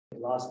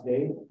last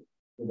day,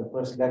 the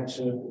first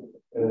lecture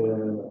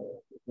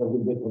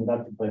will be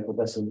conducted by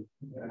Professor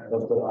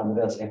Dr.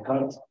 Andreas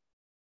Eckhardt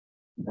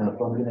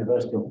from the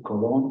University of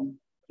Cologne,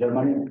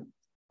 Germany.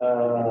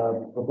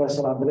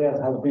 Professor Andreas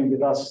has been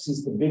with us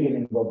since the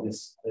beginning of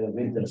this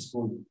winter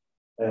school.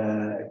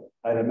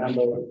 I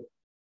remember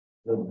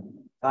the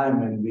time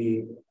when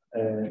we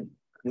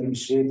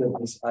initiated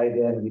this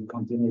idea and we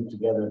continued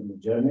together in the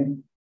journey.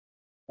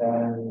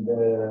 And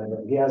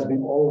he has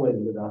been always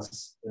with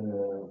us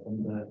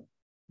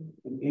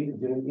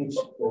during each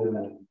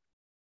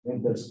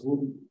winter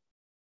school.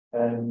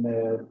 And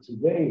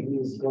today he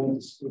is going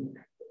to speak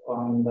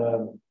on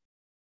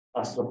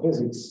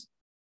astrophysics,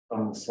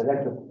 on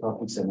selected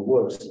topics and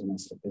works in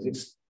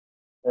astrophysics.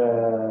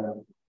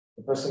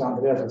 Professor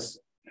Andreas,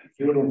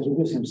 he will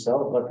introduce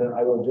himself, but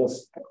I will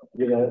just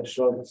give a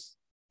short,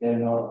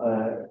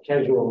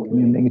 casual. Can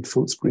you make it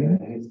full screen?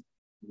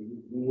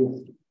 He is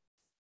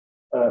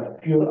a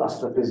pure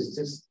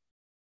astrophysicist,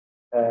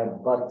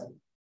 but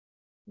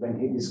when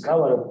he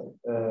discovered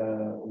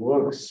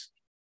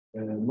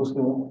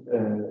Muslim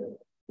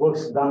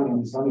works done in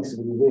Islamic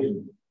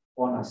civilization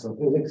on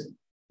astrophysics,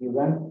 he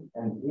went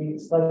and he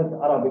studied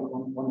Arabic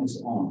on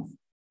his own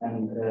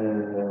and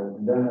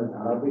learned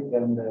Arabic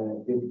and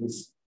did this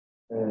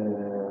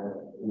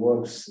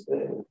works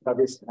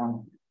studies on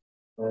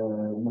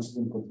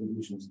Muslim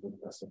contributions to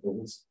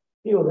astrophysics.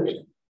 He will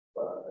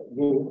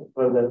give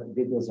further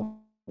details on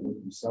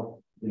himself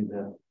in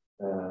the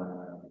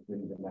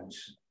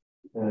lecture.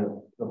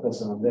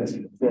 Professor Andreas,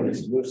 the floor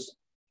is yours.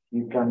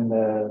 You can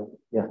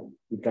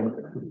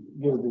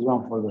use this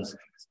one for the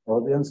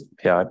audience.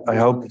 Yeah, I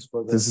hope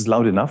this is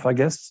loud enough, I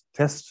guess.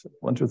 Test,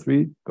 1, 2,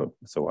 3. Good,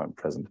 so I'm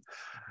present.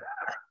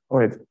 All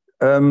right.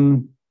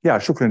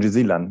 شكرا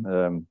جزيلا.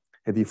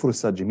 هذه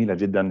فرصة جميلة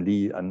جدا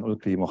لي أن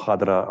ألقي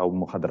محاضرة أو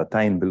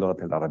محاضرتين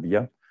باللغة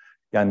العربية.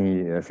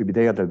 يعني في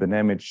بداية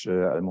البرنامج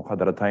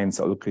المحاضرتين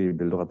سألقي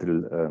باللغة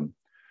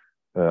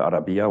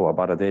العربية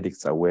وبعد ذلك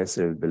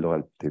سأواصل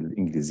باللغة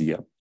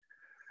الإنجليزية.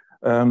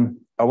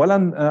 أولا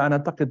أنا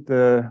أعتقد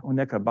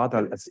هناك بعض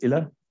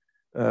الأسئلة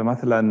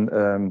مثلا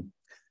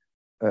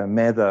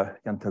ماذا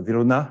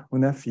ينتظرنا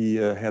هنا في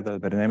هذا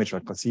البرنامج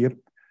القصير،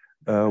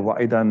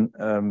 وأيضا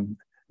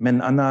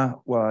من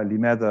أنا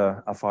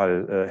ولماذا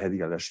أفعل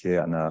هذه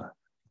الأشياء أنا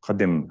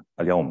أقدم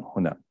اليوم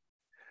هنا.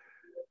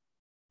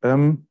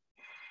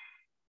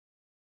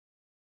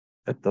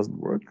 It doesn't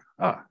work.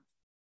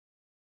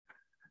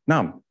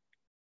 نعم.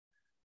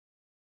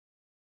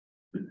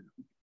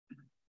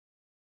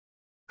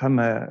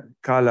 كما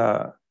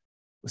قال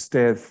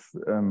أستاذ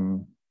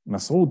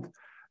مسعود،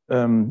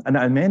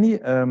 أنا ألماني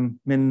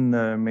من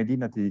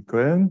مدينة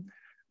كولن،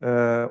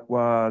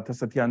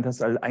 وتستطيع أن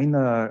تسأل أين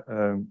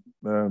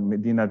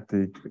مدينة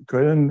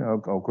كولن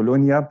أو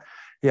كولونيا.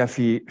 هي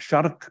في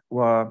شرق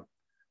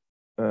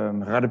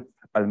وغرب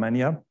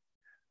ألمانيا.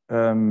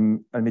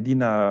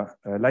 المدينة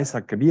ليست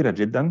كبيرة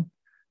جدا،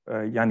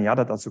 يعني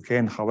عدد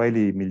السكان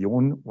حوالي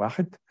 1,000,000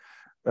 واحد،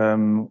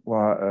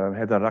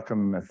 وهذا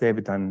الرقم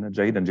ثابتا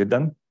جيدا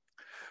جدا.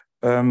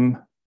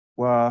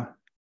 وطبعا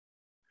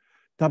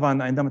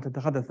عندما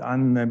تتحدث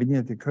عن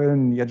مدينة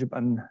كولن يجب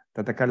أن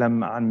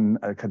تتكلم عن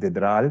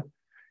الكاتدرال.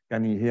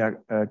 يعني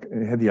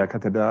هذه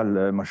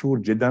الكاتدرال مشهور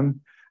جدا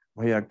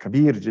وهي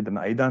كبير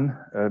جدا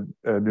أيضا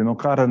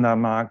بالمقارنة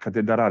مع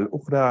كاتدرال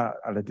أخرى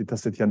التي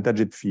تستطيع أن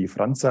تجد في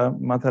فرنسا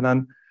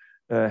مثلا.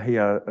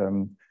 هي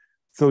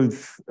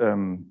ثلث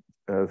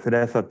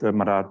 3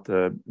 مرات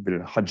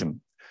بالحجم،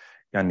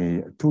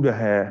 يعني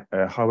طولها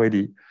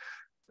حوالي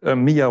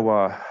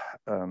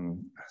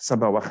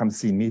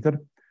 157 متر،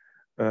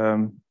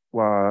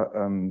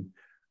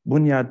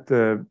 وبنيت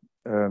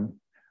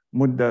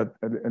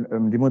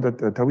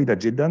لمدة طويلة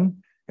جدا.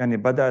 يعني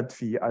بدأت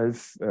في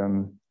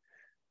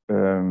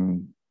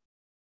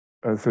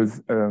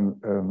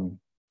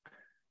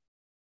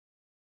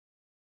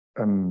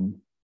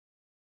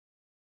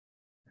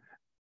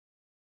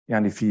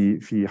يعني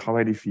في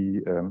حوالي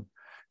في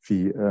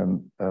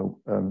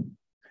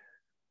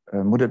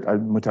مدة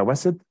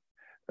المتوسط،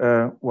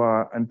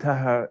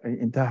 وانتهى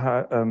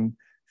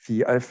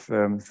في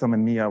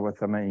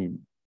 1880.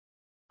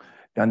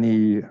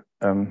 يعني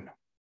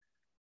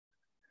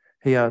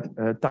هي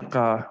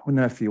تقع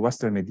هنا في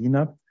وسط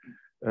المدينة.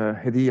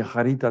 هذه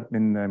خريطة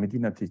من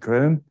مدينة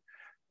كولن،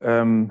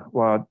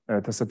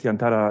 وتستطيع أن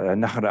ترى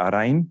نهر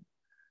الراين.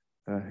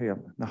 هي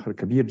نهر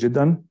كبير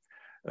جدا،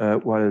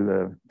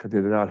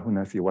 والكاتدرال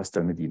هنا في وسط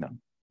المدينة.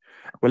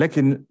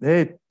 ولكن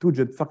لا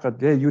يوجد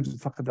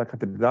فقط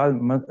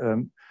الكاتدرال،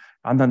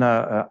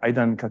 عندنا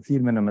أيضا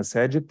كثير من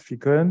المساجد في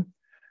كولن.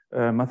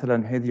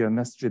 مثلا هذه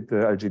المسجد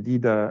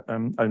الجديدة،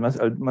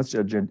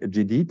 المسجد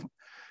الجديد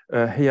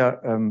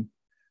هي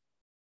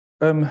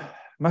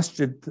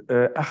مسجد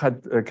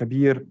أحد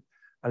كبير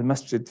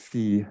المسجد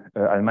في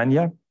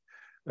ألمانيا.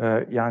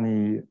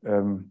 يعني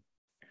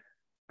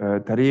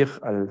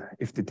تاريخ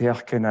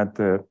الافتتاح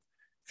كانت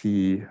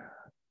في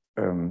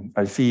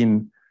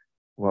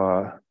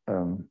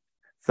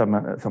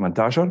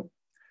 2018،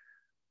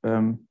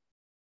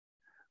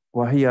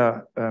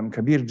 وهي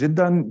كبير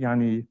جدا.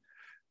 يعني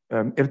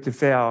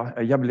ارتفاع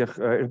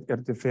يبلغ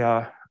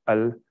ارتفاع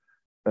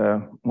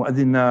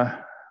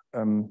المؤذنة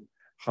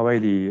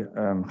حوالي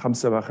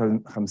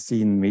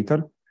 55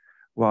 متر،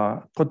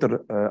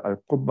 وقطر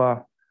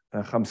القبة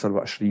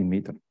 25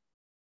 متر.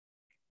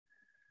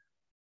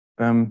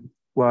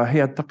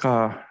 وهي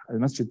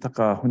المسجد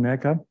تقع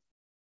هناك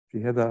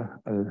في هذا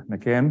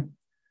المكان،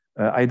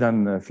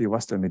 أيضا في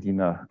وسط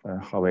المدينة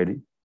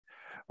حوالي.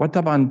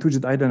 وطبعا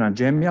توجد أيضا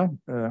الجامعة،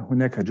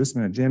 هناك جزء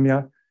من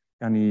الجامعة،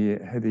 يعني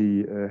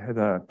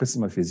هذا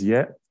قسم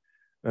الفيزياء،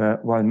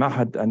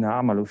 والمعهد أنا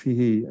أعمل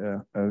فيه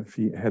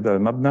في هذا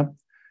المبنى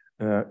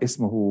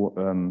اسمه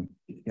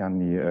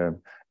يعني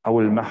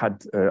أول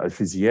معهد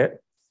الفيزياء،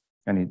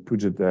 يعني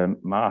توجد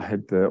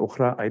معاهد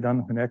أخرى أيضا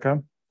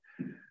هناك.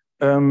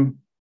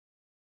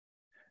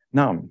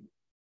 نعم،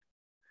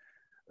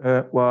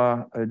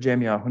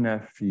 والجامعة هنا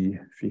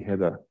في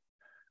هذا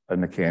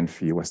المكان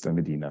في وسط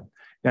المدينة.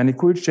 يعني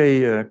كل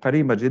شيء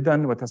قريب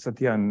جدا،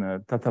 وتستطيع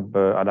أن تذهب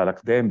على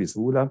الأقدام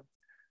بسهولة،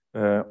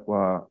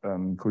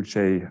 وكل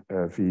شيء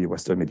في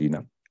وسط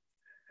المدينة.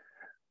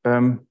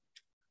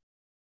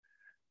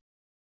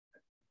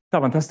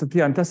 طبعا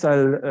تستطيع أن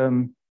تسأل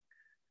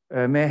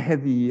ما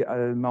هذه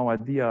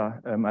المواضيع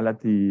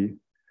التي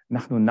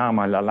نحن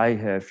نعمل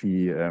عليها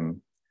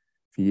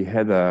في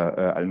هذا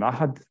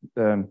المعهد.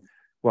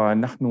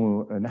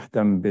 ونحن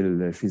نهتم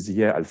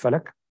بالفيزياء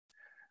الفلك،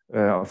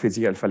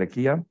 الفيزياء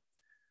الفلكية.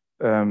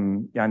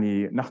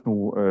 يعني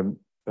نحن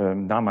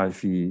نعمل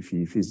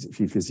في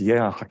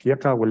فيزياء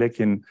حقيقة،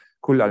 ولكن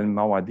كل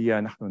المواضيع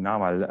نحن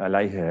نعمل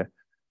عليها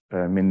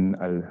من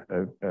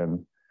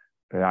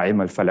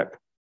علم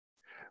الفلك،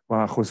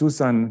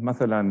 وخصوصا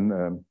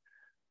مثلا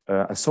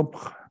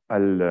الصبغ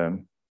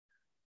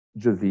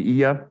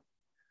الجزيئية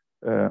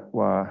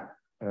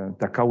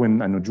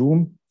وتكون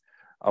النجوم،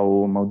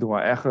 أو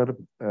موضوع آخر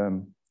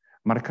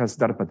مركز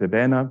درب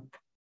تبانة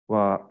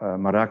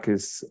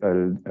ومراكز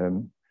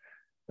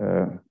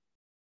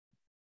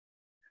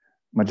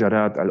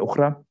المجرات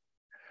الأخرى.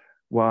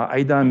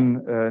 وأيضا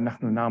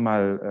نحن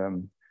نعمل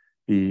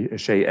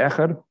بشيء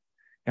آخر،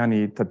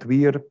 يعني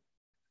تطوير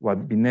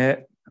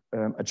وبناء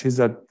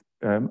أجهزة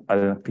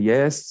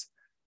القياس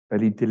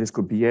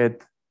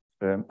للتلسكوبيات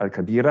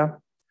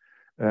الكبيرة،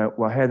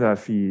 وهذا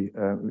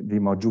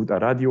لموجود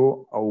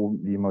الراديو أو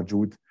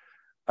لموجود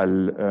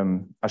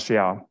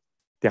الأشعة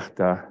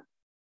تحت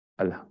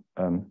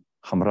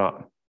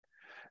الحمراء.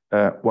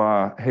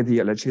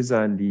 وهذه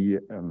الأجهزة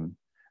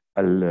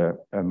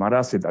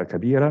للمراصد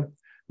الكبيرة،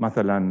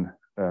 مثلا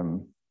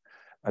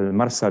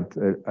المرصد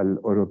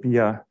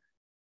الأوروبي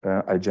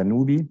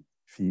الجنوبي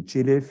في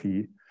تشيلي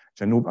في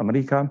جنوب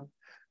أمريكا،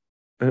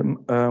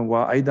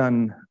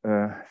 وأيضا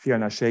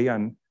فينا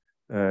شيئا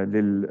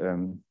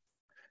للجيمس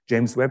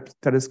ويب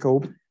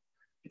تلسكوب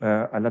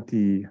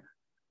التي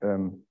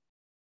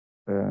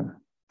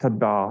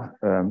تتبع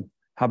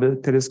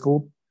هابل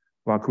تلسكوب،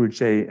 وكل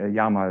شيء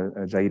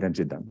يعمل جيدا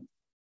جدا.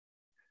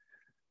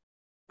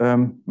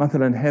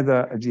 مثلا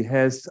هذا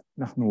الجهاز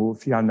نحن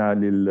فينا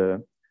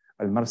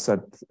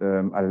للمرصد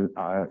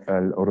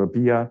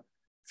الأوروبية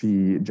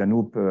في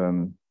جنوب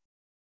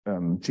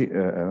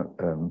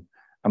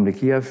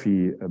أمريكا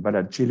في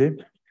بلد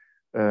تشيلي.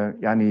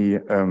 يعني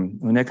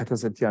هناك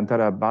تستطيع أن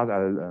ترى بعض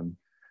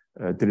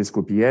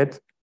التلسكوبيات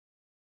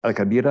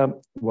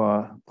الكبيرة،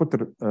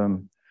 وقطر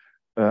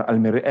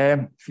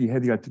المرآة في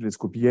هذه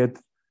التلسكوبيات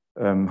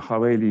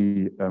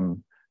حوالي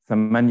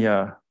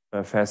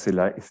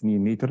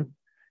 8.2 متر،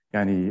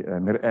 يعني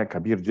مرآة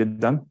كبير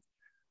جدا.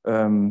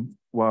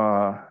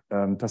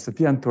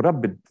 وتستطيع أن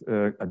تربط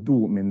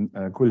الضوء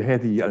من كل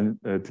هذه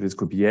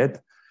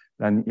التلسكوبيات،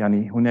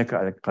 يعني هناك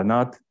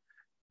القناة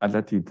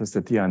التي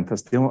تستطيع أن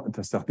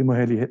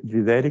تستخدمها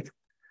لذلك،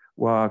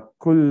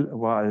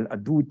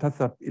 والضوء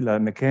تذهب إلى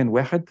مكان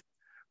واحد،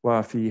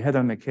 وفي هذا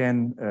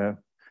المكان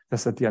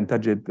تستطيع أن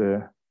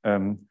تجد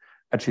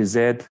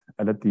أجهزات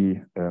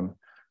التي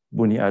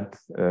بنيت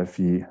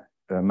في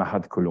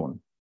معهد كولون.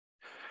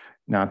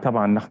 نعم،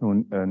 طبعا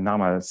نحن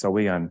نعمل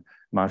سويا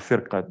مع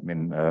فرقة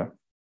من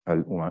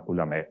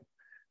العلماء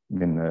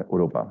من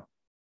أوروبا.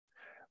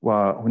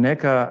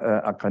 وهناك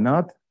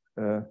قناة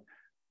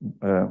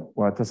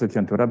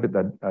وتستطيع أن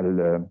تربط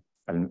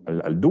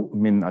الضوء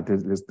من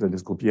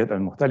التلسكوبيات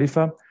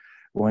المختلفة،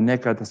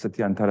 وهناك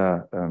تستطيع أن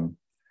ترى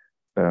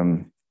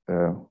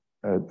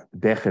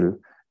داخل،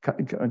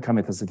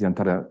 كما تستطيع أن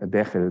ترى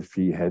داخل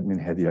من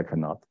هذه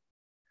القناة،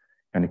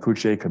 يعني كل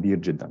شيء كبير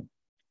جدا.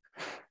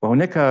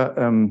 وهناك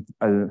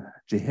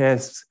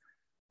الجهاز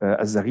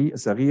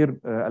الصغير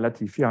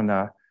التي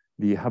فينا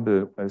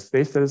لهابل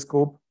سبيس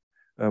تلسكوب،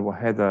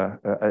 وهذا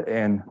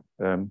الآن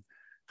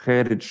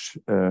خارج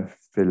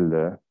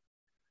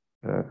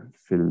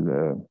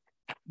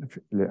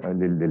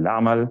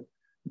للعمل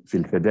في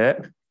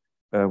الفضاء،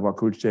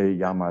 وكل شيء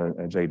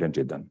يعمل جيدا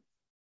جدا.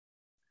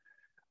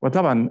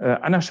 وطبعا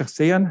أنا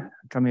شخصيا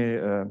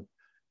كما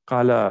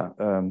قال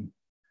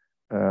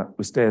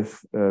أستاذ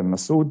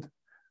مسعود،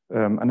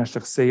 أنا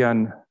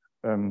شخصيا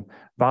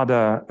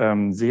بعد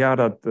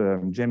زيارة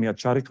جامعة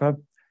شارقة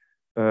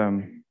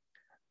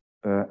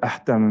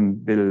أهتم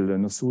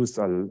بالنصوص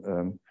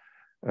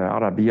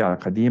العربية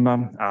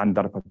القديمة عن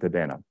درب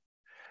تبانة،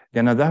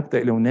 لأن ذهبت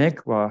إلى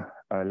هناك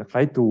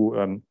ولقيت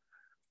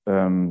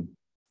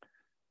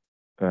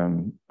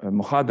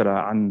محاضرة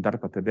عن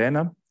درب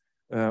تبانة،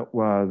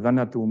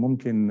 وظننت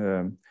ممكن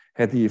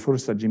هذه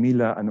فرصة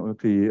جميلة أن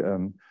ألقي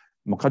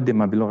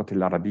مقدمة باللغة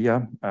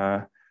العربية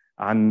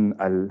عن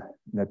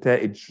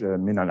النتائج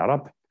من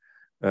العرب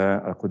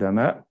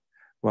القدماء،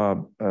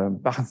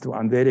 وبحثت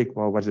عن ذلك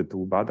ووجدت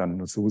بعض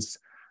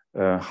النصوص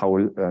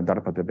حول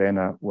درب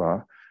تبانة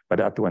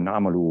وبدأت أن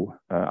أعمل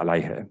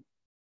عليها.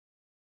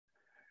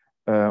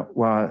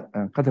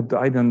 وكتبت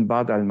أيضا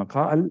بعض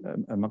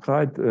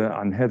المقالات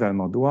عن هذا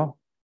الموضوع.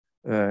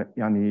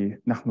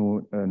 يعني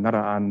نحن نرى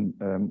عن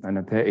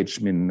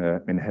النتائج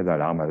من هذا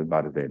العمل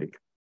بعد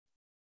ذلك.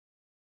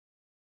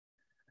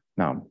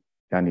 نعم،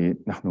 يعني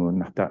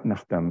نحن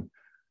نهتم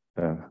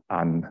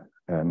عن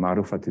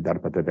معرفة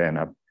درب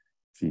تبانة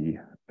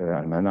في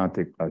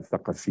المناطق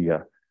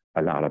الثقافية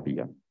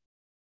العربية.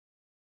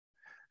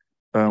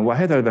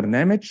 وهذا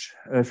البرنامج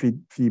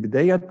في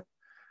بداية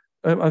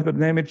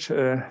البرنامج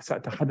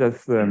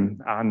سأتحدث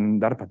عن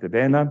درب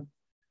تبانة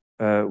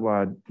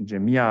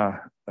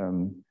وجميع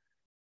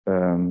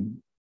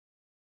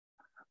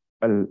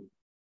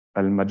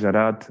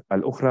المجرات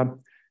الأخرى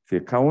في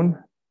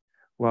الكون،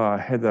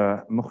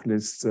 وهذا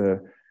مخلص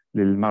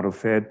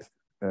للمعروفات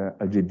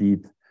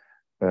الجديد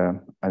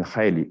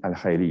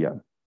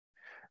الخيالية.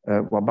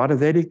 وبعد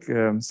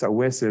ذلك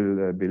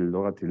سأواصل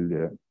باللغة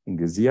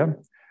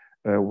الإنجليزية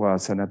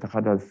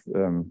وسنتحدث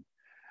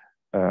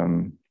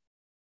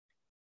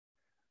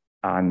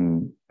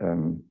عن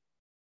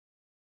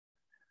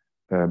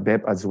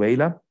باب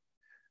أزويلة.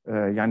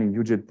 يعني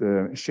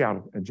يوجد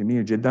شعر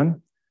جميل جدا،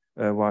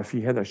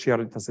 وفي هذا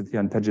الشعر تستطيع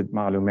أن تجد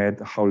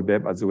معلومات حول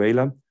باب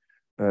أزويلة،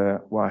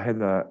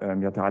 وهذا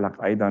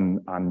يتعلق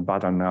أيضا عن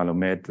بعض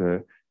المعلومات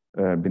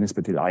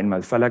بالنسبة لعلم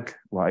الفلك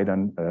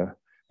وأيضا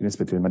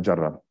بالنسبة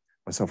للمجرة،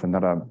 وسوف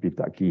نرى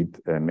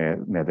بالتأكيد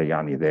ماذا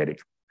يعني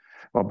ذلك.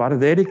 وبعد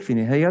ذلك في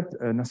نهاية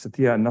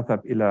نستطيع أن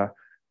نذهب إلى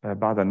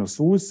بعض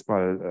النصوص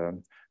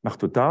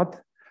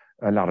والمخطوطات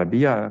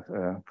العربية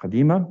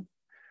القديمة،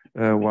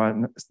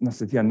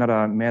 ونستطيع أن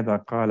نرى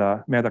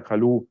ماذا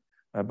قالوا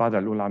بعض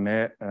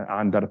العلماء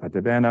عن درب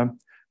تبانة،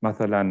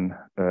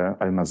 مثلا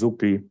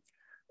المازوقي،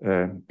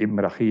 ابن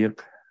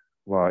رحيق،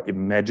 وابن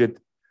ماجد،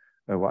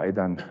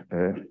 وأيضا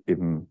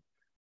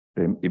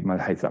ابن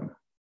الهيثم.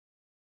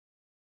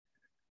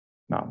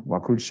 نعم،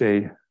 وكل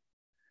شيء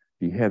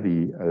في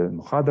هذه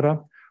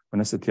المحاضرة،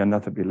 ونستطيع أن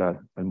نذهب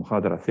إلى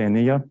المحاضرة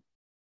الثانية.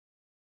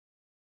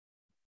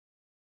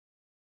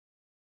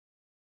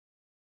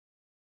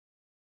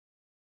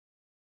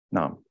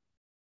 نعم،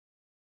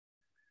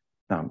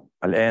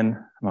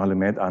 الآن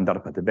معلومات عن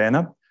درب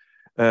تبانة.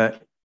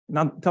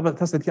 طبعا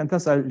تستطيع أن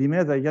تسأل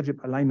لماذا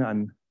يجب علينا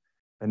أن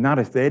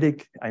نعرف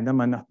ذلك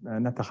عندما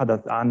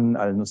نتحدث عن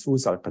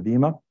النصوص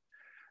القديمة،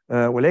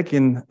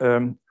 ولكن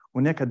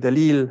هناك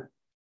دليل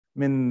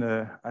من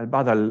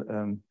بعض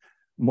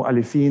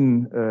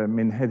المؤلفين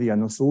من هذه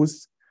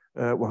النصوص،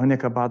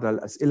 وهناك بعض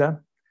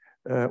الأسئلة،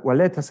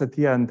 ولا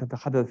تستطيع أن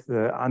تتحدث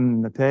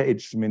عن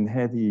نتائج من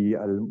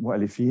هذه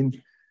المؤلفين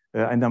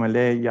عندما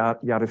لا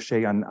يعرف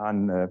شيئا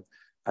عن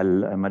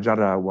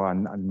المجرة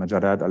وعن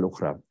المجرات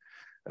الأخرى،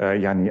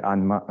 يعني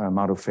عن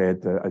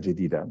معروفات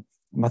الجديدة.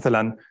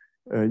 مثلا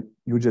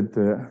توجد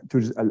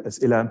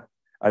الأسئلة،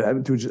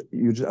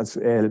 يوجد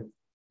السؤال: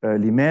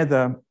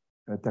 لماذا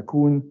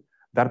تكون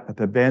درب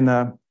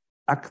تبانة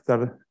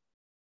أكثر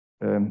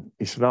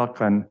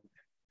إشراقا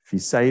في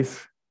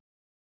صيف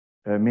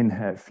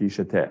منها في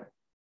شتاء؟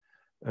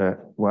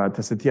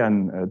 وتستطيع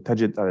أن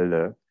تجد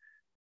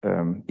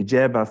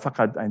الإجابة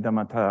فقط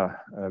عندما ترى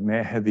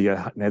ما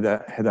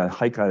هذا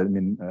الهيكل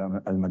من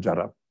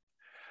المجرة.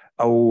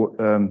 أو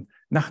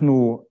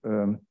نحن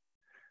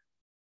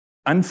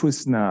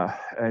أنفسنا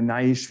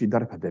نعيش في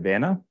درب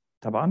تبانة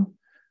طبعا،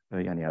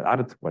 يعني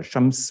الأرض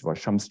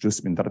والشمس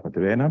جزء من درب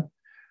تبانة،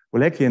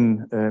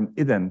 ولكن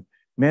إذن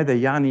ماذا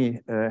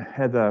يعني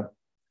هذا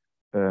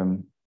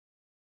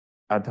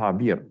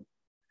التعبير؟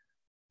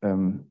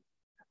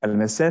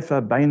 المسافة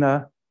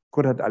بين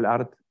كرة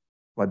الأرض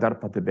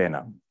ودرب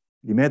تبانة.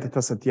 لماذا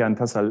تستطيع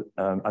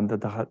أن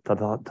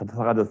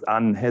تتحدث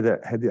عن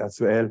هذا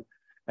السؤال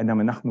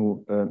عندما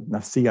نحن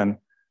نفسيا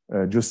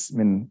جزء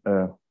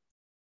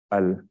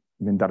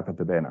من درب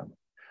تبانة؟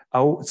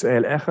 أو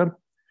سؤال آخر: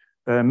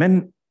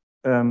 من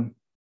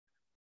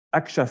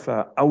أكشف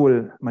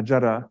أول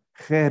مجرة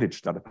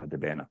خارج درب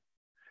تبانة؟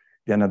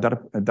 لأن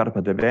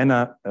درب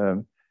تبانة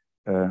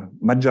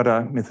مجرة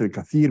مثل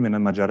كثير من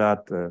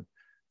المجرات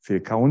في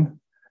الكون،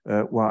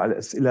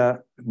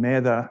 والأسئلة: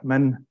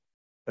 من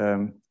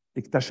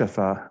اكتشف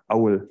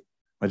أول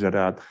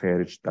مجرات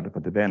خارج درب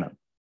تبانة؟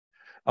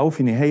 أو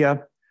في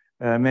النهاية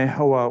ما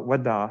هو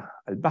وضع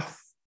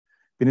البحث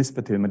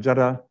بالنسبة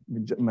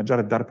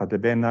لمجرة درب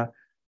تبانة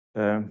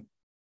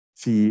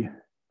في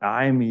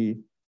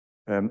عام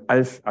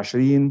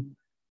 1020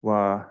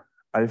 و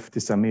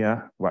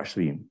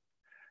 1920؟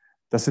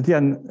 تستطيع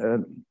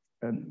أن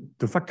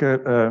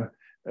تفكر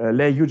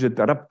لا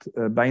يوجد ربط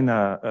بين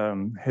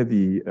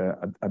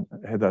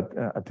هذا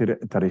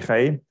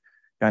التاريخين،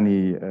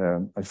 يعني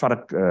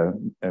الفرق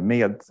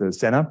 100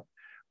 سنة،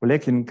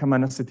 ولكن كما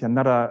نستطيع أن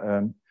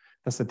نرى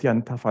تستطيع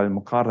أن تفعل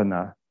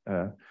مقارنة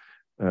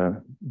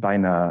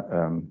بين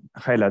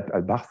حالة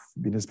البحث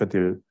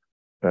بالنسبة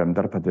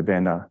لضربة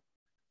بين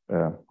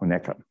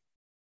هناك.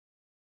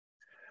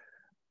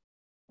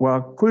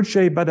 وكل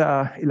شيء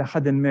بدأ إلى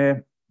حد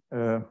ما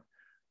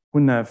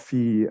هنا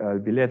في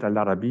البلاد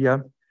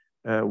العربية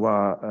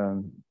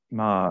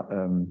ومع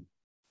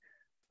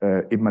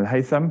ابن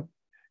الهيثم.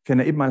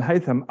 كان ابن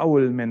الهيثم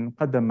أول من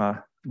قدم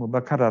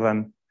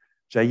مبكرا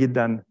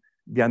جيدا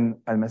بأن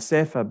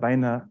المسافة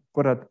بين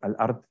كرة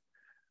الأرض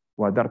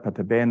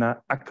ودربة بين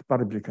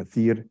أكبر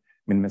بالكثير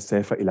من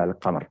مسافة إلى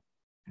القمر،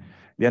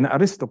 لأن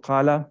أرسطو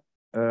قال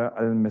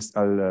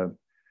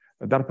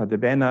دربة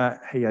بين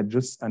هي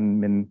جزءا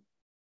من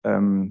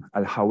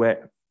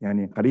الهواء،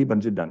 يعني قريبا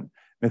جدا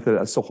مثل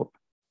الثقب،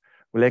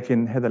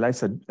 ولكن هذا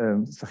ليس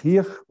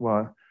صحيح.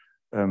 و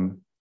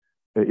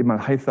ابن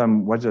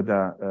الهيثم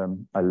وجد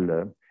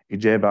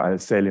الإجابة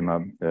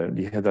السالمة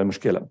لهذا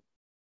المشكلة.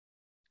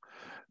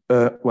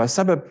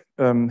 وسبب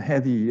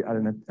هذه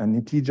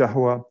النتيجة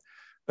هو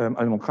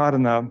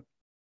المقارنة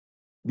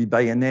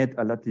ببيانات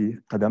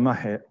التي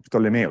قدمها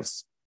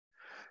بطوليموس.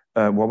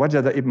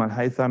 ووجد ابن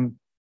الهيثم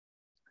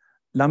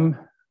لم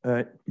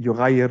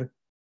يغير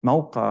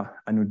موقع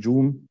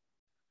النجوم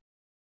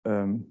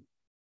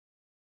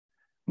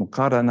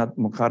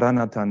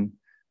مقارنة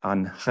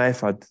عن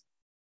خافة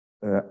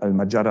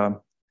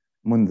المجرة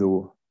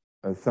منذ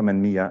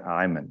 800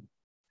 عاما.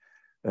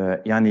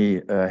 يعني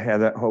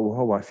هذا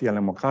هو فعلا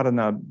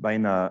مقارنة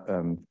بين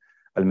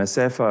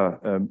المسافة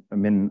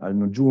من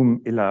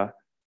النجوم إلى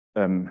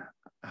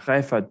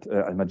خافة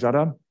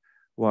المجرة،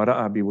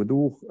 ورأى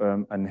بوضوح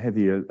أن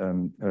هذه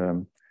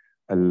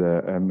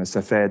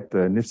المسافات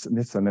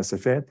نفس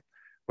المسافات،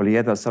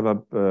 ولهذا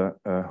السبب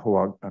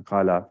هو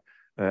قال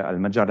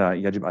المجرة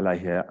يجب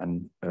عليها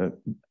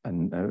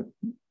أن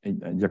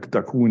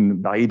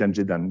تكون بعيدا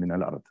جدا من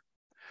الأرض،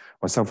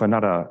 وسوف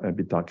نرى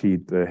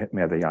بالتأكيد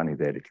ماذا يعني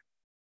ذلك.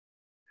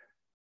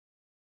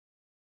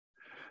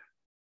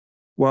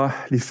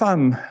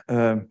 ولفهم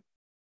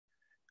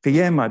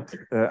قيامة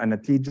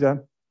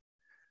النتيجة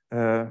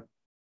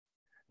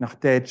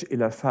نحتاج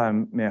إلى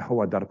فهم ما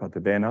هو دربة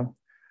بين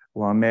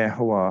وما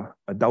هو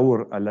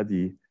الدور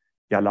الذي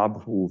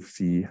يلعبه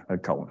في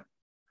الكون.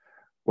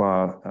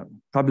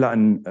 وقبل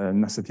أن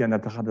نستطيع أن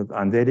نتحدث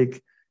عن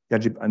ذلك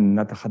يجب أن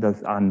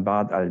نتحدث عن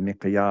بعض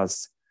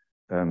المقياس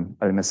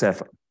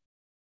المسافة.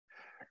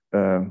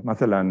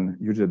 مثلا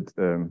يوجد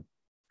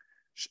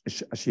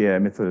أشياء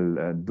مثل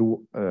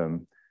الضوء،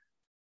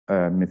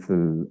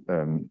 مثل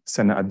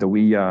السنة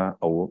الضوئية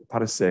أو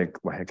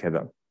بارسيك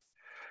وهكذا.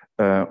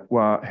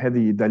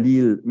 وهذه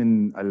دليل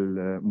من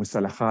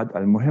المصطلحات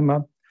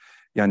المهمة،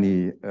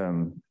 يعني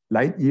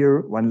light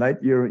year، one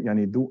light year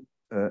يعني ضوء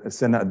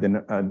السنة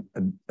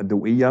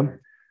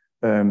الضوئية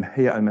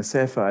هي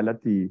المسافة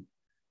التي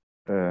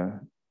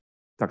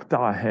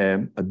تقطعها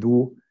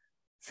الضوء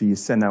في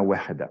سنة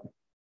واحدة،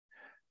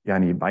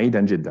 يعني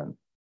بعيدا جدا،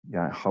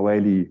 يعني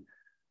حوالي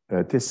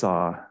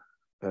 9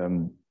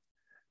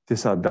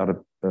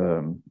 ضرب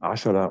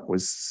 10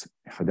 أس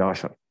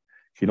 11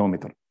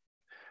 كيلومتر.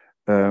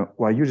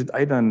 ويوجد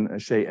أيضا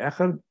شيء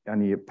آخر،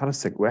 يعني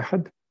بارسيك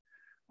واحد،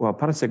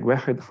 وبارسيك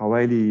واحد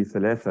حوالي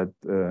 3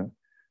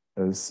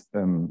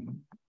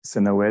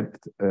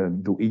 سنوات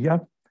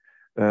ضوئية.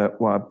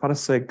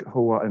 وبارسيك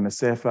هو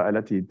المسافة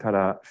التي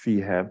ترى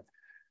فيها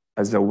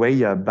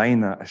الزوايا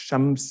بين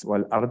الشمس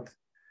والأرض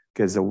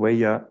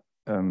كزوايا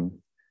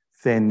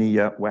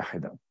ثانية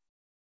واحدة،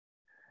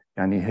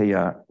 يعني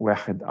هي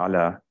 1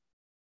 على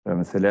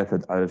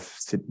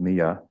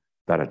 3600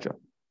 درجة.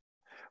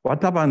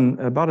 وطبعا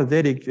بعد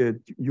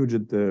ذلك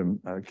يوجد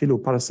كيلو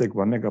بارسيك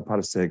وميجا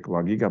بارسيك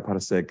وجيجا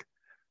بارسيك،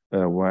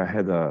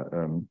 وهذا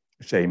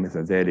شيء مثل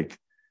ذلك،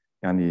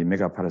 يعني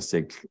ميجا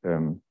بارسيك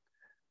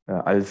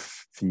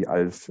 1000 في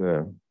 1000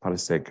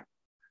 بارسيك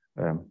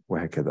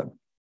وهكذا.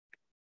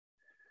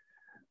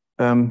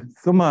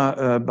 ثم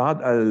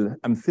بعض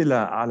الأمثلة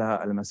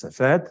على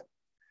المسافات،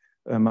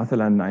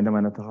 مثلا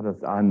عندما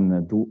نتحدث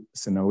عن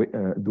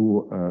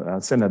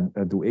سنة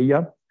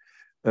ضوئية،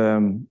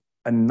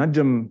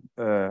 النجم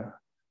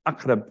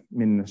أقرب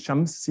من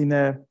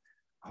شمسنا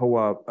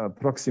هو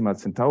بروكسيما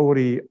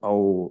سنتوري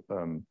أو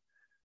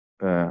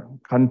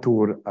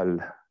قنطور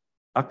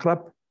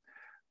الأقرب،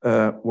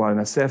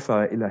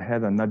 والمسافة إلى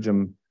هذا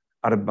النجم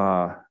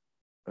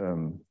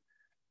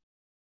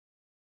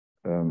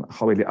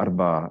حوالي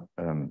 4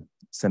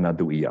 سنة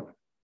ضوئية.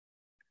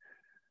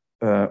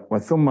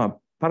 وثم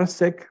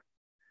بارسيك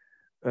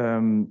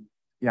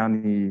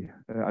يعني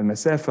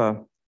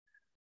المسافة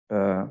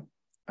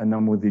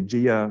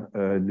النموذجية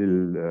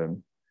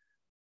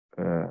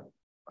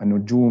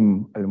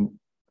للنجوم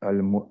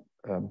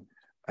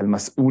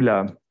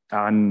المسؤولة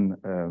عن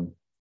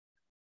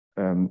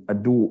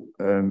الضوء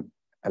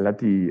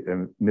التي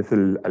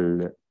مثل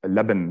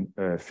اللبن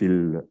في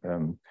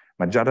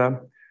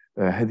المجرة،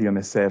 هذه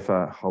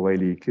المسافة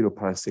حوالي كيلو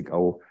بارسك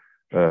أو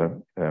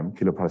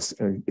كيلو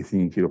بارسك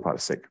 2 كيلو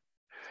بارسك.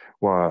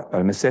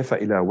 والمسافة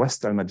إلى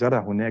وسط المجرة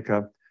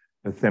هناك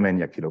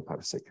 8 كيلو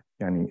بارسك.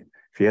 يعني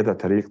في هذا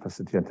الطريق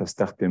تستطيع أن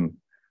تستخدم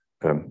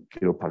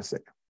كيلو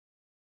بارسك.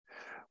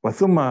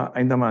 وثم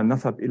عندما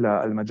نذهب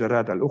إلى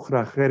المجرات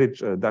الأخرى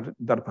خارج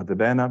درب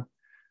دبانة،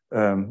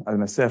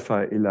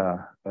 المسافة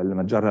إلى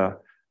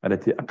المجرة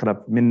التي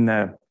أقرب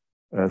منا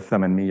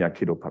 800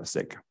 كيلو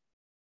بارسك.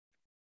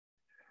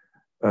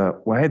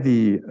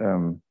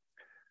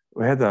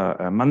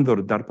 وهذا منظر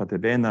درب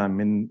دبانة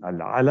من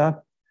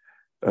الأعلى.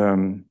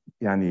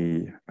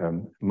 يعني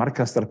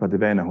مركز درب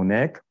دبانة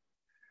هناك،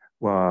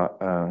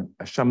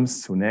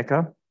 والشمس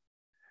هناك،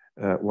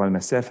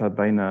 والمسافة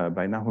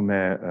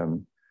بينهما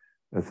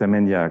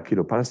 8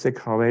 كيلو بارسك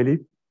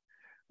حوالي.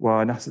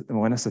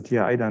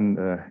 ونستطيع أيضا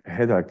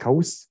هذا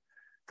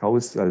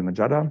قوس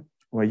المجرة،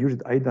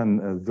 ويوجد أيضا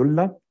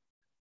ذلة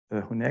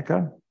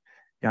هناك.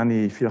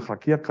 يعني في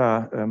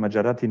الحقيقة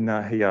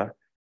مجراتنا هي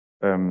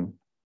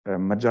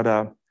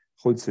مجرة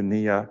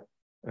خلسنية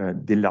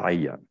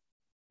ضلعية،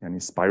 يعني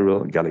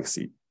spiral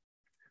galaxy،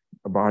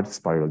 barred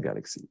spiral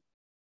galaxy.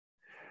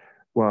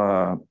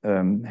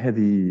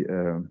 وهذه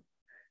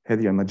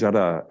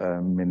المجرة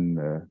من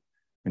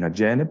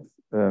الجانب،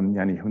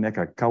 يعني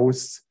هناك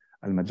قوس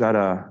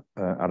المجرة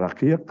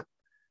الرقيق،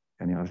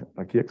 يعني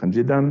رقيقا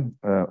جدا،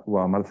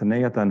 ومرة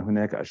ثانية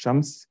هناك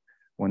الشمس،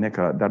 وهناك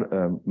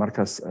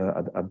مركز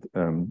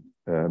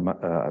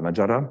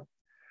المجرة.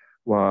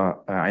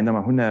 وعندما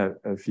هنا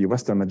في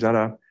وسط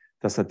المجرة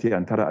تستطيع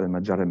أن ترى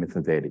المجرة مثل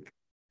ذلك،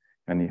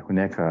 يعني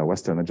هناك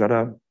وسط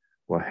المجرة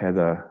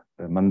وهذا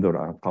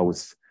منظر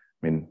القوس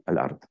من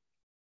الأرض.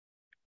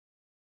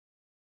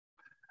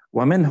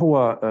 ومن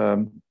هو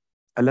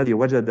الذي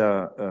وجد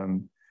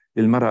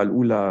للمرة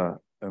الأولى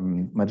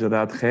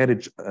مجرات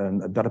خارج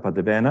درب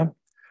دبانة؟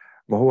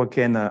 وهو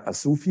كان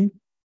الصوفي،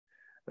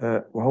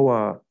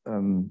 وهو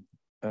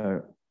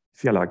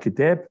في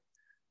الكتاب،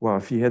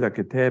 وفي هذا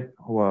الكتاب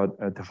هو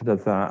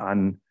تحدث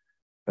عن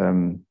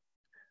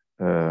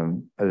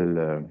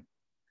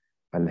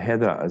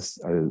هذا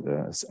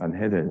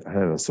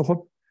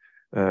الثقب.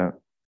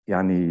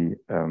 يعني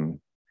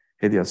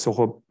هذه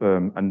الثقب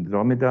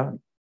أندروميدا،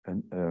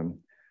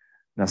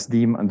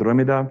 نسديم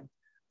أندروميدا،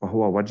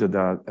 وهو وجد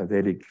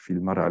ذلك في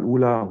المرة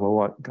الأولى.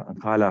 وهو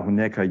قال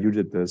هناك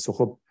يوجد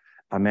ثقب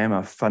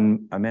أمام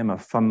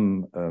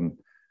فم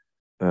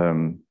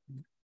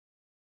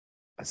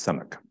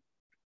السمك.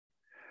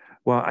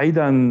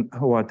 وأيضا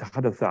هو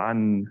تحدث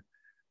عن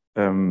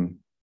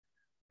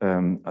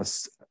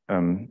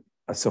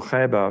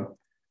السحابة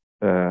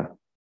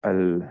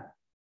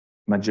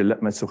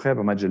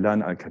سحابة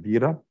ماجلان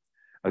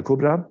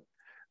الكبرى.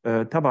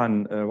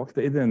 طبعا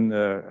وقتئذ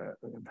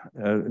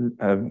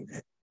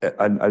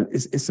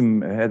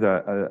اسم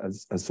هذا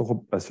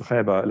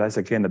السحابة ليس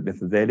كانت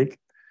مثل ذلك،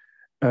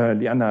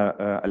 لأن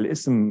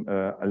الاسم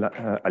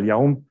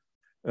اليوم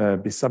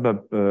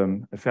بسبب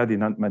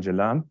فرديناند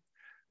ماجلان.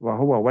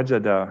 وهو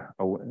وجد،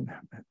 أو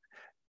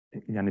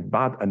يعني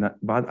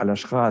بعض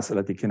الأشخاص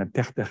التي كانت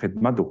تحت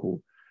خدمته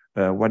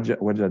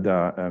وجد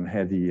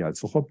هذه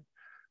الثقب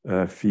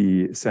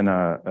في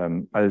سنة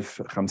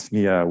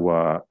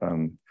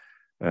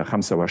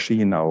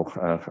 1525 أو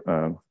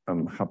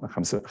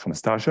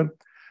 15،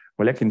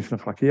 ولكن في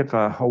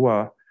الحقيقة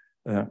هو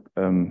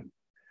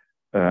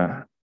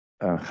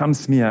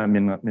 500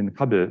 من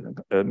قبل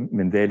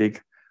من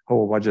ذلك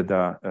هو وجد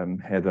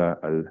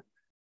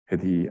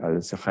هذه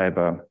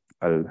السحابة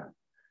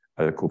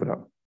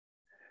الكبرى.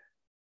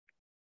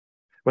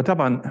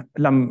 وطبعا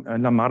لم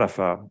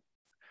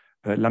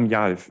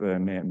يعرف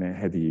ما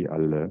هذه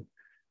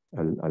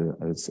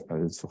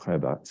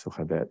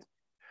السحابات.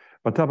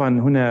 وطبعا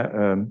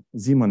هنا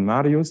زيمون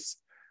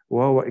ماريوس،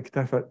 وهو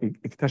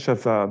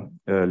اكتشف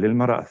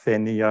للمرة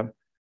الثانية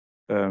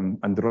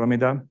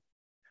أندروميدا،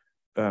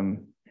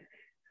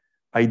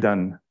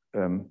 أيضا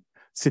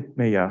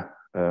 600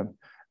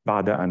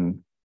 بعد أن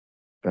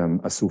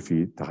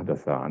الصوفي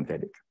تحدث عن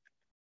ذلك.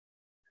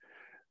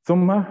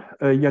 ثم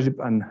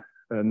يجب أن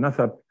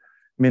نذهب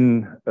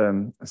من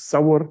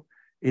الصور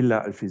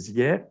إلى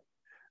الفيزياء.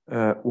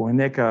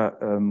 وهناك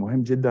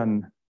مهم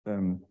جدا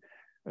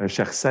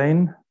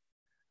شخصين،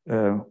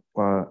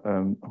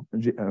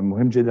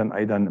 ومهم جدا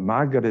أيضا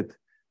مارغريت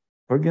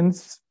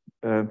هوجنز،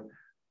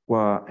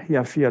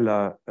 وهي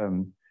في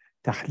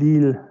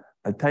تحليل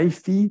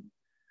الطيفي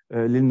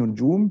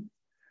للنجوم.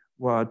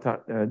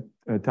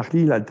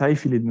 وتحليل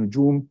الطيفي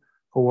للنجوم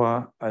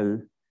هو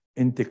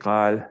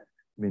الانتقال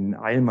من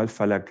علم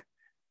الفلك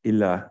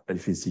إلى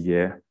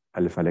الفيزياء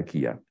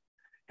الفلكية.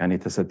 يعني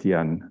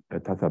تستطيع أن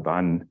تذهب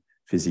عن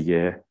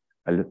فيزياء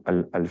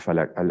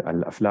الفلك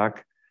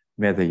الأفلاك،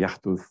 ماذا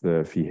يحدث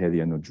في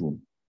هذه النجوم.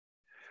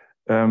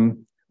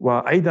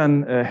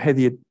 وأيضا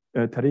هذه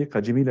طريقة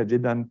جميلة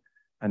جدا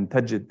أن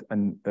تجد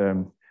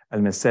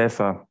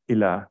المسافة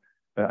إلى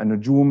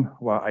النجوم،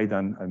 وأيضا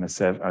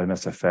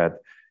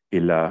المسافات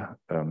إلى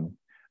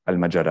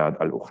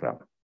المجرات الأخرى.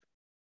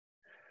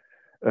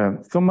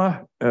 ثم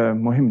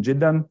مهم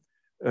جدا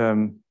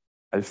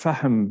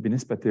الفهم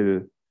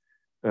بالنسبة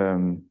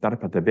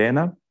لدربة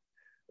بينا،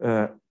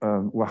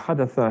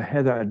 وحدث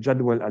هذا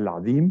الجدول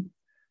العظيم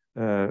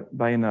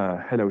بين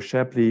هيلو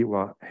شابلي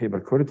وهيبر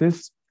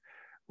كورتيس.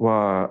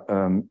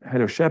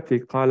 وهيلو شابلي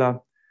قال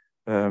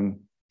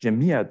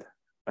جميع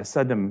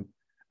السدم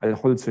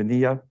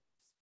الخلسونية،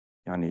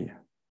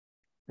 يعني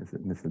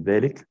مثل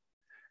ذلك،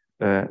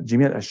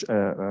 جميع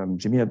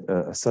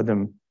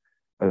السدم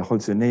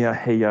الخلسونية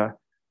هي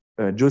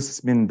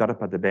جزء من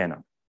دربة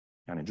بينا،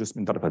 يعني جزء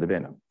من دربة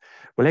بينا.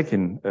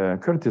 ولكن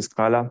كورتيس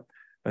قال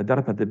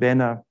دربة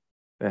بينا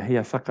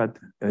هي فقط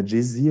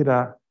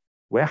جزيرة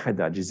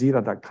واحدة،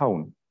 جزيرة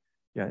كون،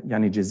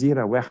 يعني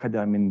جزيرة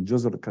واحدة من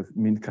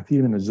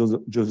كثير من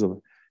الجزر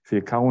في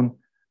الكون،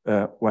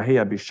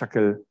 وهي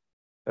بشكل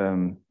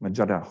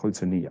مجرة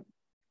خلسونية.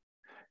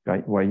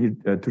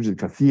 وتوجد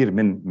كثير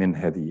من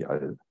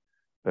هذه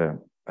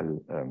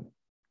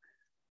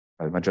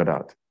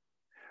المجرات.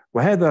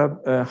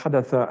 وهذا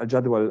حدث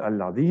الجدول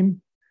العظيم.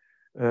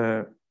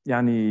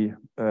 يعني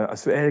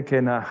السؤال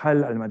كان: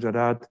 هل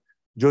المجرات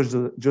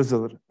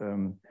جزر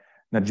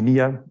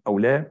نجمية أو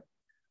لا؟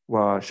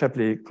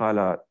 وشابلي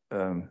قال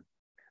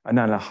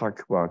أنا لا حق،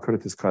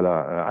 وكورتيس قال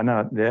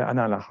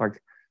أنا لا حق،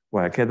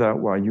 وهكذا.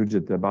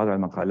 ويوجد بعض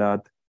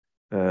المقالات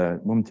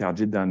ممتعة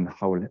جدا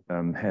حول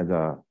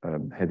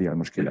هذه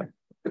المشكلة.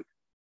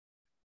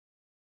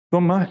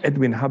 ثم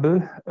إدوين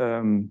هابل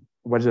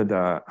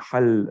وجد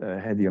حل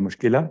هذه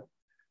المشكلة،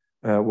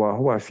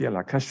 وهو في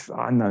الكشف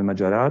عن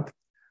المجرات،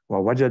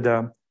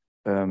 ووجد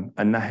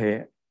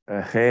أنها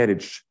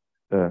خارج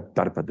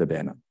دربة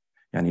بينا،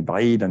 يعني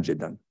بعيدا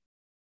جدا.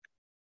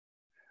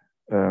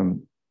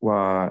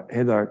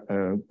 وهذا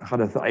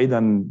حدث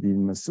أيضا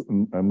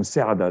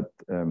بمساعدة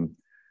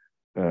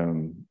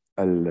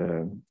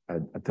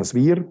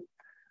التصوير.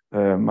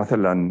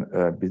 مثلا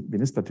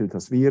بالنسبة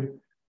للتصوير،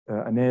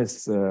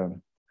 الناس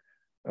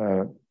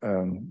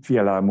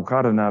في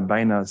المقارنة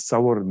بين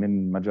صور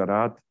من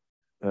مجرات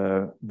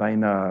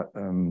بين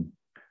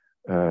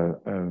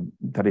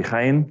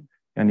تاريخين،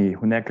 يعني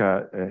هناك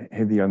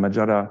هذه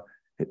المجرة،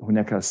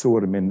 هناك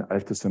صور من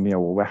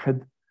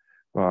 1901،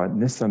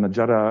 ونفس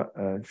المجرة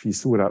في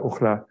صورة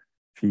أخرى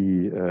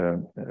في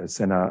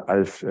سنة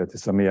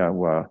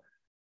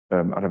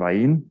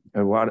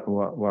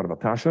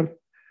 1914.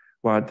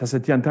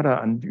 وتستطيع أن ترى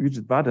أن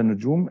يوجد بعض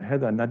النجوم،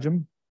 هذا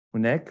النجم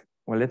هناك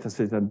ولا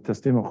تستطيع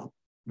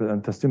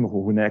أن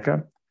تستمه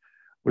هناك،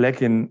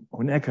 ولكن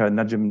هناك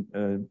نجم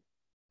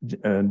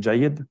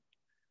جيد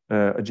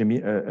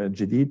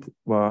جديد،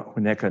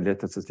 وهناك لا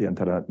تستطيع أن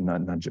ترى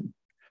نجم.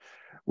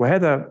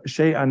 وهذا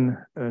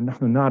شيئا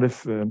نحن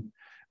نعرف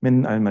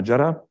من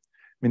المجرة،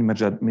 من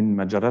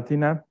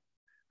مجرتنا،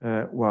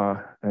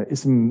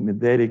 واسم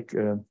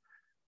ذلك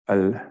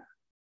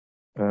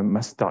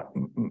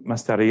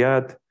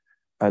المستريات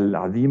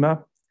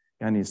العظيمة،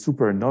 يعني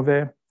سوبر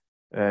نوفا.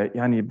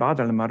 يعني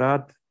بعض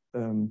المرات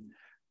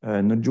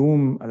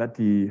نجوم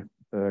التي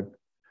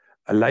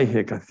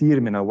عليها كثير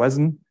من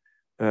الوزن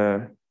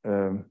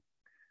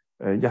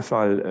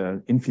يفعل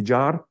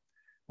انفجار،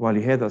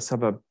 ولهذا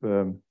السبب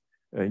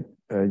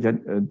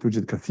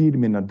توجد كثير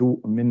من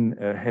الضوء من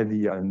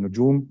هذه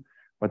النجوم،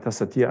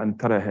 وتستطيع أن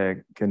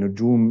تراها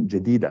كنجوم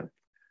جديدة.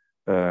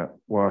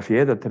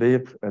 وفي هذا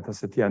الطريق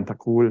تستطيع أن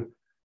تقول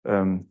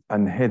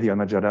أن هذه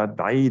المجرات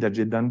بعيدة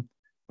جدا،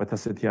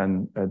 وتستطيع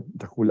أن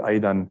تقول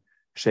أيضا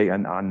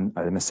شيئا عن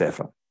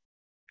المسافة.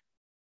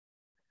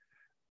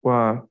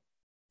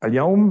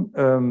 واليوم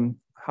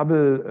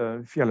حبل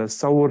فعل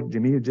الصور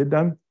جميل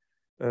جدا،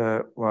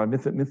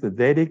 ومثل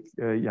ذلك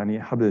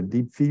يعني حبل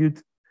الديب فيلد،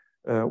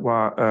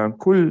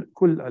 وكل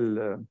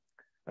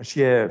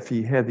الأشياء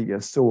في هذه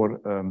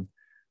الصور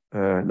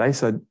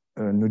ليست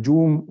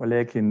نجوم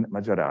ولكن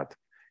مجرات،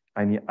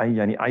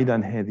 يعني أيضا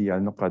هذه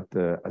النقط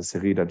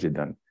الصغيرة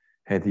جدا،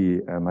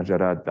 هذه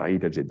مجرات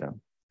بعيدة جدا.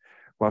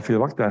 وفي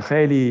الوقت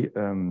الحالي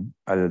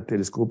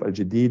التلسكوب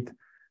الجديد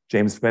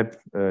جيمس ويب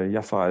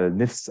يفعل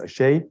نفس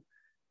الشيء،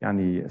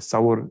 يعني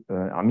صور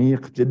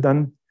عميق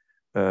جدا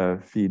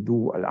في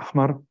الضوء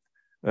الأحمر،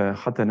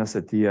 حتى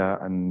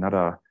نستطيع أن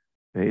نرى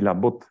إلى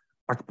بطء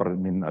أكبر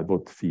من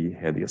البطء في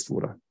هذه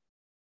الصورة.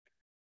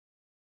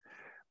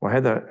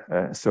 وهذا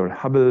سر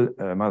هابل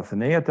مرة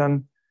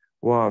ثانية،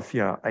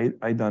 وفيها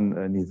أيضا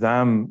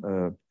نظام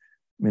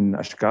من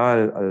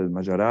أشكال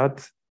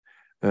المجرات،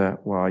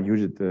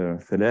 ويوجد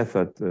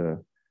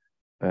 3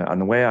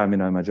 أنواع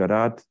من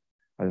المجرات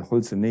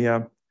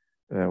الخلسونية،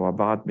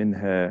 وبعض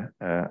منها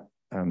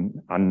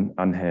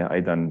عنها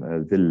أيضا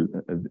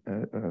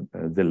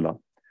ظلة.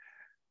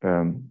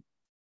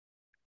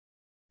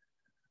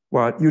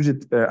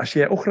 ويوجد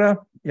أشياء أخرى،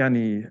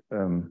 يعني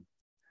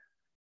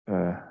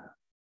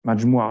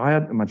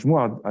مجموعة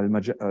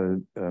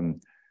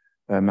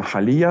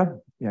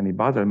محلية، يعني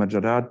بعض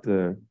المجرات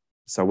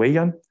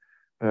سويا،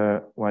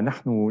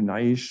 ونحن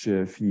نعيش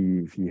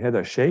في هذا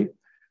الشيء،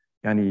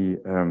 يعني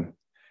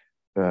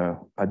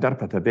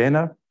دربة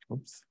بينا،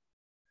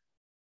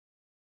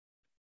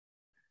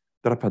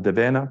 دربة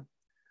بينا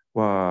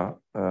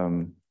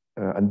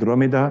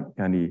وأندروميدا،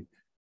 يعني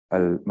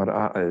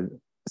المرأة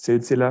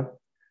السلسلة،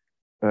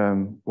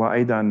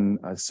 وأيضا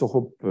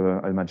الثقب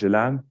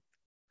المجلان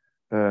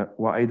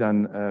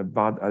وأيضا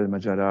بعض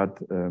المجرات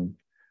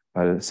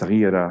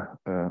الصغيرة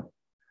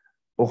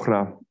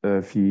أخرى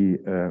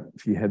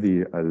في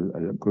هذه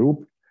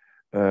الجروب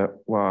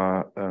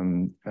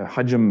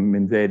وحجم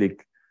من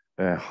ذلك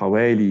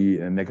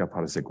حوالي ميجا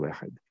بارسك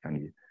واحد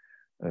يعني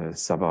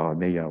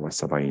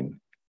 770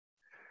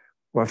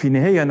 وفي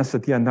النهاية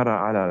نستطيع أن نرى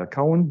على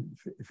الكون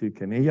في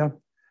الكمية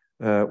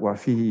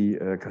وفيه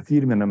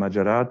كثير من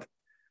المجرات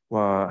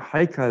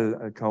وهيكل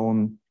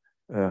الكون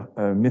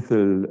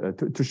مثل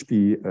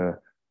تشبه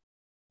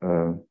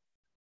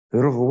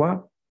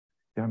رغوة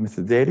يعني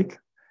مثل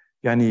ذلك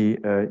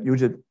يعني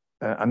يوجد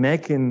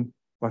أماكن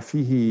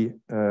وفيه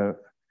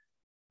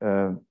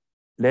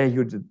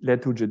لا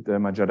توجد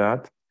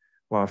مجرات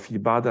وفي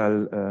بعض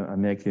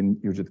الأماكن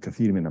يوجد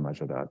كثير من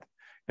المجرات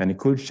يعني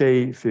كل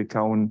شيء في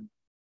الكون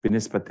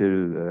بالنسبة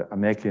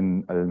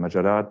لأماكن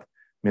المجرات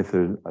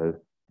مثل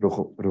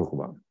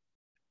الرغوة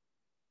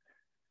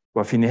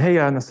وفي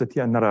النهاية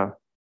نستطيع أن نرى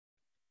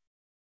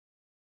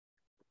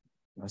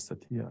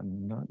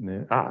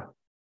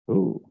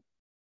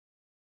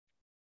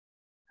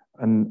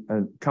أن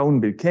الكون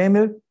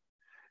بالكامل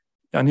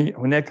يعني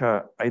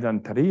هناك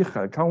أيضا تاريخ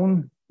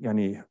الكون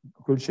يعني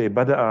كل شيء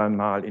بدأ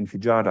مع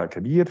الانفجار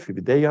الكبير في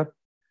البداية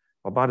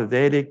وبعد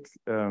ذلك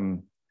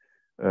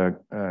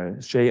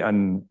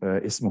شيئا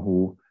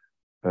اسمه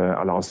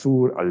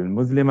العصور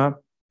المظلمة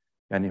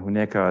يعني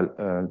هناك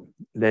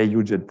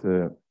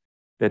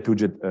لا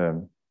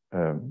توجد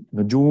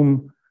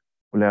نجوم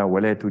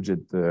ولا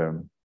توجد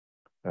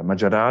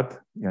مجرات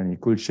يعني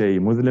كل شيء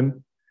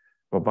مظلم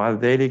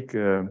وبعد ذلك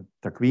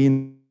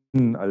تكوين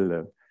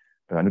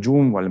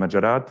النجوم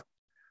والمجرات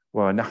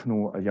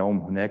ونحن اليوم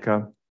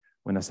هناك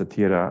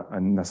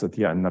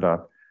ونستطيع أن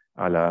نرى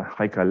على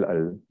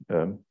هيكل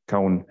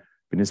الكون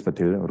بالنسبة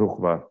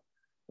للرغبة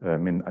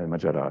من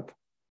المجرات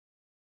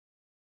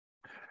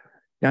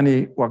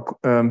يعني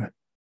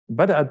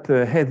بدأت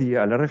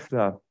هذه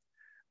الرحلة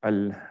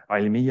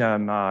العلمية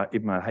مع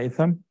ابن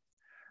الهيثم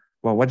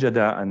ووجد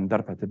أن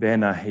درب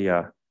تبانة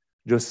هي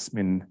جزء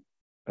من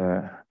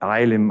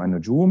عالم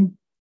النجوم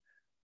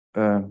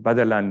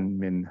بدلاً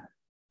من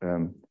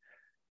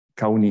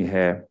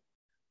كونها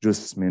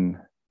جزء من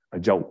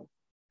الجو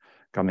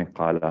كما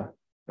قال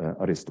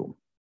أرسطو.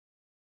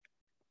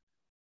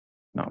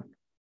 نعم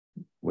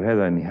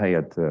وهذا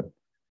نهاية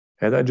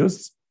هذا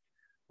الجزء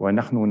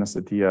ونحن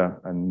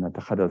نستطيع أن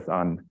نتحدث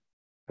عن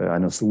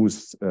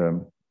النصوص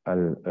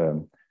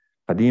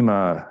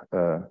القديمة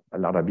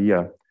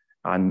العربية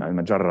عن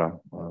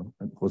المجرة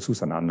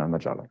خصوصا عن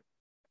المجرة.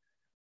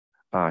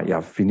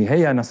 في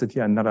النهاية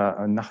نستطيع أن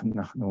نرى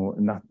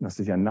نحن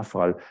نستطيع أن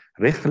نفعل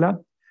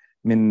رحلة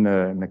من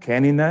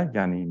مكاننا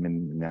يعني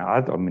من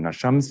الأرض أو من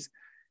الشمس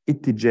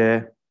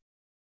اتجاه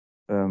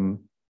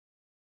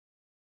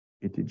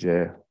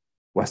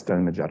وسط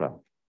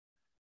المجرة.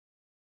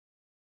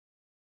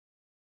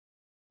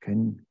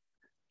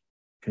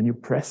 Can you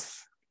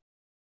press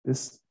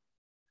this?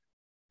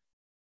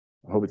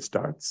 I hope it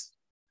starts.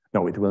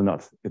 No, it will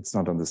not. It's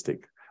not on the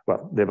stick.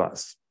 Well, there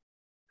was.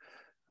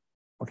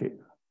 Okay.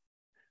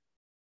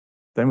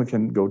 Then we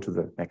can go to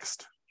the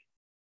next.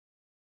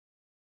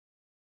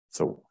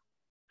 So,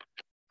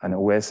 أنا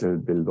أواصل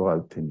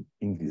باللغة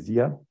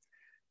الإنجليزية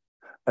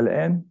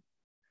الآن.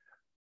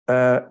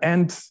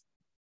 And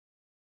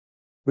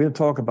we'll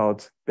talk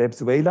about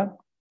Babzuela.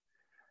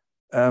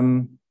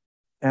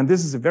 And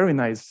this is a very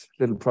nice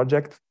little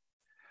project.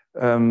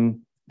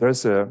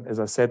 There's as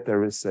I said,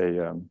 there is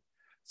a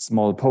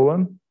small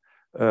poem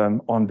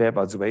on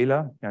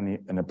Babzuela,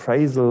 an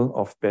appraisal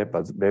of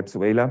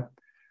Babzuela.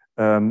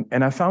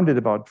 And I found it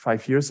about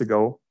 5 years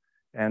ago,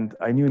 and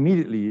I knew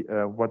immediately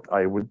what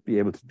I would be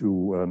able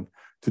to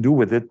do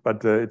with it.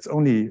 But it's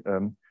only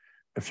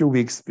a few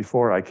weeks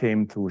before I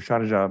came to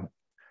Sharjah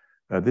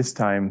this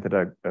time that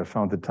I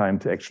found the time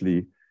to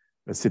actually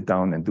sit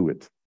down and do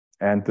it.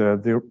 And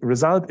the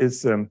result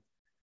is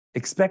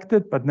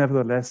expected, but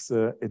nevertheless,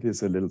 it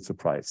is a little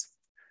surprise.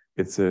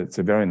 It's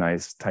a very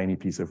nice, tiny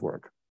piece of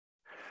work.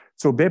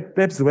 So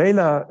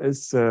Babzuela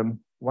is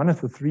one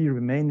of the 3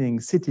 remaining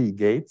city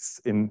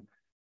gates in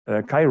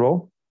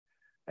Cairo.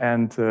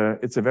 And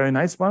it's a very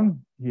nice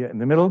one here in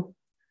the middle.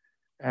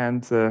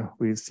 And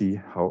we'll see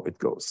how it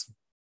goes.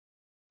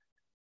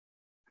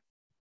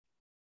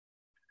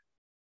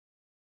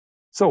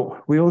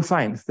 So we will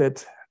find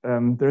that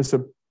there's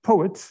a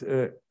poet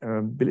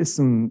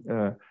بالاسم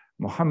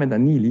Muhammad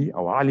Anili,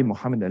 or Ali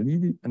Muhammad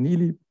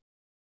Anili,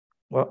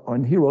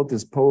 and he wrote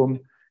this poem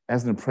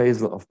as an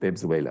appraisal of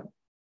Babzuela.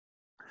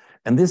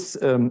 And this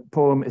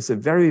poem is a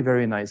very,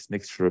 very nice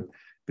mixture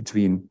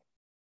between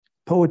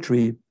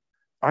poetry,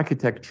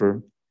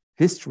 architecture,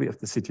 history of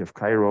the city of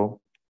Cairo,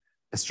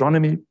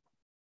 astronomy,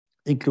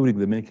 including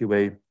the Milky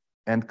Way,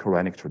 and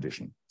Quranic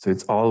tradition. So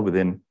it's all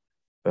within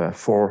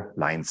 4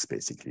 lines,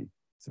 basically.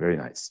 It's very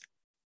nice.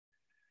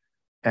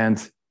 And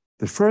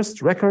the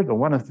first record, or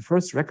one of the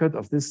first record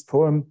of this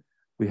poem,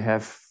 we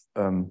have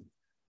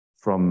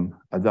from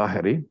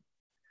Al-Dahiri.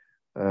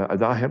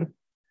 Al-Dahir,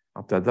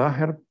 Abd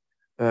al-Dahir,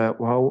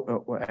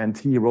 and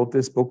he wrote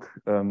this book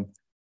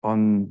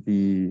on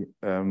the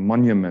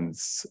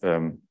monuments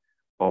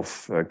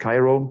of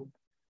Cairo.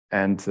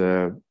 And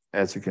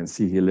as you can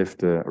see, he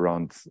lived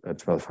around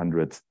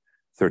 1200,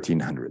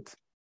 1300.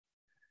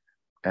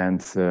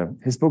 And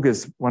his book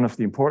is one of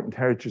the important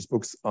heritage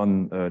books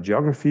on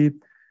geography,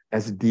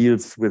 as it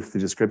deals with the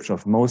description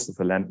of most of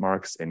the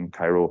landmarks in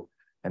Cairo,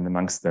 and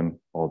amongst them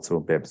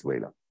also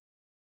Babswela.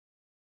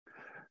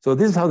 So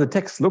this is how the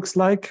text looks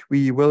like.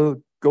 We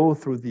will go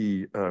through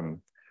the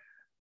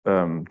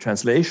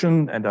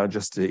translation, and I'll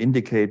just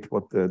indicate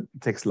what the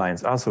text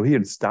lines are. So here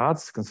it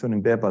starts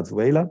concerning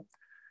Babswela.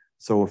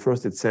 So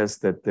first it says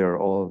that they're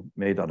all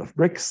made out of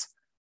bricks,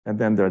 and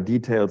then there are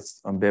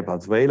details on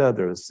Babswela.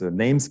 There's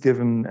names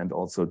given and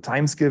also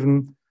times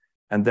given,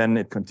 and then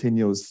it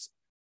continues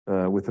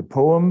with a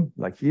poem,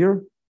 like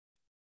here,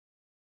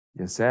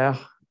 Yeser,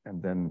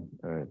 and then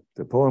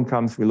the poem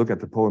comes. We look at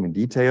the poem in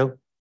detail,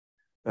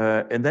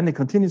 and then it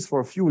continues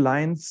for a few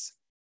lines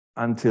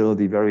until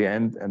the very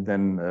end, and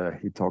then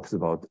he talks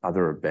about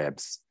other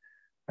Babs,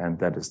 and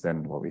that is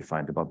then what we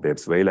find about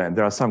Babswela. And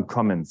there are some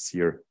comments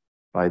here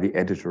by the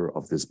editor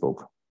of this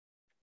book.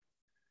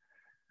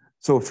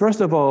 So first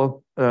of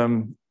all,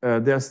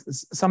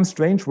 there's some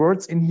strange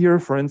words in here.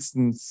 For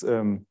instance,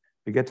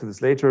 we get to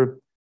this later.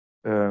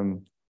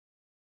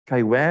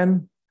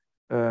 Kaiwan,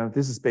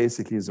 this is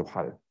basically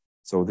Zuhal.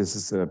 So this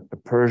is a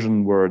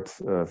Persian word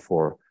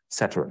for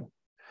Saturn.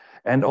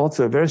 And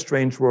also a very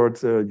strange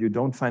word, you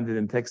don't find it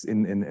in text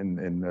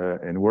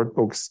in word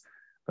books,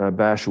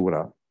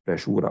 Bashura.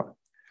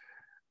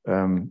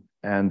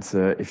 And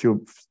if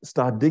you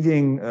start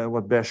digging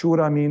what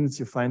Bashura means,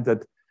 you find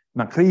that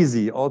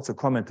Makrizi also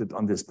commented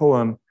on this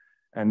poem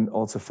and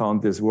also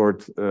found this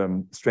word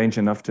strange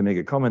enough to make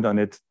a comment on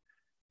it.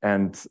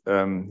 And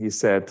he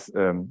said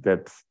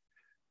that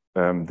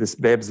this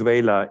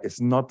Babswela is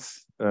not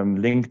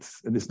linked,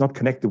 it is not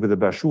connected with the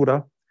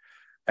Bashura.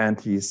 And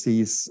he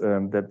sees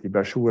that the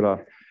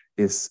Bashura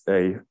is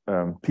a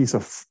piece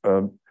of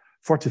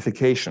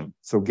fortification.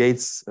 So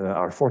gates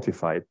are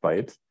fortified by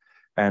it.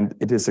 And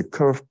it is a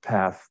curved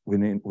path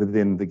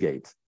within the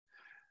gate.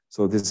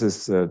 So this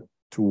is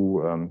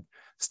to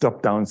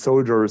stop down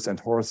soldiers and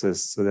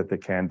horses so that they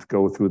can't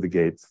go through the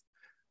gate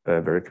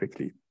very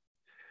quickly.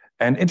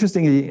 And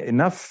interestingly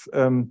enough,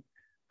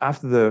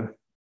 after the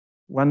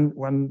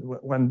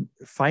one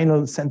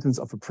final sentence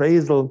of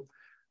appraisal,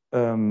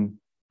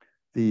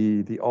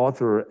 the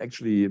author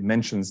actually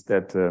mentions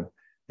that the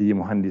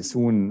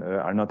Muhandisun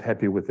are not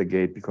happy with the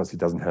gate because he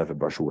doesn't have a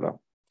Bashura.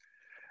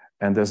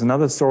 And there's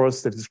another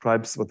source that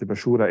describes what the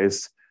Bashura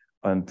is,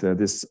 and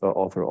this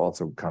author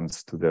also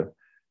comes to the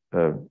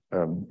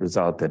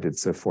result that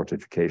it's a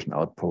fortification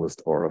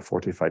outpost or a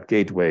fortified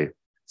gateway,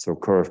 so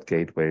curved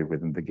gateway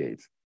within the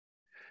gate.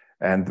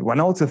 And one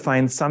also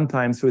finds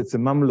sometimes, so it's a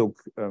Mamluk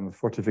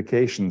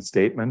fortification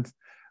statement,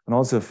 and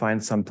also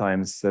finds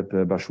sometimes that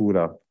the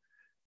Bashura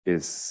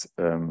is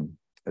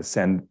a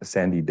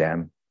sandy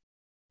dam.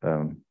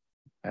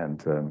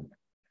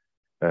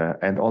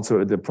 And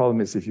also the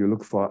problem is, if you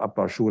look for Ab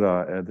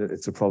Bashura,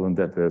 it's a problem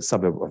that the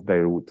suburb of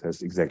Beirut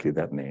has exactly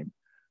that name.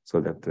 So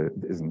that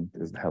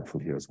isn't helpful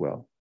here as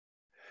well.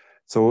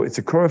 So it's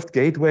a curved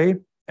gateway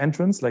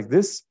entrance like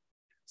this.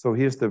 So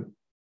here's the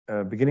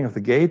beginning of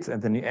the gate,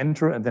 and then you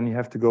enter, and then you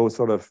have to go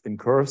sort of in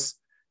curves.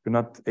 You're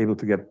not able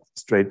to get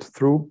straight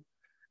through.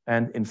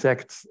 And in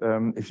fact,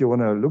 if you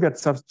want to look at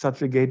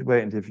such a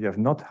gateway, and if you have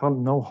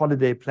no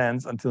holiday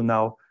plans until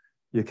now,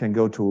 you can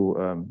go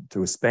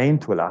to Spain,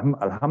 to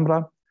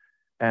Alhambra.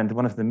 And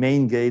one of the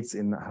main gates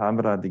in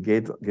Alhambra, the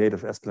gate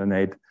of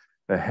Esplanade,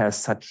 has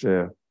such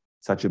a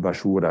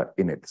Bashura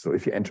in it. So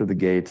if you enter the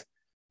gate,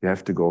 you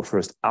have to go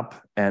first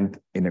up and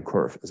in a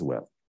curve as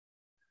well.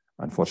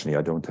 Unfortunately,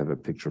 I don't have a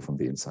picture from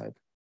the inside.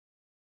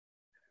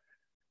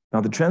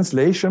 Now, the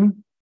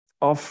translation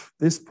of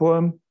this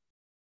poem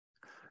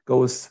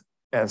goes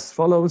as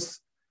follows.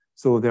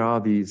 So there are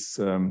these,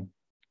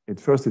 at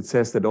first it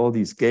says that all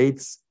these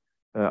gates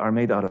are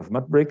made out of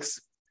mud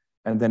bricks,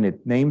 and then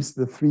it names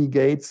the 3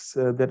 gates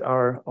that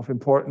are of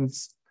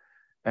importance,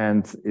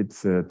 and it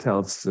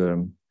tells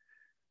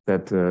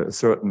that a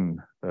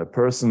certain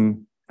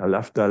person,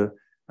 Al-Afdal,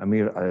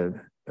 Amir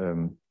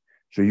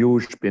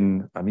al-Juyush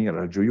bin Amir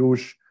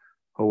al-Juyush,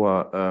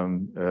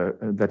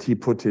 that he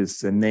put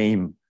his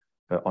name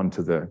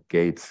onto the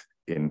gate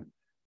in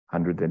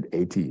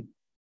 180.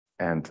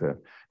 And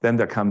then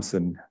there comes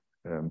a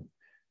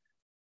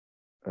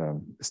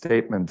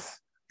statement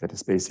that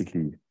is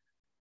basically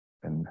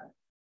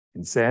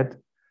said,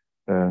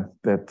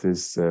 that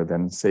is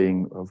then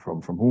saying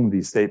from whom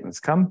these statements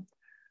come.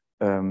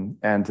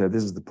 And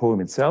this is the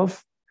poem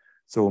itself.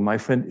 So my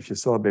friend, if you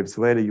saw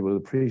Babswela, you will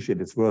appreciate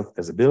its worth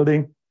as a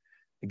building,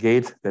 a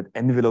gate that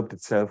enveloped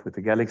itself with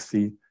the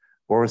galaxy,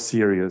 or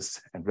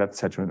Sirius, and wrapped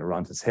Saturn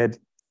around his head.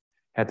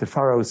 Had the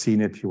pharaoh seen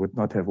it, he would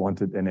not have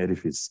wanted an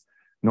edifice,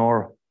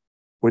 nor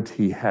would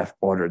he have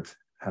ordered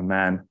a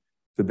man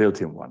to build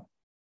him one.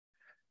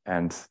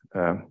 And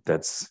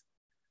that's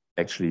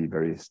actually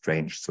very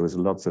strange. So there's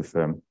lots of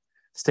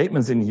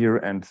statements in here,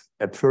 and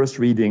at first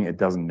reading, it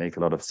doesn't make a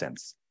lot of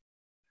sense.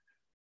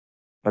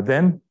 But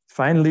then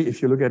finally,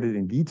 if you look at it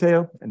in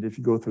detail, and if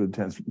you go through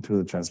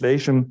the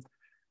translation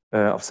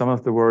of some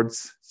of the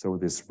words, so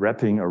this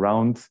wrapping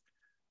around,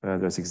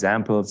 there's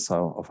examples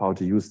of how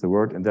to use the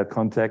word in that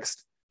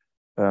context.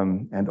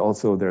 And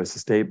also there's a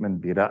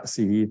statement,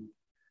 birasihi.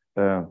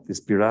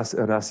 This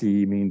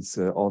birasihi means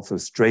also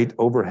straight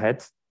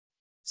overhead.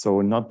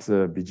 So not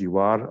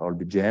bijiwar or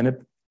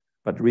bijanib,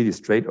 but really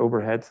straight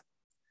overhead.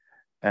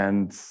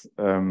 And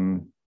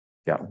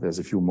yeah, there's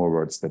a few more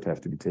words that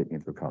have to be taken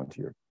into account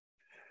here.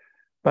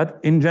 But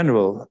in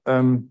general,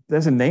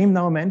 there's a name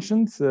now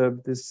mentioned,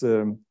 this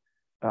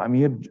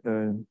Amir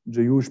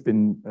Jayush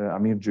bin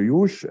Amir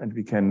Jayush, and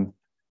we can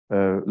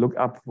look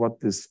up what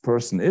this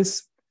person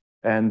is.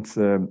 And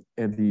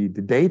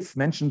the date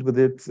mentioned with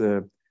it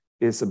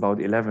is about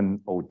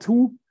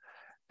 1102.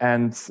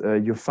 And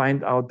you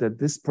find out that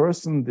this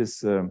person,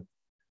 this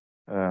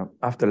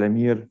after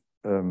Amir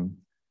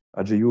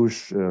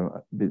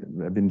Jayush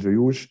bin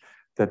Jayush,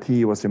 that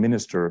he was a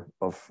minister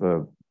of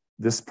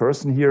this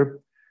person here.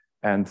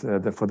 And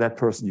for that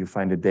person, you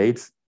find a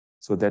date.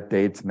 So that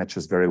date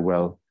matches very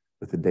well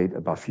with the date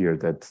above here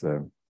that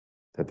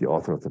the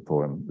author of the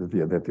poem,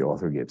 that the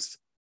author gives.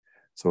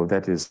 So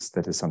that is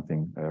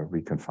something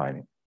we can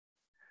find.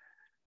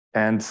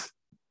 And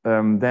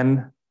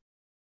then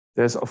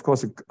there's, of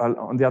course,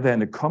 on the other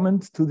hand, a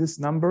comment to this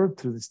number,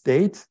 to this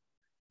date,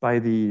 by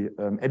the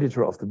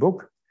editor of the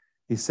book.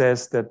 He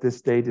says that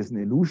this date is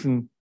an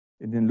illusion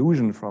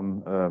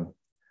from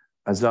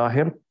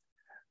Azahir.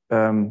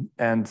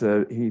 And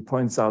he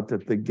points out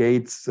that the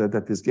gates,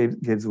 that this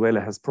gate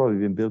Zuela has probably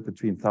been built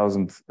between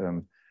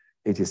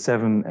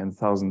 1087 and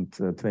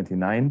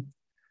 1029.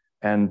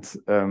 And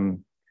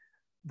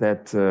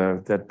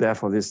that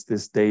therefore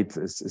this date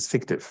is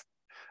fictive.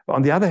 But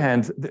on the other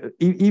hand,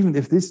 even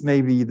if this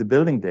may be the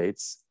building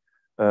dates,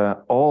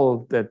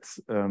 all that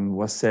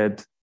was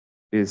said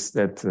is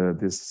that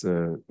this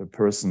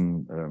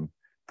person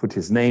put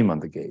his name on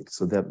the gate.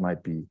 So that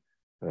might be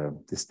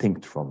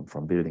distinct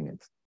from building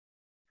it.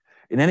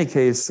 In any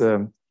case,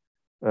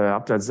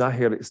 Abd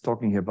al-Zahir is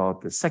talking here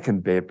about the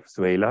second Bab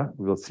Zuela.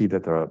 We will see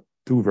that there are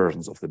two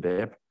versions of the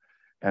Bab,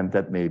 and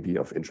that may be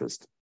of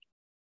interest.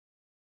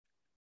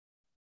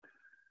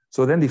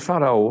 So then the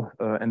Pharaoh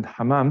and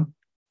Haman.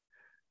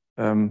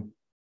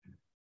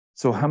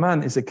 So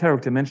Haman is a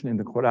character mentioned in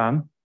the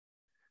Quran.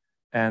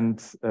 And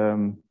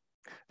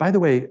by the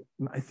way,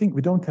 I think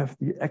we don't have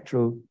the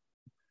actual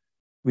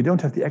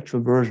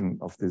version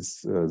of this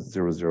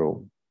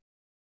 00.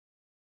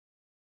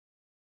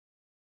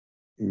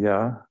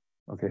 Yeah,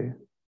 okay.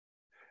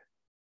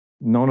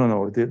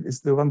 No.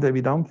 Is the one that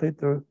we downplayed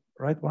the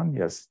right one?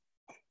 Yes.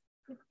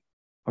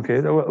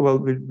 Okay, well,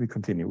 we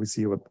continue. We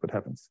see what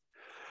happens.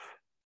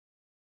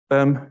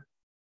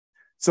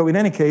 So in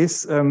any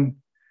case,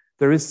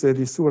 there is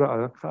the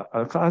Surah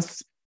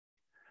Al-Qasas,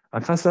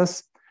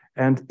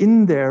 and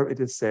in there it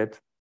is said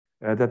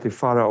that the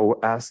Pharaoh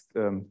asked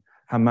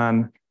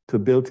Haman to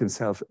build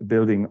himself a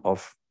building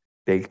of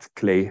baked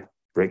clay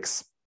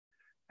bricks.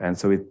 And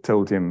so it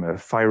told him,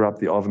 fire up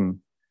the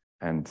oven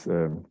and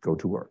go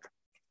to work.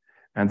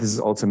 And this is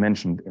also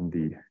mentioned in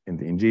the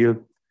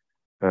Injil.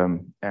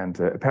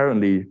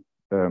 Apparently,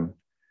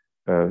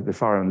 the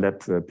Pharaoh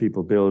let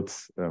people build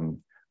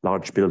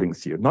large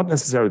buildings here. Not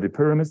necessarily the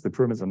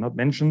pyramids are not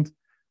mentioned,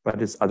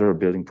 but it's other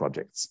building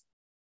projects.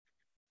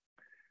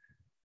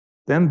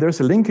 Then there's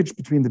a linkage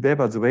between the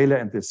Bab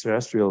al-Zuela and the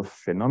terrestrial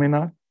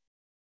phenomena.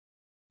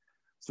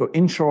 So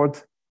in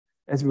short,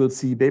 as we will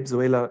see, Bab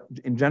Zuela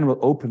in general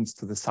opens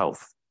to the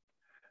south.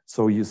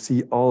 So you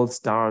see all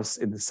stars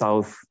in the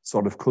south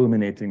sort of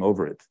culminating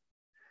over it.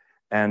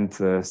 And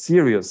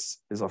Sirius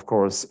is, of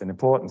course, an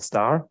important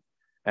star.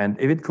 And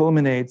if it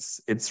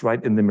culminates, it's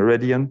right in the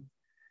meridian.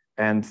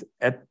 And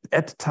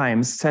at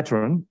times,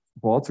 Saturn,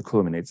 who also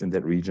culminates in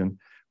that region,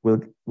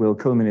 will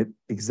culminate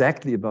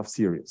exactly above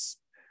Sirius.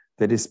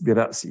 That is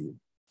Birasi.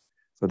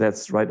 So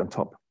that's right on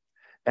top.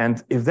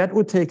 And if that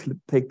would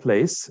take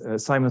place,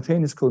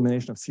 simultaneous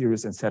culmination of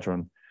Sirius and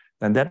Saturn,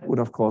 then that would,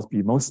 of course,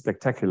 be most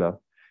spectacular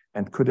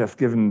and could have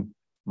given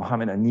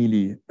Muhammad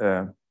an-Nili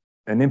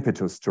an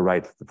impetus to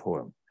write the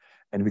poem.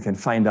 And we can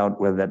find out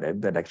whether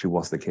that actually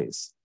was the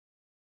case.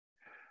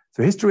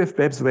 So history of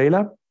Bab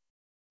Zuela.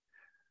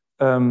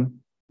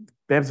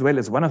 Bab Zuela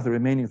is one of the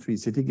remaining 3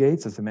 city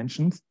gates, as I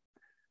mentioned,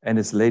 and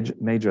it's a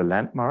major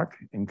landmark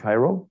in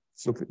Cairo.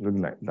 It's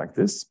looking like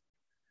this.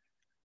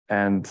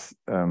 And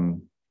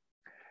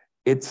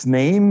its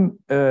name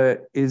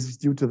is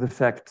due to the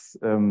fact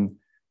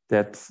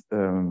that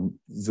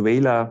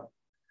Zuela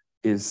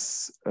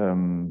is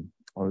a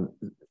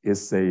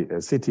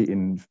city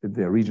in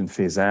the region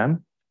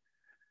Fezzan.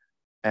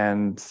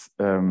 And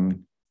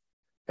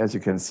as you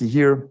can see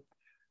here,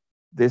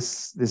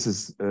 this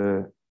is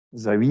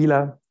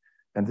Zawila,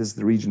 and this is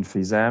the region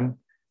Fezzan.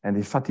 And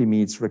the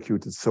Fatimids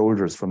recruited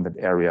soldiers from that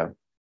area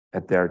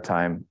at their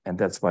time. And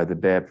that's why the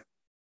Bab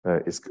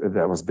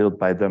that was built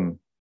by them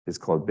is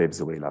called Bab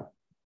Zuela.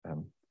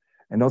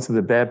 And also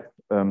the Bab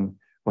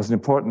was an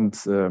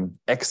important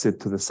exit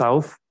to the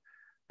south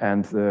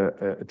and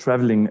a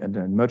traveling and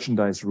a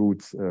merchandise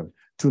route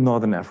to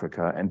Northern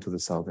Africa and to the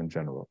south in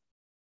general.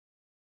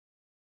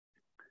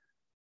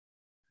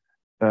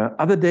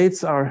 Other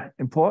dates are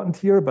important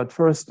here, but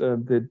first,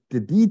 the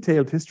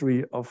detailed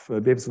history of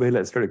Venezuela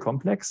is very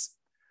complex.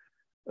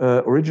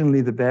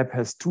 Originally, the BAP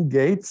has 2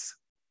 gates,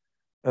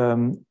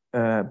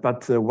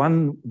 but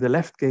the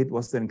left gate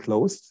was then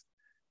closed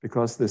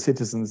because the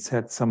citizens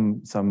had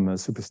some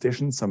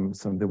superstitions,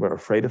 they were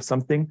afraid of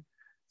something,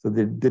 so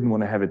they didn't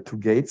want to have it 2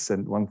 gates,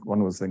 and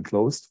one was then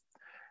closed.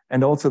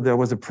 And also there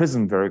was a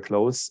prison very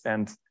close,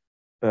 and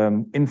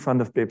in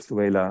front of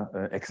Venezuela,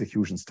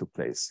 executions took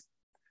place.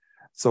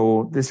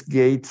 So this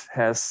gate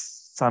has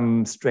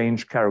some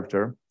strange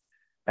character.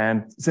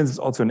 And since it's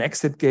also an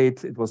exit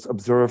gate, it was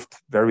observed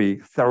very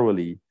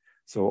thoroughly.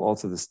 So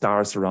also the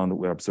stars around it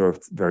were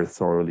observed very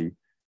thoroughly.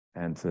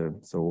 And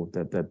so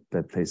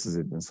that places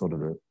it in sort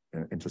of an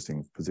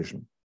interesting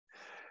position.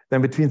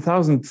 Then between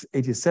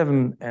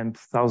 1087 and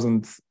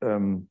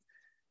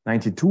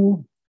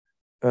 1092,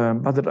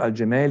 Badr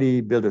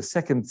al-Jamali built a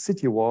second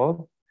city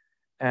wall,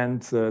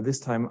 and this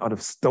time out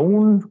of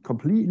stone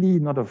completely,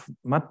 not of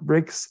mud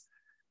bricks.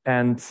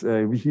 And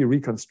he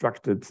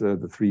reconstructed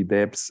the 3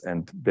 BAPs,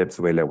 and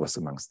Venezuela was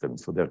amongst them.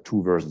 So there are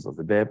 2 versions of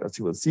the BAP, as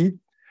you will see.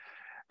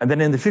 And then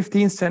in the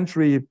 15th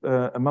century,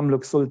 a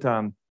Mamluk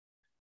Sultan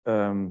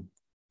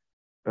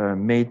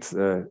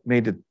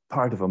made it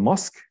part of a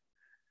mosque.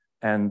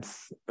 And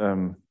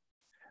then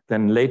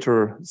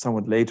later,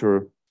 somewhat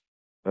later,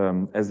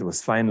 as it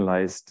was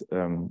finalized,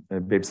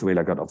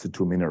 Venezuela got also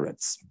 2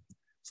 minarets.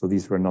 So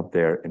these were not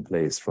there in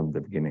place from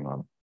the beginning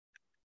on.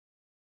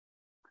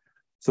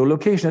 So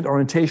location and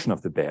orientation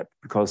of the BAP,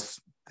 because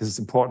this is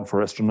important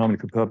for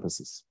astronomical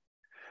purposes.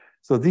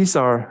 So these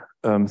are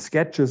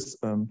sketches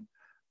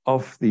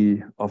of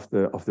the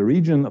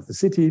region, of the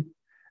city,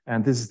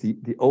 and this is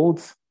the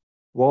old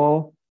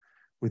wall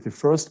with the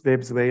first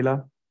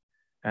Venezuela,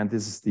 and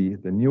this is the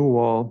new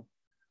wall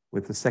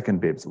with the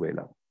second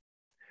Venezuela.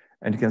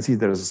 And you can see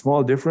there is a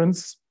small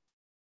difference.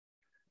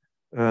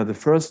 The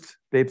first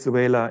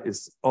Venezuela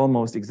is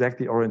almost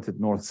exactly oriented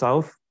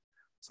north-south.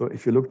 So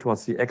if you look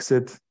towards the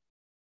exit,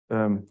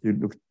 you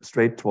look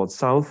straight towards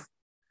south,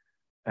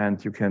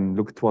 and you can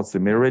look towards the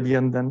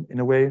meridian then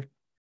in a way.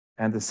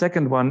 And the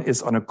second one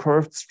is on a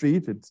curved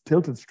street, it's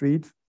tilted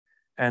street.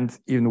 And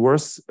even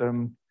worse,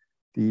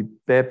 the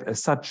BAP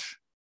as such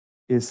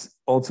is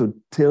also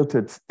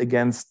tilted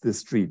against the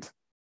street.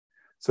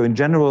 So in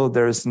general,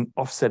 there is an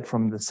offset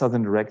from the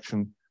southern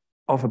direction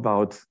of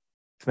about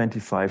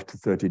 25 to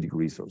 30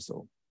 degrees or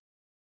so.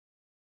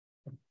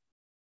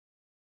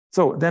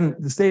 So then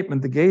the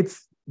statement, the gate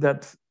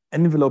that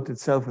enveloped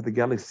itself with the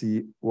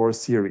galaxy was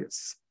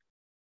Sirius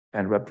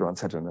and wrapped around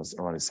Saturn, as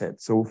I already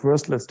said. So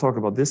first, let's talk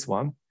about this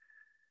one.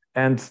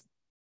 And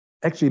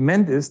actually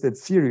meant is that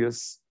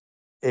Sirius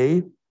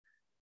A,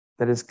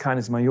 that is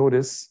Canis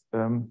Majoris,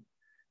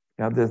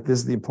 this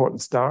is the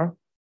important star.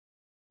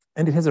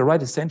 And it has a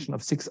right ascension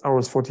of 6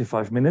 hours,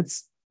 45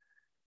 minutes.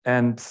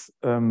 And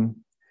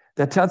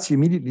that tells you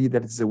immediately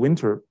that it's a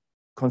winter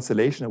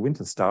constellation, a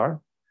winter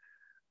star.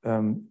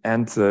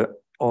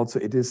 Also,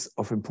 it is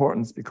of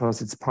importance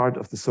because it's part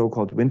of the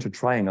so-called winter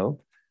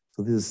triangle.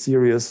 So this is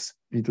Sirius,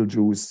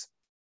 Betelgeuse,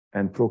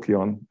 and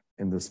Procyon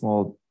in the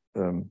small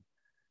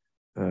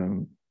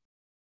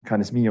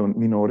Canis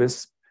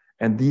Minoris.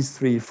 And these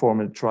 3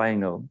 form a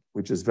triangle,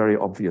 which is very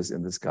obvious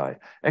in the sky.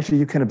 Actually,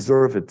 you can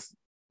observe it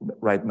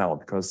right now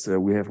because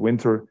we have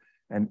winter,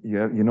 and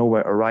you know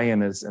where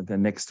Orion is, and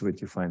then next to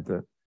it you find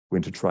the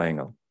winter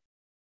triangle.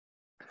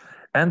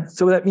 And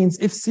so that means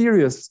if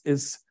Sirius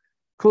is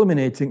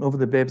culminating over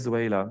the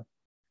Venezuela,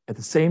 at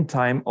the same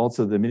time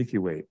also the Milky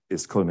Way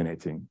is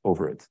culminating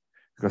over it,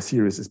 because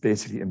Sirius is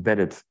basically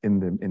embedded in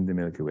the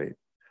Milky Way.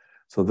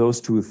 So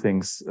those 2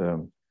 things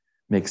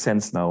make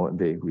sense now, and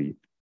they agree.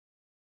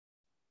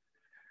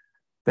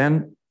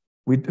 Then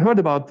we heard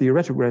about the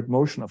retrograde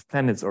motion of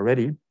planets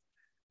already.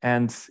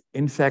 And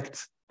in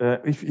fact,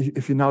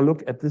 if you now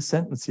look at this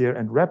sentence here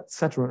and wrap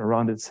Saturn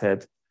around its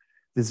head,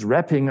 this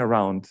wrapping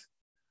around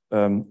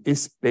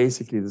is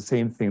basically the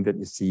same thing that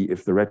you see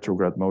if the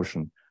retrograde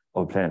motion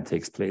of a planet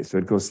takes place. So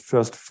it goes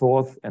first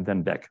forth and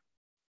then back.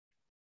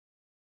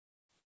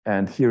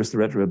 And here's the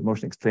retrograde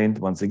motion explained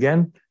once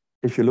again.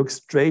 If you look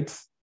straight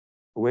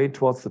away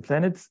towards the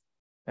planet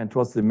and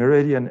towards the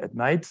meridian at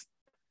night,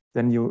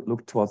 then you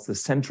look towards the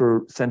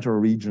central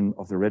region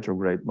of the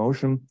retrograde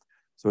motion.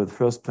 So the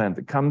first planet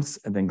that comes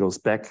and then goes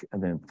back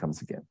and then it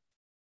comes again.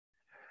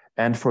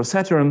 And for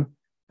Saturn,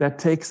 that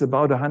takes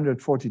about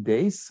 140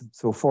 days,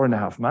 so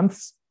 4.5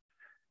 months.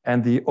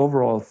 And the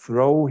overall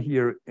throw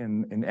here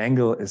in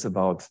angle is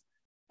about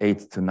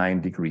 8 to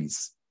 9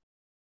 degrees.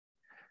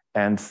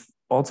 And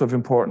also of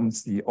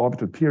importance, the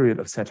orbital period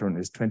of Saturn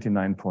is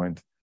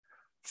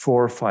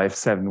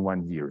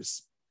 29.4571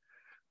 years.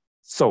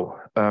 So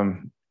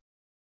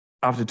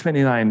after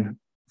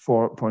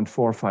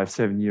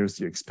 29.457 years,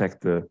 you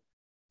expect the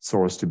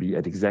source to be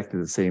at exactly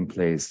the same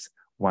place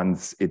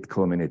once it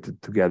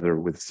culminated together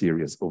with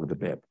Sirius over the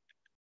BAP.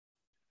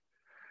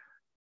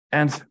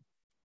 And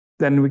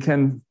then we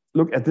can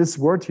look at this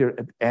word here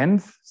at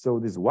end, so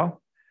this wa,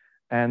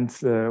 and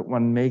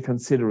one may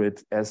consider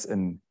it as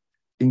an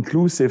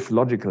inclusive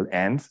logical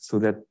and, so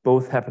that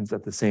both happens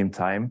at the same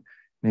time,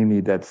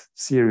 namely that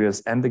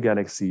Sirius and the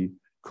galaxy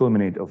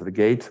culminate over the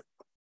gate,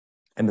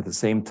 and at the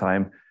same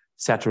time,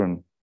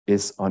 Saturn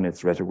is on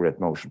its retrograde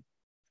motion.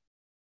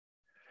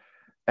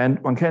 And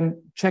one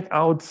can check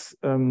out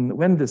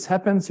when this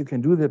happens. You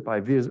can do that by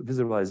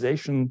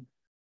visualization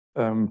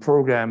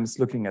programs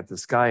looking at the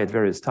sky at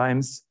various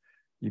times.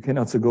 You can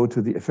also go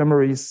to the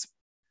ephemeris.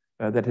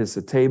 That is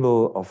a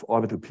table of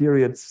orbital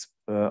periods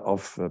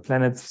of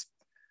planets.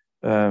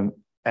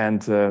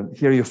 And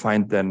here you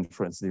find then,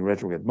 for instance, the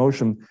retrograde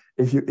motion.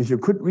 If you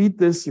could read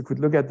this, you could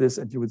look at this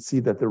and you would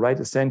see that the right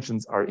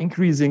ascensions are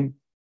increasing.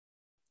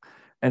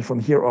 And from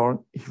here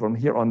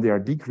on, they are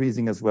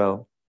decreasing as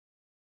well.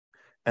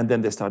 And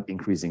then they start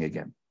increasing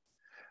again.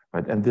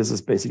 Right? And this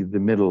is basically the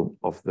middle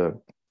of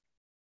the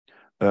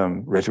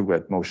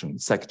retrograde motion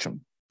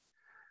section.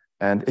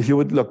 And if you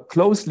would look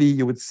closely,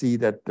 you would see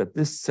that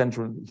this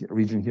central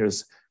region here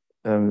is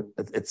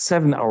at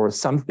 7 hours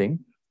something.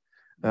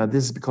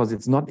 This is because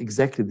it's not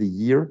exactly the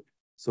year.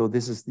 So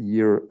this is the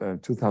year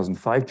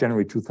 2005,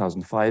 January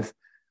 2005,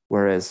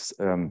 whereas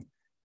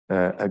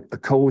a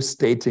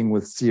co-stating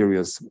with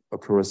Sirius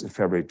occurs in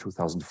February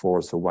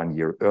 2004, so 1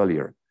 year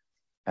earlier.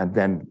 And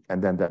then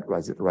that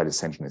right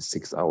ascension is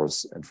 6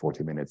 hours and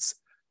 40 minutes,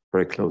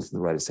 very close to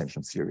the right ascension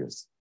of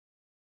Sirius.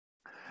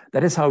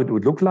 That is how it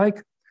would look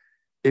like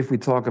if we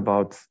talk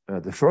about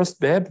the first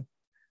Bab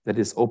that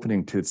is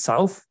opening to its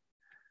south.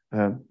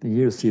 Here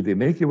you see the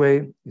Milky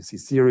Way, you see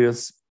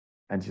Sirius,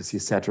 and you see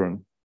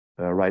Saturn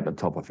right on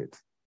top of it.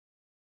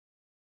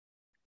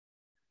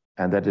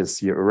 And that is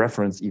here a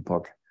reference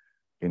epoch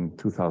in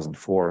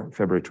 2004,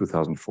 February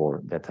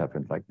 2004, that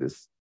happened like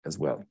this as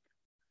well.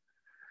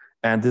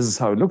 And this is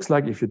how it looks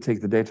like if you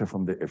take the data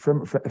from the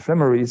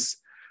ephemeris.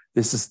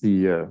 This is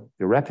the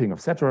wrapping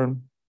of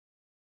Saturn.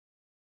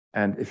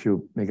 And if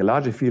you make a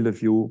larger field of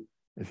view,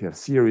 if you have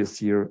Sirius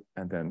here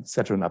and then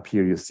Saturn up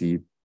here, you see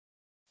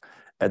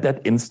at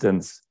that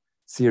instance,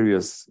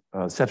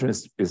 Saturn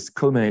is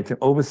culminating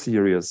over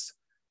Sirius,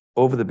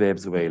 over the Bab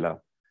Zuela,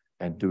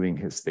 and doing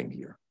his thing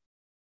here.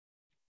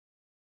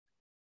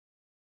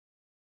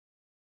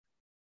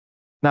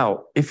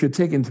 Now, if you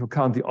take into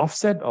account the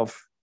offset of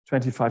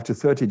 25 to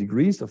 30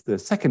 degrees of the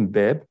second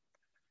Bab,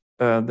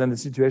 then the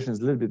situation is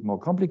a little bit more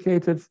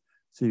complicated.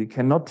 So you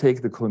cannot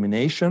take the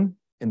culmination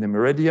in the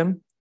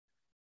meridian,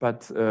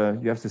 but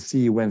you have to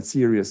see when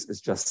Sirius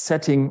is just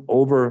setting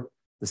over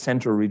the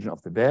central region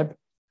of the Bab.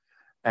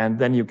 And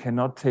then you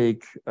cannot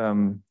take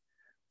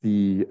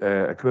the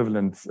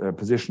equivalent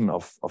position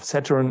of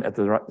Saturn at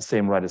the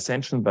same right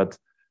ascension, but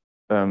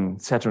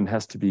Saturn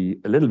has to be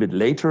a little bit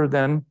later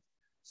then,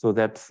 so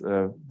that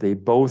they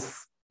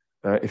both,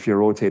 if you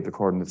rotate the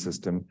coordinate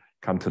system,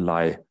 come to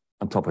lie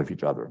on top of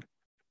each other.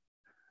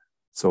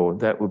 So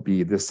that would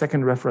be the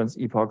second reference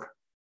epoch.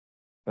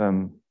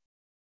 Here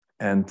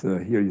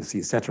you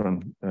see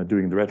Saturn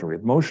doing the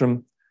retrograde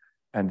motion.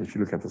 And if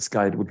you look at the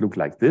sky, it would look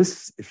like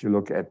this. If you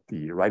look at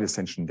the right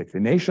ascension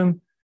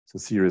declination, so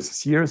Sirius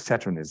is here,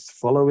 Saturn is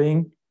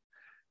following.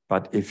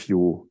 But if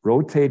you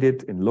rotate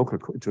it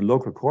into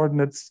local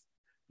coordinates,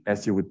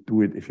 as you would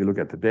do it if you look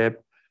at the Bab,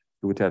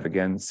 you would have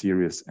again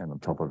Sirius and on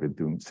top of it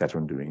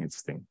Saturn doing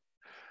its thing.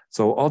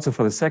 So also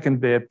for the second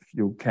Bab,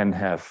 you can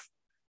have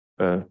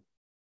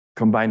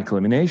combined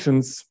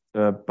culminations,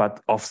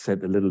 but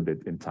offset a little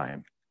bit in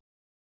time.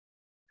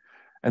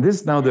 And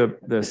this is now the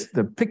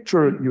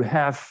picture you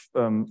have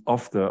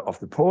of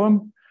the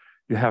poem.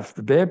 You have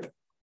the Bab,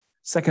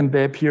 second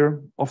Bab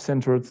here,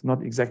 off-centered,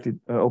 not exactly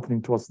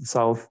opening towards the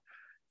south.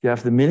 You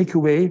have the Milky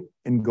Way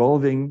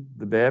engulfing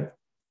the Bab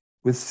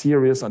with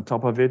Sirius on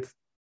top of it.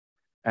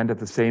 And at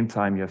the same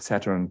time, you have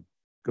Saturn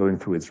going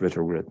through its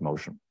retrograde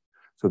motion.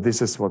 So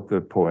this is what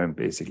the poem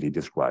basically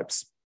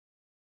describes.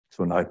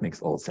 So now it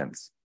makes all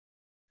sense.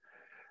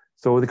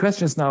 So the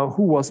question is now,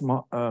 who was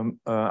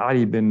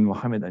Ali bin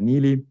Muhammad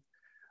Anili?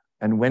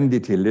 And when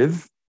did he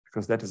live?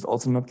 Because that is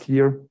also not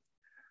clear.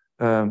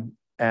 Yeah,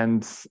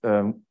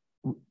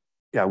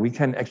 we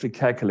can actually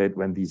calculate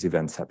when these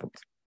events happened.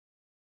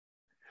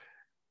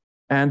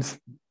 And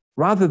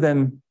rather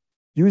than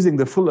using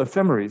the full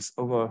ephemeris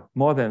over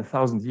more than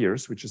 1,000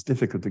 years, which is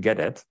difficult to get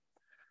at,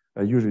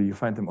 usually you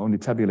find them only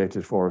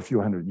tabulated for a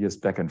few hundred years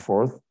back and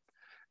forth.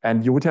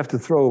 And you would have to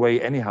throw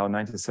away anyhow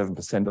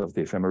 97% of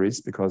the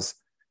ephemeris because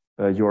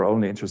you're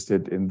only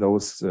interested in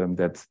those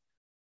that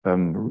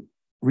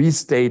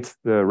restate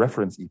the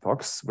reference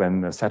epochs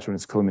when Saturn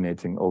is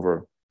culminating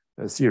over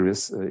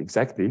Sirius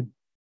exactly.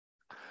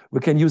 We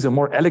can use a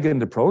more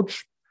elegant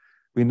approach.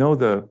 We know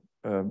the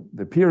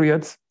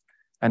period,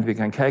 and we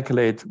can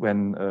calculate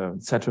when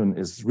Saturn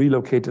is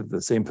relocated to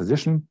the same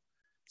position.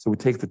 So we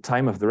take the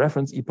time of the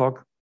reference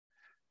epoch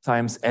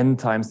times n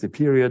times the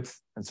period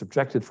and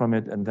subtract it from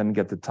it, and then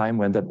get the time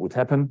when that would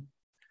happen.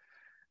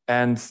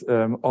 And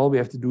all we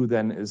have to do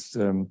then is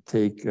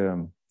take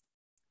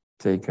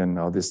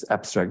now this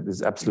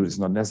absolute is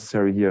not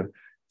necessary here,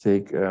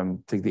 take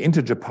the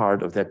integer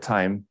part of that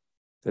time,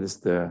 that is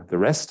the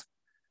rest,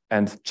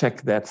 and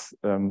check that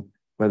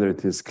whether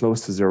it is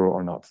close to 0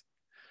 or not.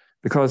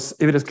 Because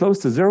if it is close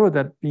to 0,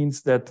 that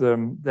means that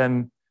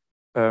then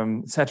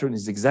Saturn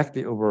is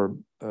exactly over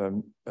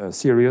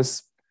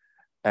Sirius,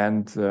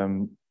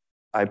 and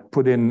I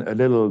put in a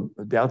little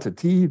delta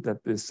t, that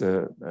is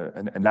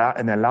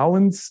an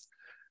allowance,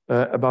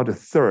 about a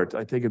third.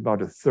 I take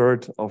about a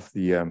third of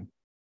the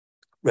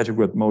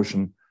retrograde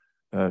motion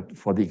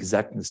for the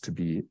exactness to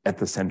be at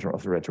the center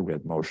of the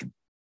retrograde motion.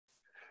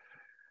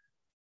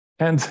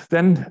 And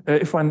then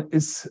if one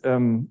is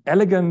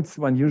elegant,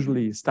 one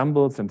usually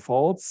stumbles and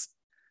falls.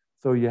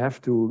 So you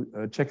have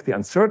to check the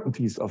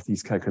uncertainties of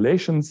these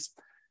calculations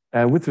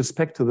with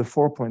respect to the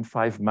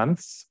 4.5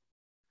 months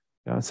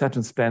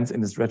Saturn spends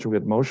in its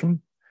retrograde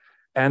motion.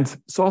 And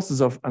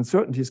sources of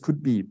uncertainties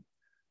could be,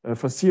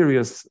 for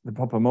Sirius, the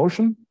proper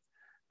motion,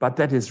 but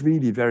that is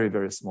really very,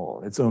 very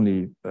small. It's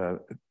only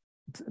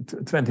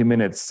 20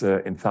 minutes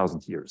in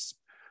 1,000 years.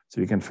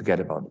 So you can forget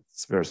about it.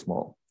 It's very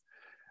small.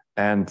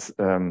 And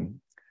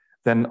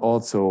then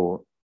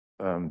also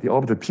the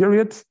orbital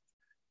period.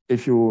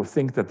 If you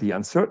think that the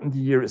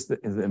uncertainty here is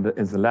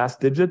the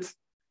last digit,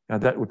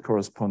 that would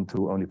correspond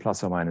to only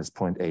plus or minus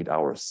 0.8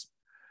 hours.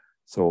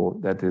 So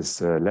that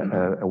is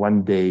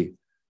 1 day,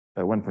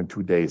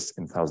 1.2 days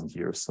in 1,000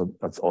 years. So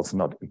that's also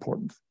not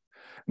important.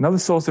 Another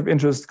source of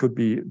interest could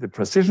be the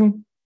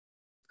precision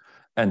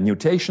and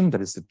nutation.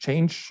 That is the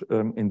change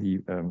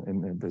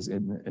in this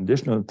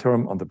additional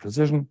term on the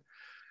precision.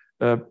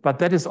 But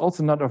that is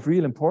also not of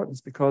real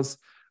importance because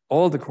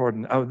all the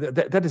coordinates,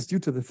 that is due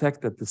to the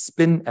fact that the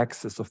spin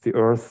axis of the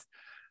Earth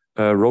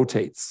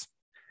rotates.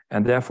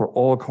 And therefore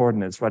all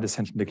coordinates, right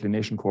ascension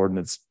declination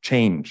coordinates,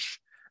 change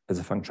as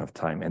a function of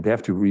time. And they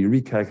have to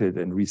recalculate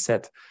and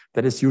reset.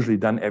 That is usually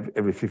done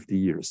every 50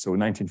 years. So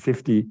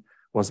 1950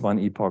 was one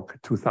epoch,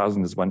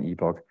 2000 is one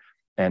epoch,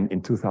 and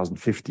in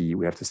 2050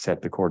 we have to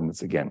set the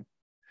coordinates again.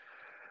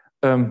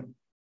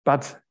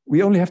 But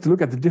we only have to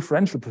look at the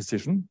differential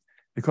precision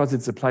because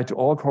it's applied to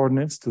all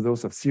coordinates, to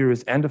those of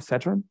Sirius and of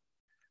Saturn.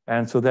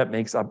 And so that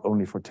makes up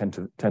only for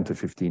 10 to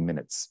 15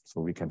 minutes.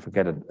 So we can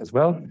forget it as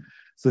well.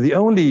 So the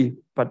only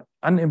but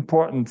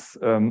unimportant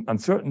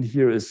uncertainty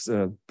here is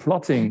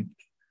plotting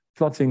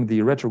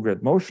the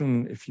retrograde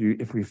motion.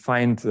 If we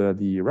find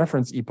the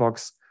reference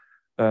epochs,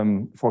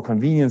 for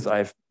convenience,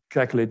 I've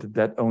calculated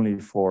that only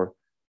for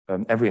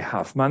every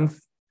half month,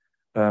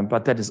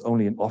 but that is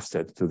only an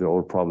offset to the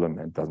old problem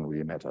and doesn't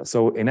really matter.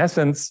 So in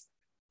essence,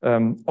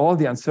 all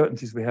the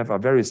uncertainties we have are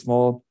very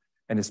small,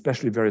 and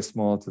especially very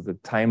small to the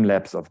time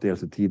lapse of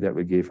delta t that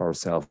we gave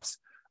ourselves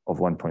of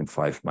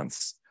 1.5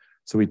 months.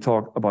 So we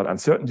talk about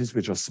uncertainties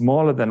which are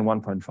smaller than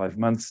 1.5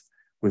 months,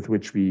 with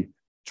which we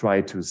try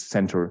to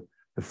center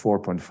the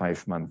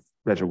 4.5 month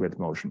retrograde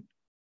motion.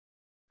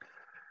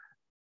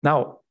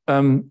 Now,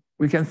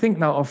 we can think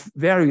now of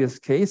various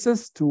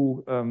cases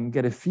to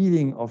get a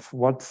feeling of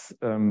what,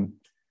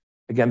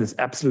 again, this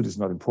absolute is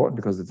not important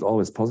because it's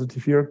always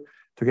positive here,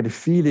 to get a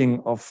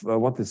feeling of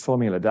what this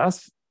formula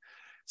does.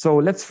 So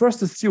let's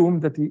first assume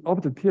that the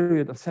orbital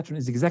period of Saturn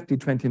is exactly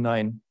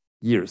 29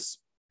 years.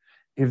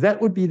 If that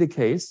would be the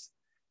case,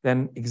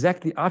 then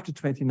exactly after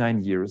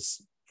 29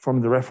 years from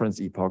the reference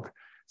epoch,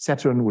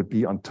 Saturn would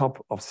be on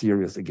top of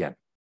Sirius again.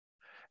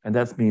 And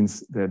that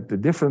means that the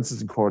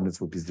differences in coordinates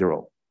would be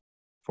 0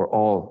 for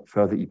all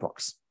further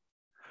epochs.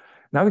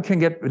 Now we can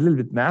get a little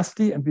bit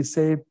nasty and we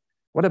say,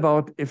 what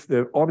about if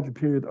the orbital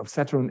period of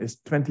Saturn is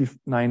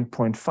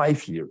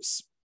 29.5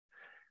 years?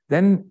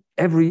 Then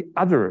every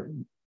other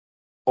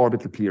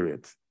orbital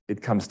period,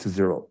 it comes to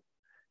 0.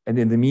 And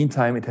in the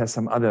meantime, it has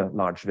some other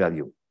large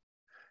value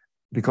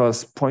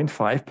because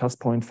 0.5 plus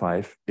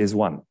 0.5 is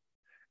 1.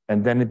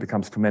 And then it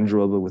becomes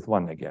commensurable with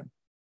 1 again.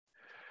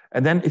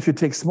 And then if you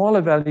take smaller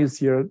values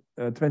here,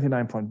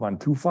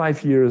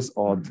 29.125 years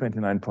or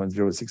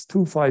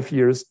 29.0625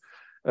 years,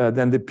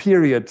 then the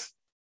period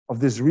of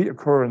this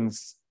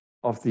reoccurrence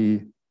of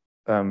the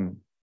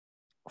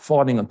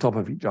falling on top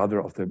of each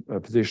other of the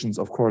positions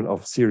of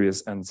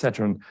Sirius and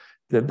Saturn,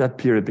 that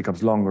period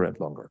becomes longer and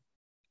longer.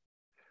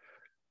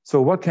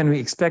 So what can we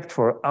expect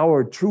for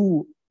our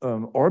true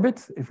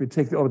orbit if we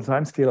take the orbital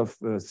time scale of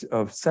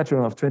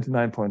Saturn of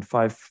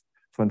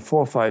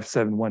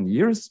 29.5.4571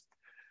 years?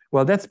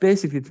 Well, that's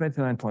basically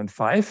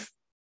 29.5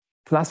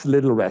 plus a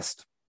little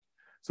rest.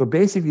 So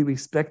basically we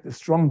expect a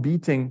strong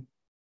beating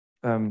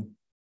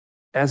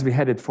as we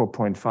had it for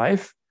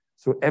 0.5.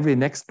 So every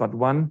next but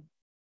one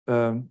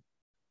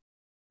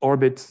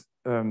orbit,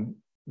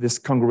 this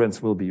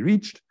congruence will be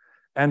reached,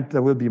 and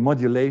there will be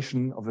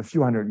modulation of a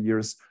few hundred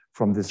years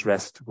from this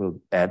rest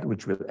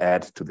which will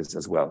add to this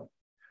as well.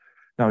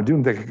 Now,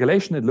 doing the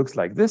calculation, it looks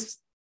like this.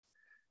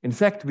 In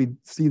fact, we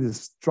see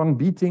this strong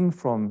beating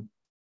from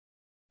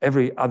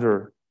every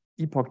other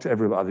epoch to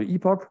every other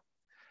epoch,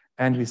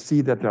 and we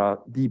see that there are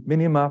deep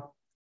minima.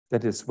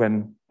 That is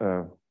when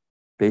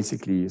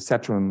basically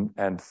Saturn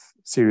and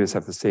Sirius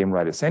have the same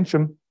right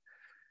ascension,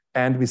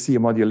 and we see a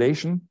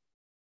modulation.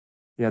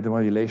 Yeah, the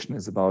modulation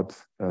is about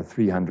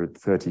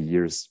 330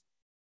 years.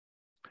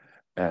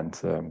 And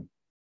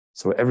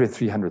so every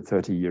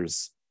 330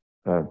 years,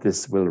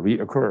 this will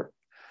reoccur.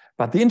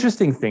 But the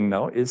interesting thing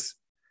now is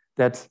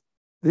that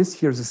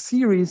here's a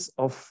series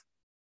of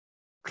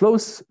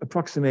close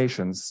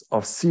approximations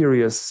of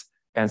Sirius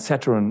and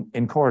Saturn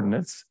in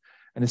coordinates,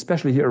 and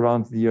especially here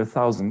around the year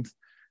 1000,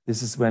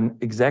 this is when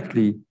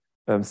exactly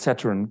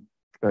Saturn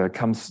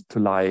comes to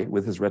lie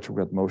with his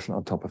retrograde motion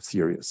on top of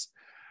Sirius.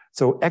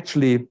 So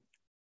actually,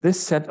 this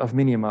set of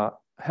minima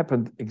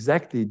happened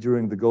exactly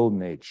during the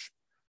golden age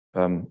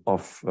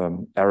of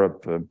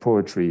Arab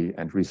poetry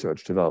and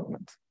research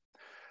development.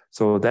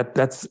 So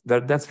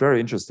that's very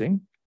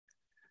interesting.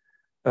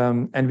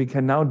 And we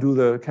can now do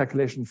the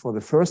calculation for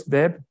the first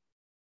Bab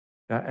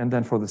and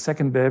then for the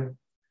second Bab.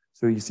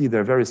 So you see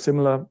they're very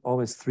similar,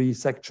 always 3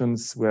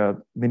 sections where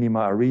minima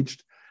are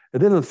reached. A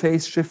little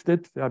phase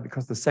shifted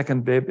because the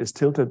second Bab is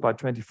tilted by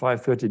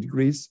 25, 30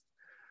 degrees.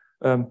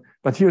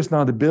 But here's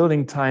now the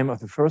building time of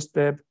the first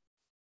Bab,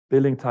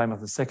 building time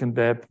of the second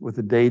Bab with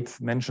the date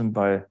mentioned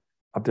by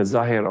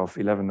Abdel-Zahir of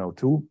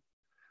 1102.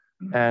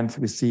 And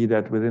we see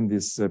that within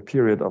this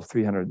period of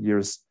 300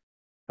 years,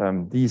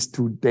 these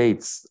 2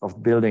 dates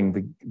of building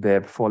the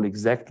Bab fall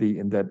exactly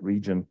in that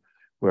region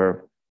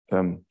where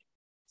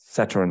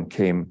Saturn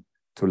came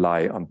to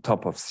lie on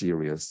top of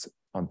Sirius,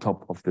 on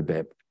top of the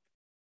Bab.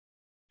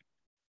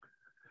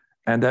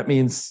 And that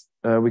means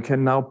we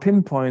can now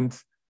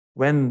pinpoint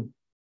when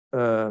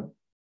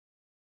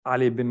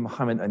Ali bin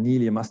Muhammad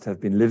Anili must have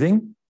been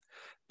living,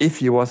 if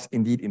he was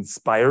indeed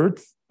inspired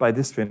by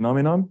this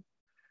phenomenon.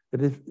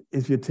 That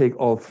if you take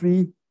all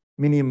 3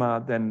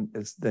 minima, then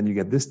you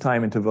get this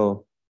time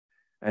interval.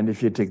 And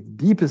if you take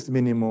the deepest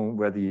minimum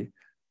where the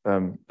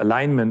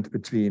alignment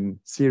between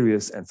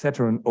Sirius and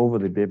Saturn over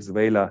the Bab's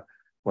Vela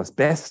was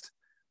best,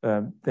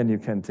 then you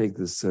can take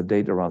this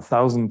date around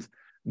 1000.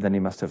 Then he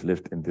must have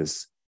lived in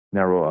this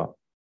narrower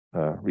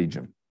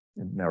region,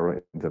 narrow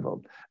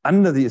interval,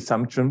 under the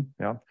assumption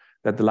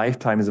that the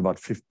lifetime is about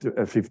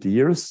 50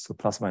 years, so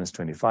plus minus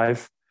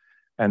 25,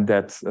 and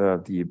that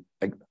the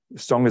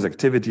strongest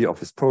activity of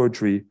his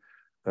poetry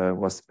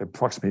was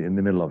approximately in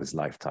the middle of his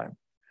lifetime.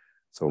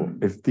 So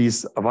if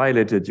these are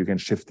violated, you can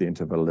shift the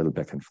interval a little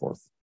back and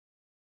forth.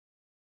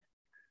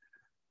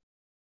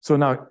 So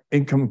now,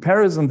 in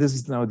comparison, this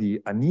is now the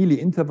Anili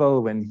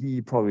interval when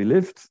he probably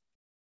lived,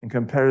 in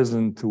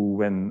comparison to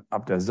when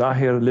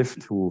Abdel-Zahir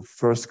lived, who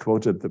first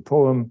quoted the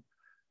poem,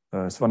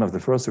 it's one of the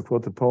first to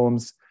quote the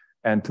poems,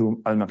 and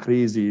to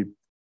Al-Maqrizi,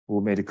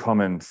 who made a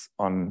comment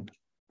on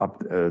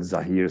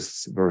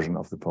Abdel-Zahir's version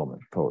of the poem.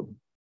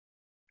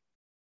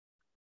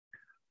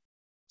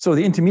 So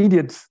the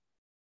intermediate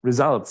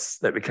results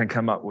that we can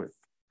come up with.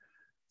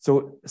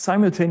 So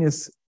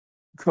simultaneous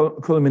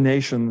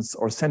culminations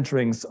or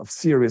centerings of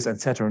Sirius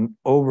and Saturn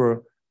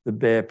over the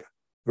Bab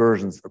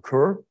versions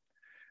occur.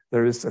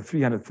 There is a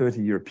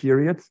 330-year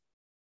period.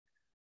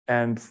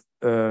 And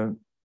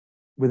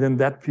within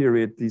that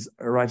period, these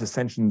right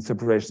ascension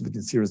separations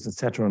between Sirius and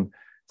Saturn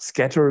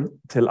scatter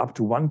till up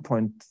to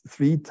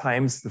 1.3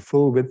 times the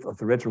full width of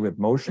the retrograde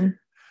motion.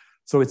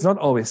 So it's not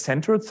always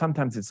centered.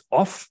 Sometimes it's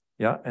off,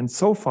 and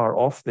so far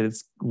off that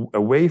it's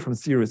away from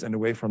Sirius and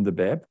away from the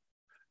Bab.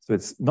 So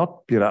it's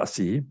not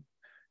Birasi,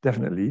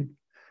 definitely.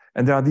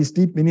 And there are these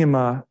deep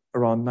minima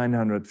around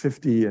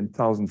 950 and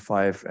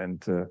 1005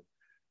 and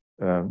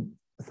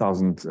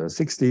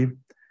 1060.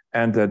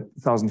 And the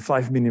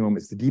 1005 minimum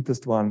is the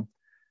deepest one.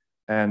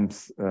 And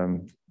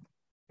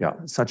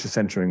such a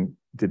centering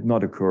did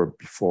not occur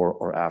before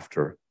or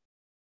after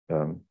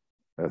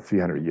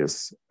 300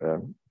 years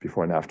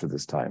before and after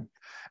this time.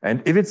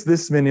 And if it's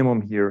this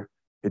minimum here,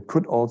 it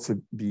could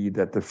also be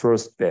that the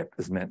first Bab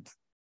is meant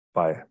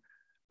by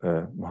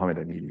Muhammad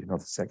Anili, not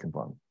the second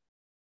one.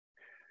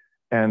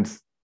 And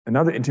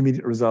another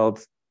intermediate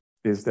result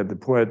is that the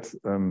poet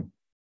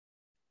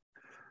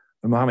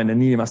Muhammad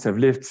Anili must have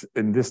lived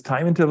in this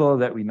time interval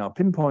that we now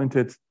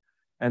pinpointed,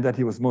 and that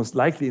he was most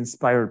likely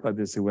inspired by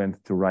this event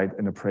to write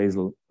an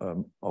appraisal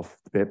of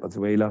the Bab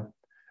al-Zuwayla,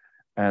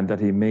 and that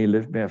he may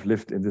have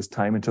lived in this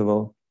time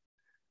interval.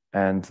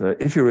 And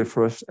if you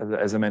refer,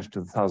 as I mentioned,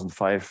 to the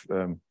 1005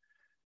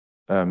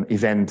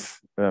 event,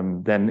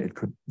 then it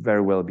could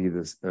very well be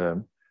this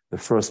the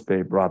first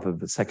Bab rather than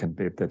the second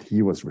Bab that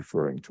he was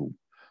referring to.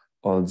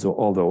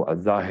 Although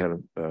Al-Zahir,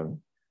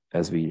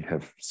 as we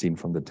have seen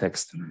from the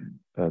text,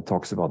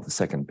 talks about the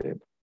second Bab.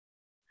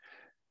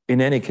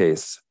 In any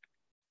case,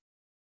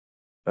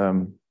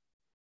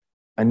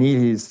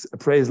 Anili's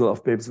appraisal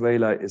of Bab's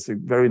Vela is a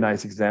very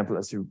nice example,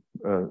 as you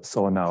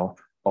saw now,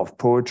 of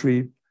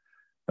poetry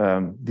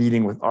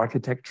dealing with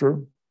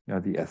architecture,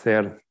 the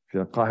Ather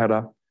fil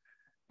Qahira,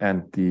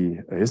 and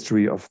the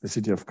history of the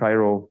city of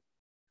Cairo,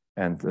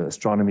 and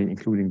astronomy,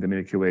 including the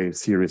Milky Way,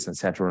 Sirius and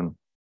Saturn,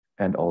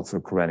 and also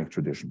Quranic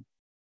tradition.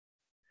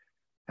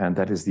 And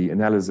that is the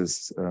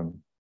analysis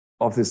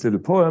of this little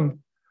poem,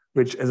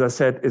 which, as I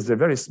said, is a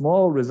very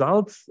small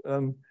result,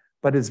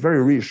 but it's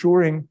very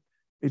reassuring.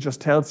 It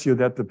just tells you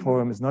that the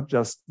poem is not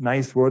just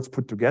nice words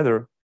put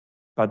together,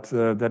 but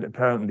that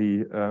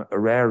apparently a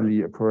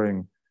rarely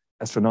occurring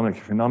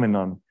astronomical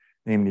phenomenon,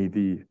 namely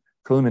the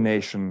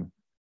culmination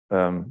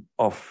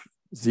of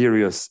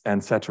Sirius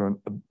and Saturn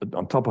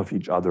on top of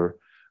each other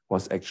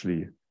was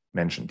actually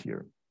mentioned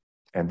here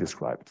and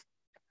described.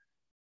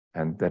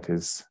 And that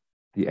is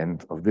the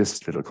end of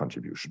this little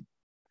contribution.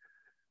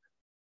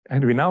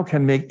 And we now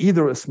can make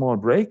either a small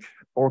break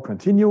or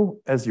continue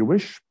as you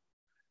wish.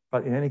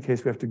 But in any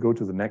case, we have to go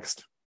to the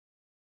next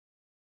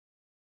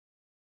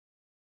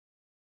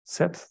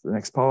set, the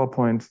next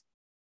PowerPoint.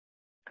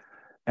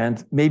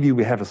 And maybe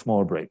we have a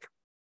small break,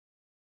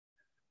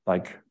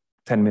 like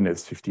 10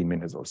 minutes, 15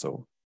 minutes or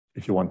so,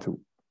 if you want to,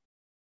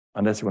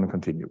 unless you want to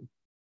continue.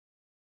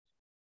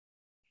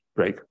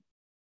 Break.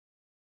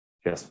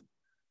 Yes,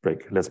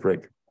 break. Let's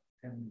break.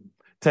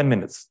 10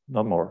 minutes,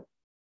 not more.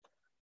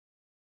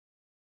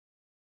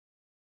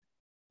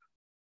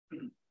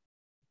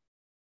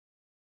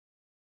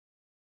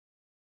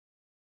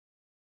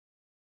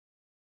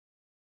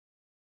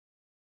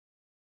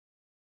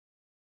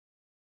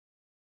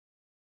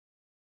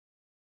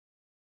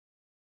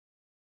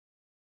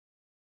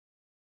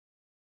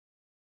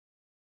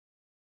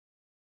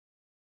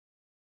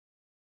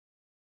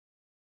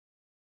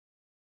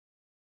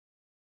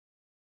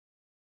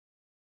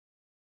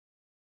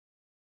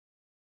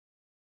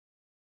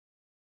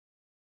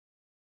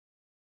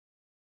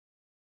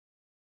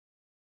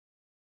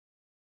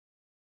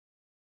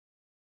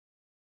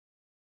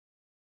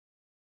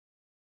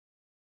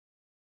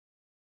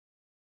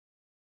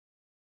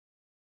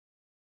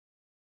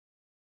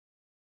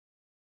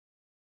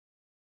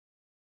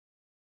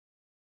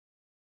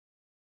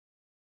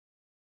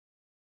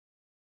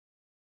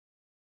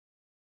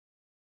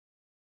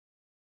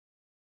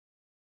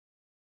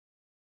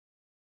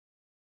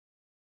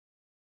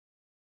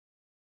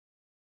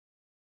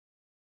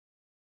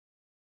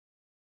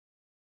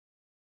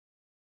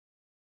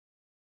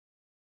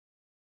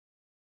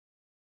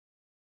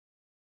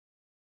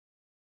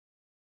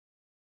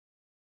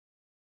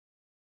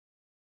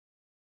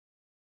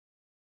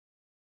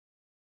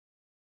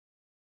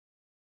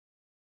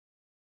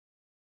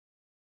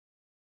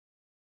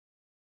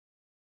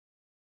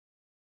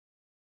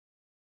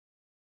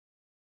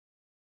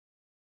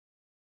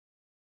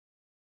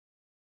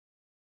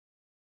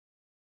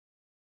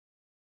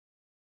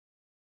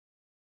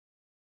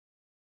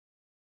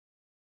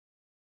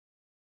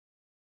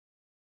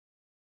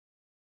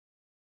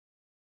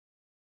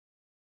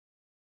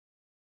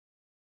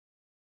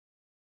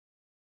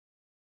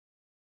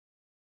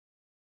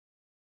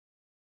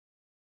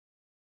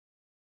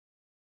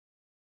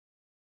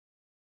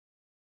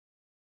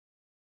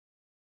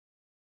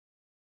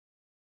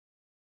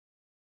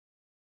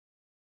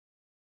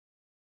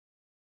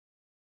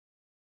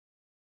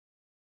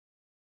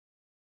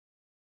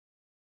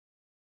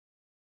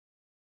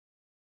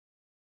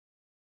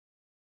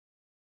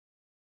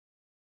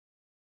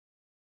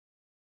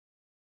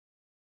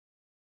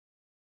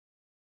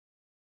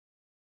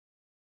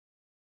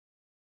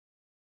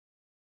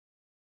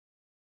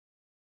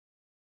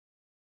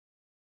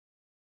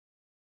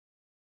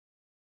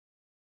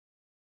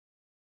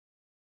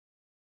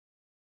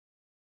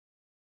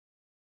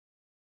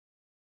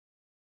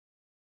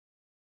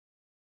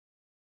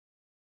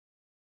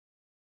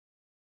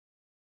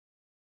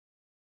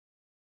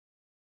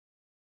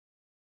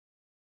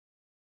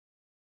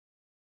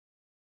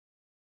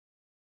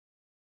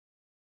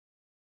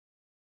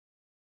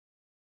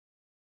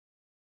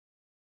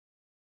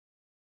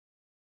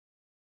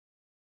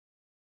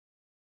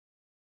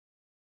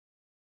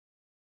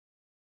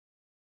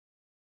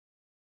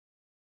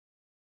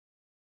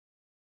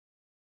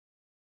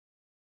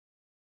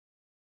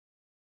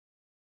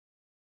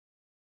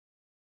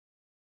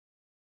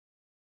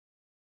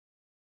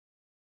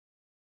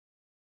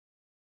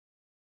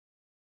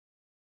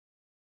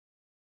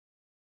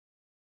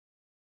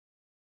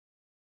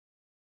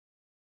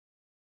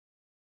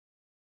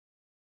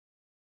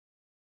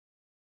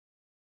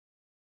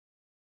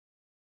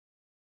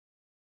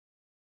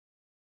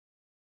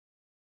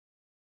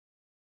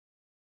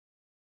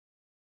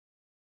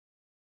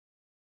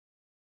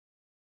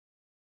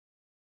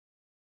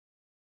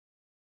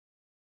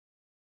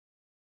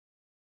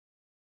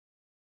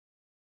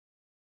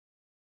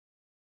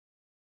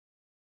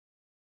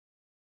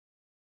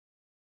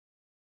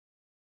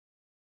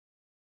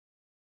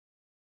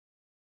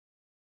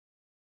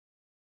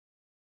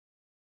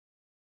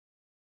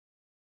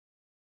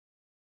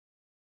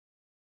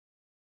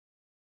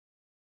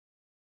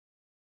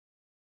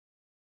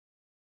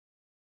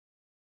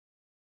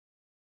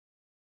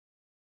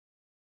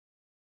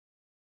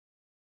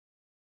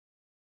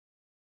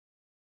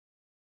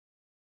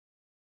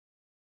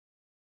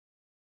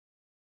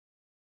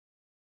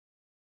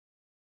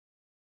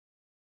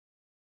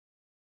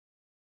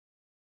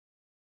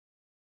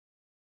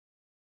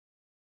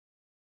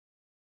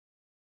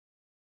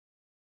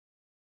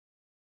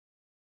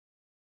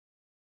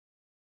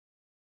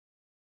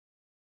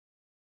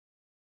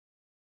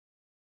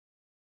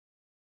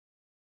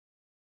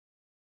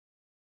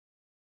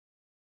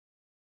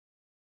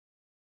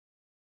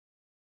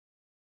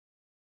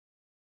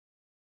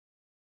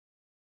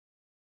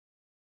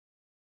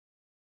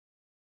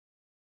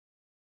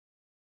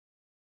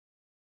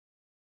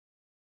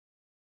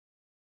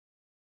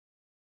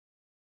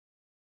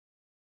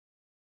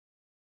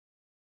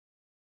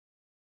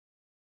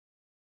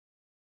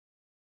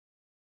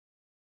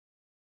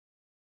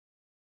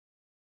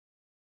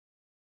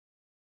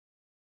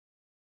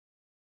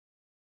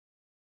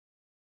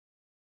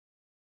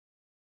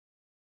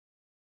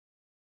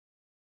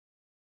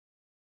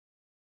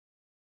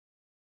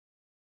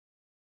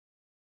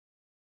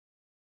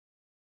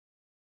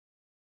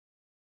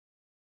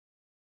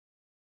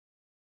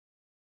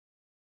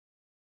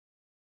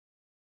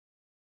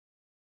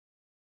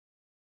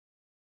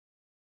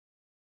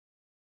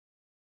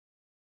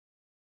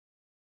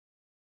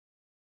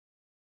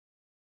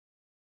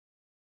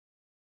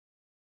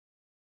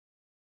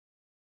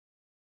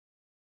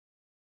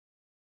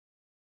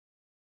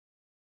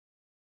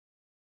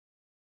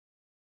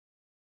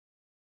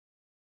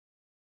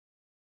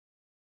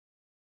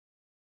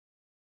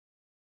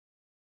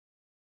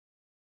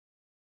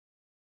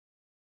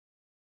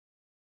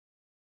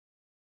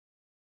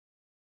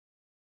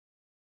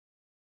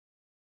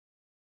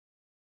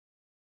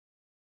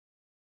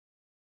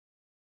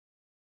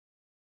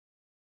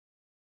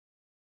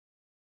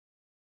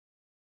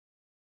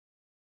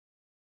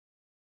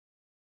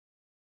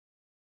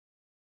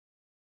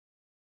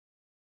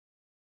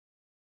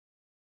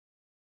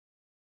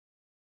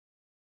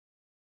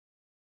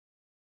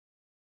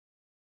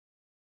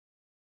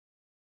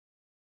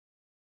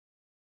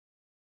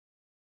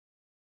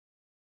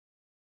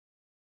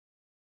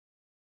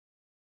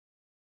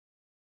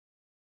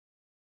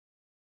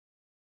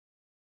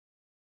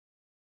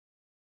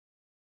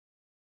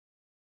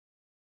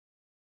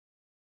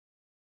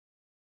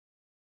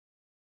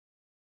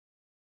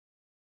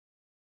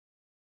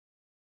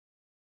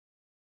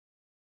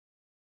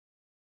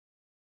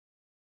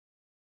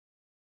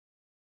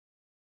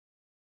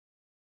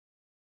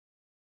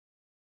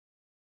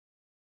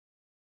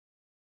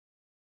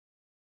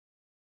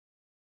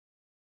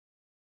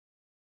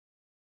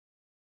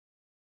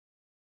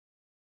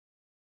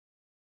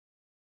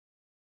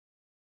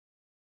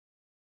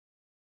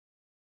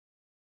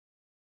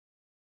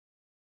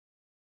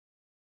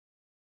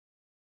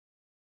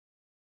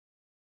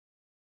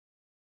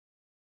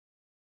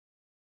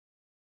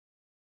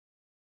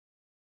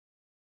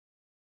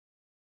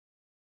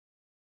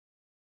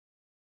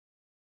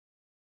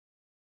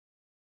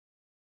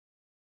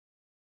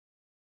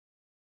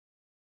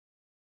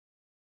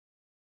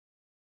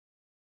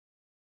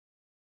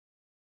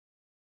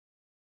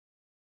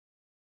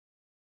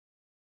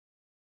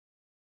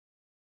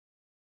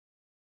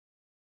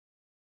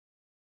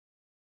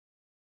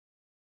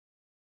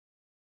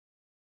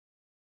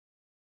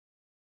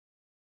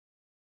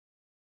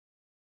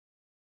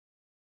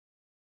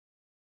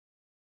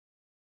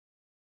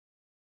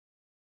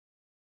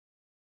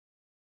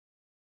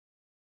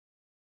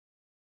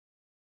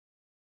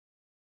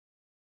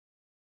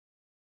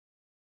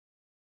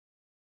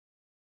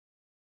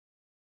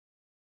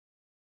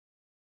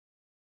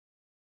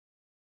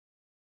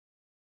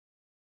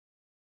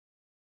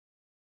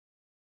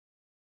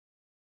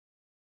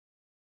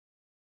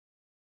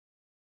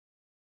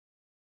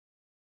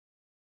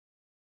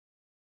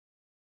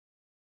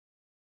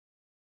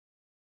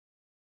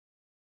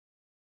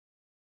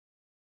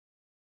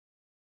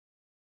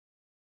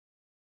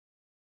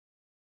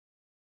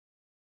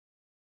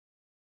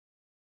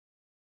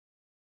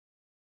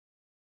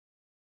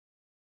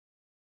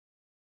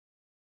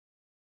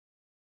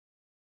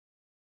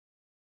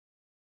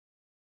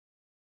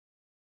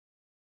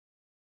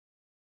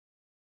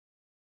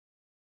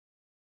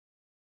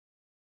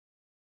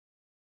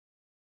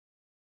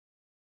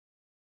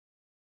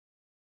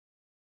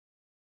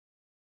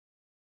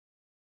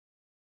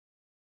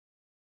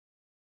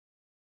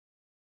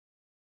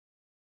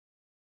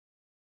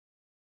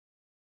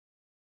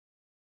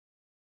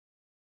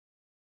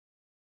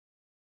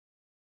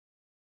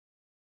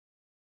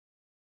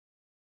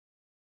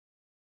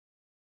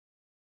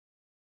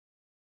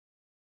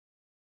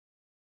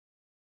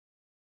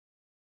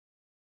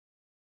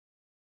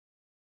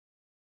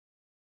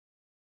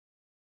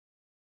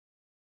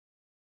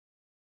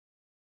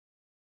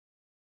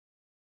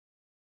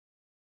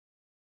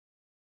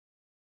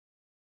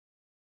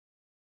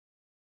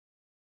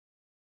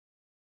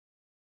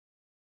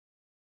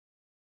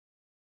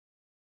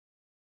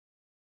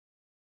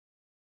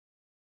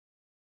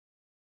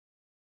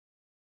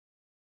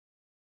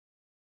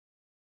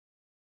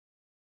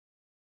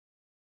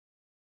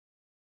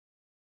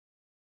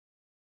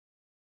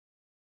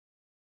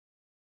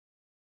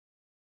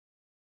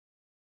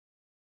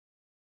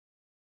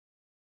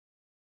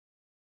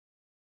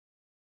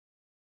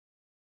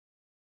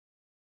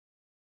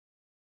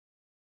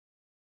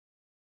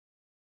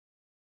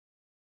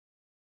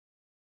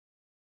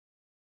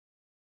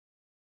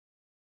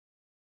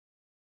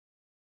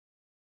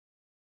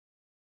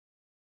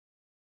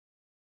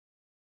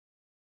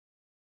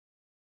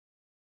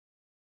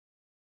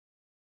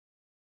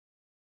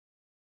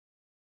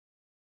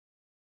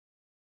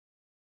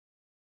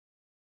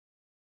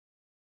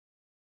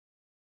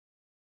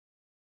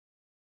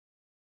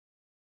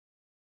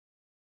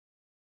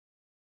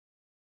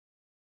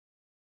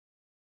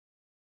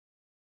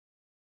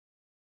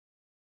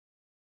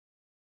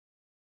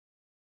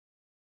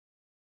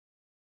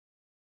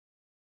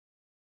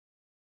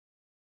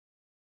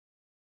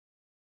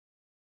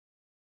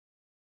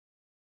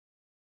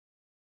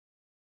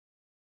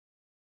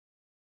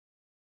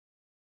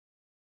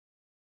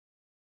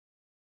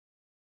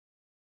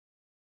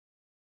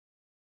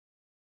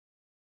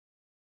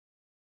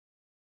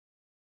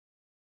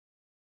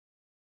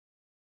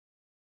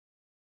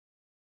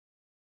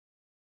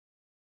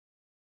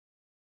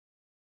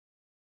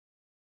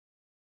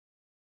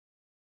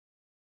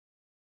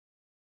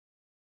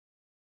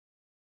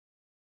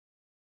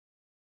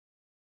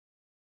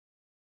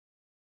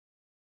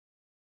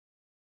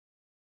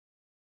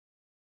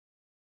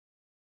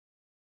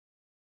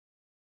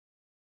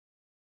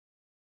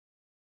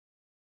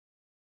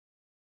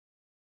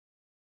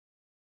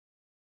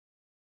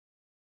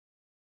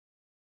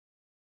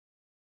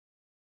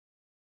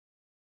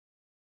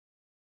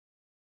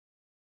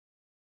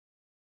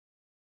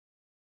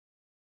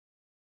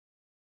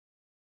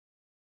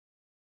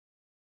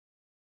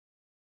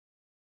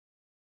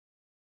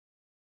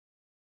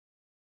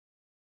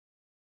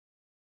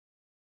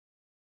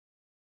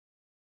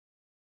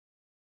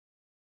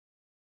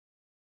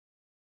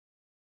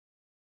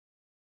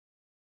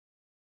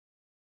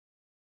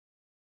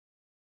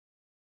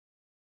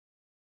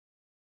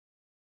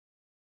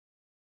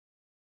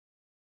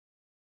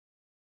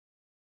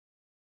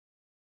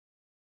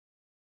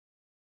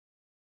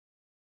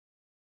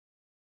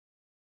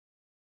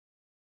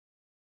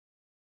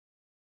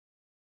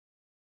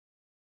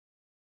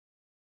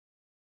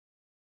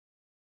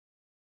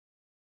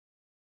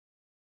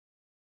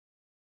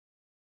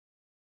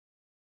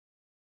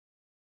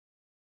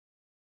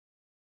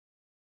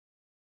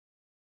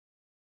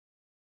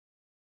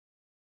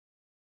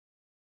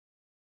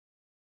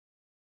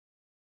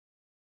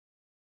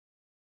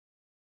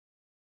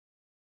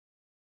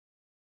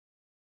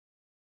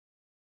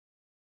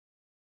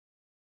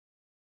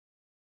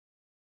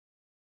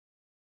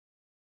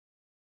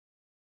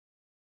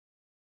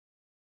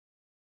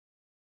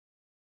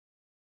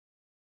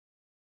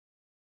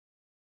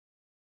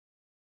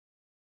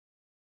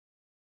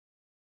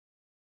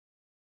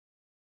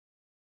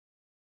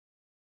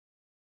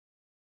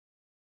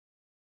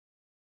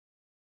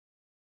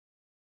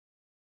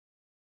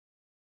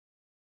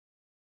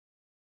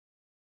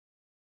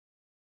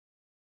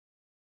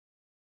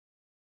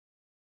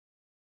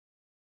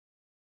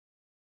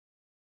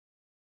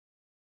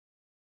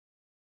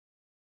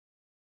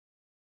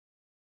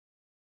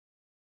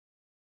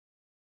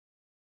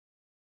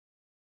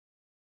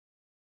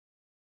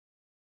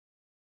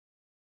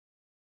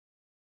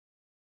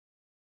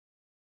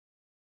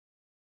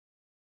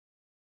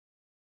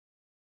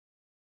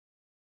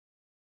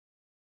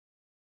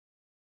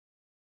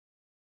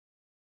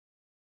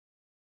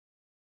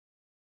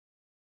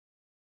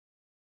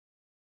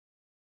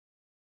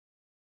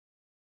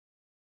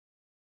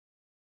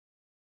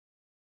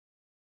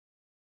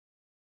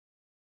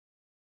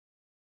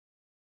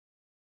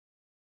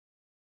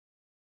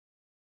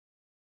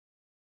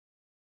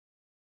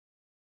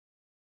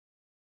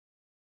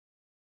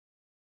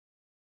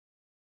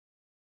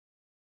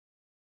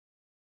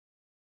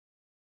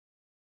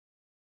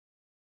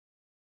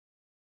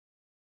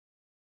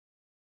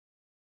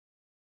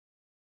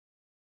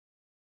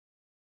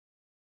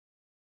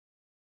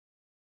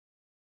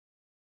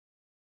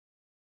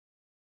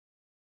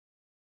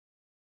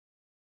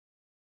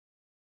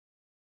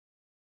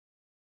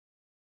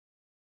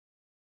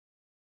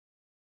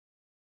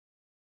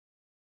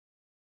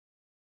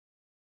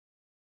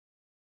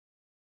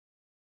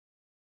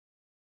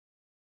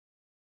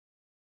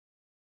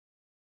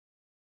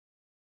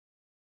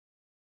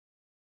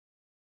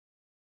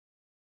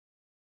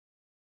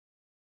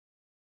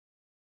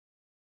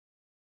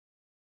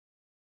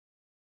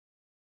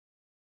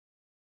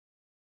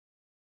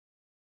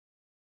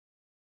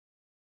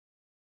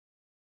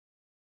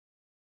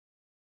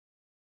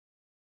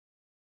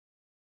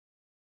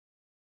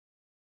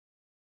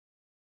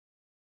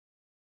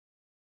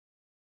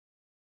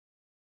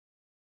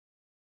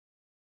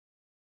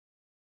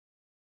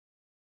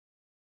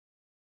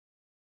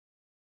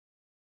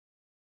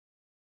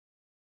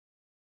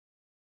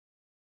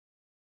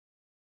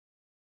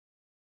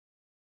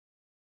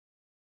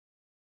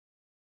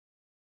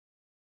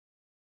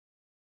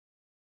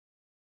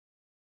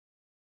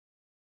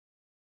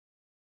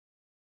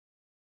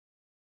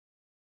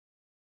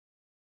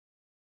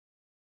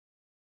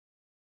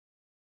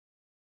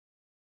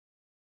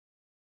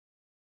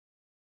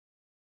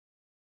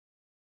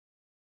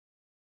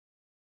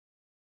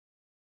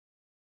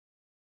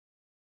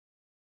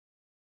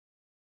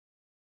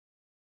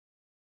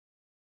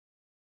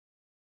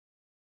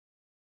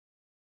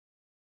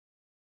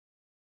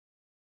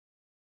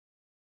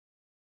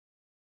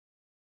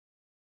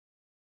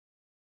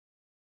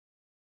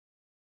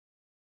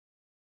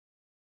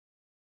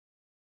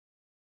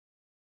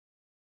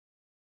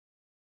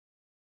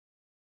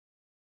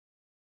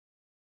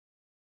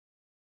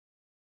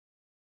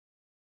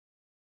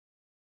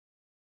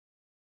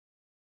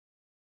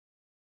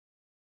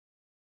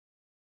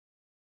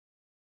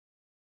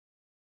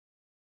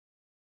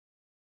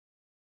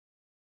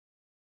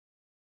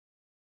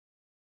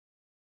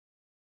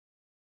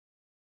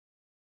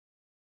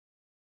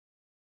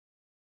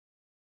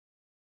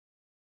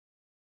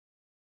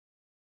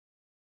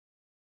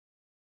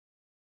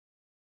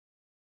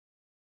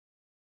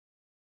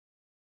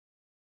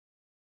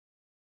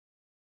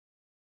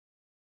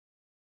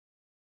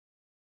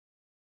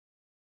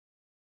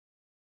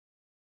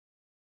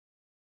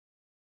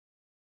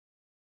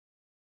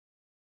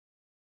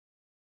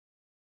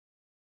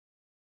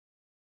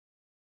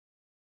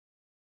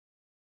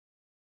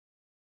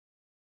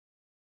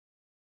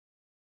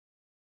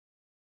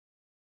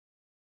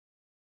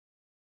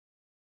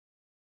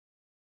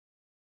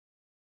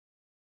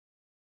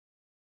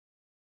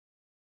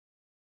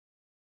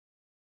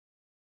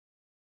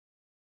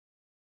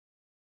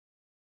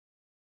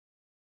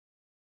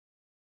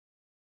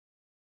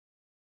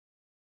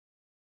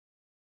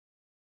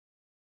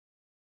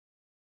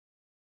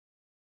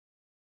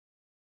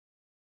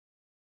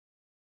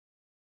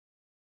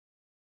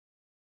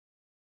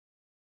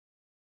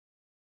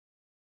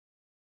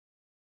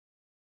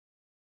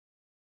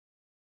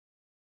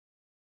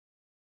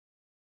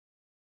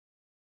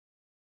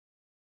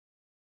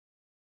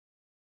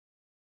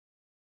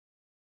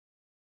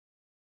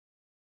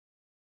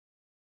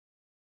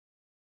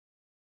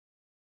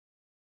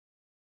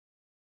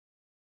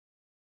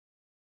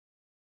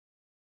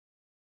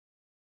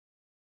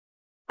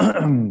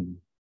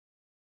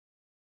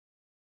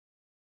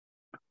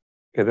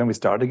 Okay, then we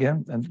start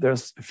again, and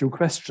there's a few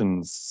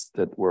questions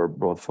that were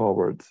brought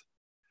forward.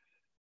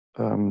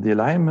 The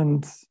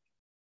alignment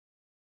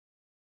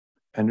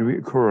and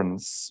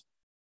reoccurrence.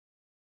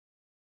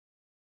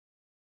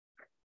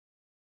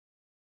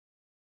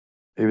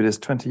 If it is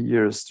 20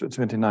 years to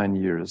 29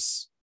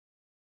 years,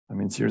 I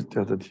mean,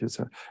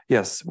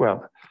 yes,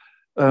 well,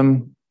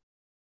 when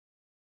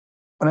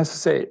I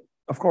say,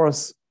 of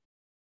course,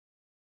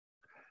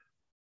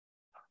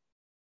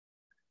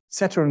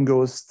 Saturn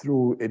goes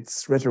through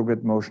its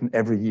retrograde motion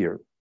every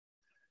year,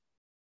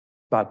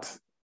 but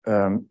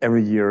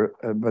every year,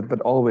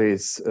 but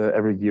always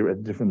every year at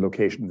a different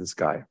location in the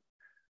sky.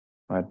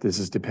 Right? This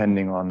is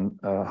depending on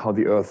how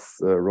the Earth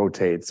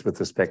rotates with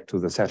respect to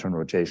the Saturn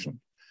rotation.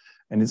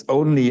 And it's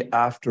only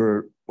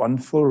after one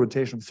full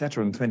rotation of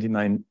Saturn,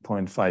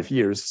 29.5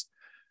 years,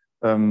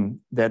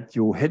 that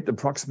you hit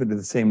approximately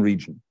the same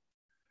region.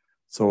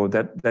 So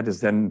that is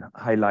then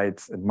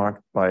highlighted and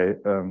marked by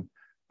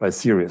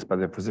Sirius, by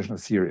the position of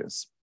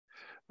Sirius.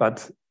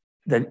 But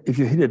then if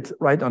you hit it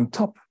right on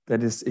top,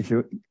 that is, if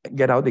you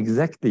get out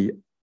exactly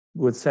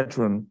with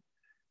Saturn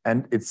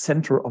and its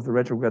center of the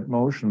retrograde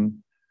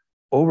motion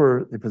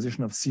over the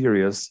position of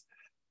Sirius,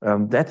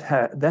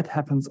 that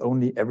happens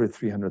only every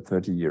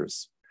 330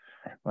 years,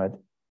 right?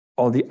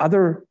 All the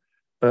other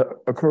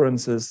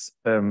occurrences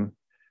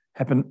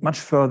happen much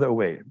further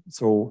away.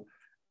 So,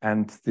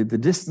 and the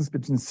distance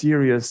between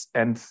Sirius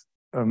and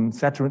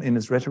Saturn in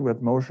its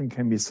retrograde motion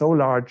can be so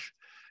large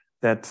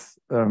that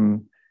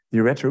the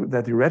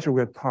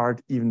retrograde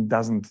part even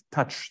doesn't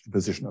touch the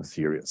position of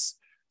Sirius.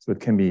 So it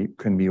can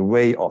be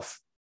way off.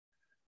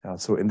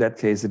 So in that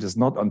case, it is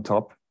not on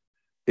top.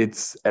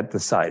 It's at the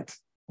side,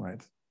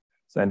 right?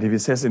 So, and if he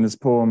says in his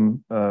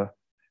poem,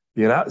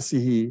 which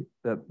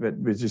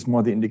is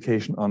more the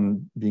indication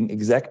on being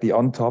exactly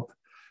on top,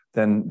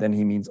 then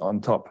he means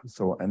on top.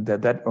 So, and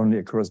that only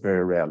occurs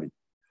very rarely.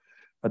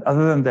 But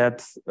other than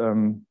that,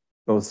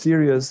 both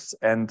Sirius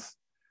and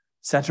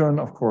Saturn,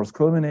 of course,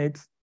 culminate,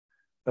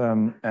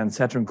 and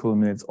Saturn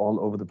culminates all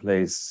over the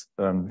place,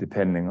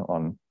 depending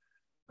on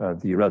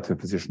the relative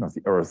position of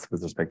the Earth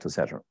with respect to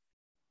Saturn.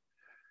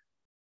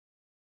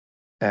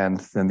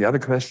 And then the other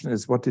question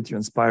is, what did you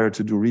inspire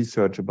to do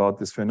research about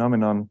this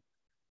phenomenon,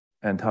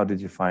 and how did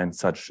you find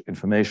such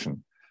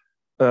information?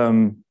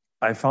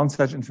 I found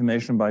such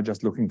information by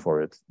just looking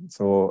for it.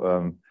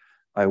 So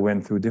I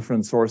went through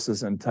different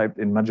sources and typed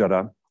in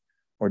Majara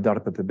or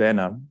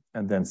Darpatebena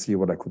and then see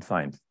what I could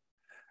find.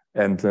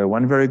 And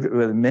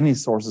many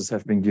sources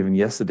have been given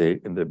yesterday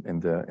in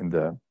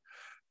the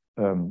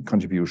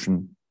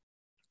contribution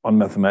on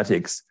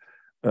mathematics,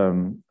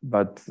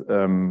 but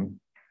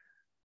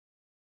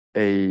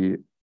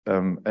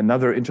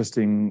another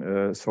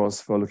interesting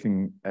source for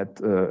looking at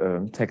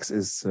text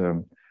is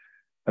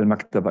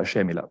Al-Maktaba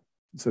Shamila.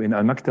 So in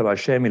Al-Maktaba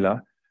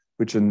Shamila,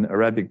 which is an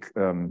Arabic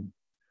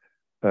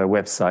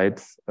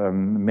website,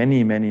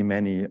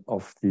 many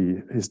of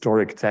the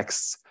historic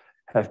texts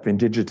have been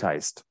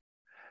digitized.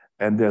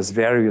 And there's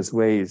various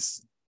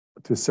ways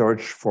to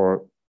search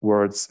for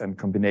words and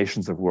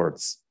combinations of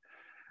words.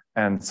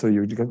 And so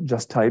you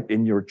just type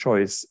in your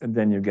choice, and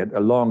then you get a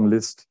long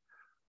list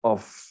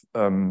of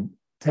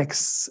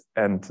texts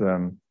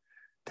and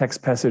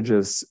text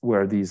passages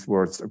where these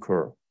words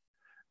occur.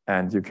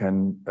 And you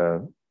can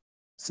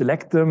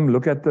select them,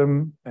 look at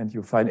them, and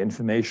you find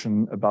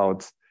information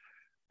about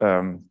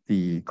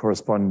the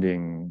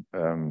corresponding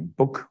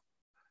book.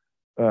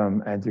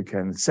 And you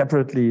can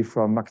separately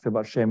from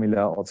Maktaba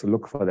Shamila also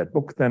look for that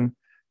book then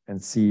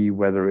and see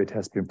whether it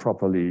has been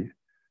properly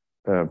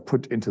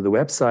put into the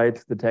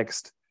website, the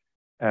text.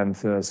 And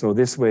so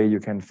this way you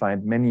can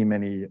find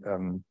many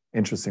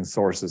interesting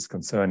sources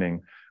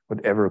concerning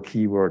whatever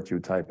keyword you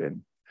type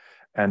in.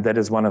 And that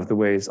is one of the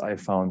ways I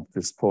found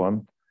this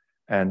poem.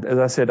 And as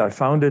I said, I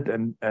found it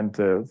and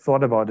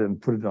thought about it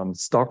and put it on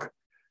stock,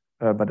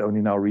 but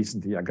only now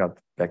recently I got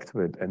back to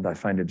it. And I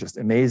find it just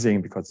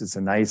amazing because it's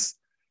a nice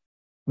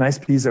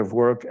piece of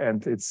work,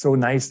 and it's so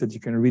nice that you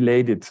can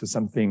relate it to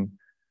something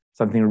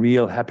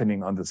real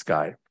happening on the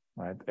sky,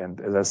 right?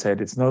 And as I said,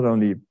 it's not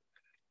only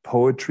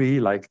poetry,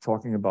 like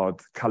talking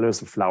about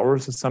colors of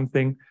flowers or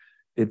something.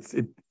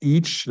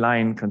 Each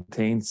line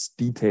contains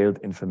detailed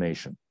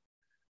information,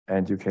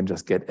 and you can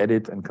just get at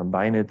it and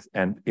combine it,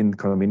 and in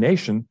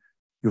combination,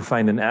 you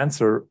find an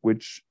answer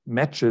which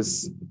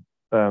matches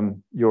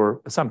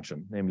your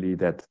assumption, namely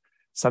that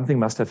something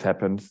must have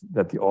happened,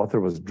 that the author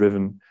was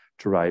driven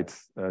to write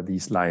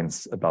these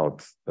lines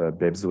about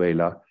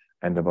Venezuela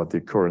and about the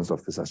occurrence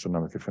of this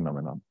astronomical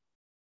phenomenon.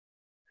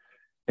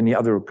 Any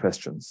other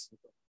questions?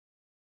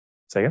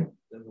 Say again?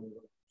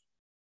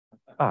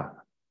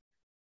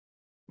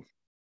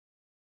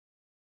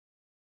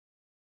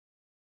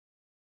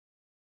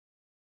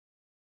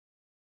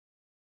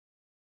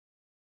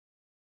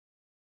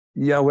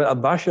 Yeah, well,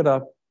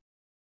 Al-Bashara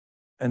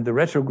and the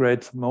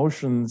retrograde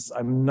motions,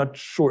 I'm not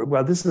sure.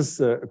 Well, this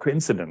is a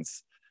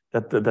coincidence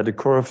that a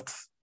curved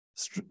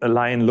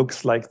line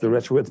looks like the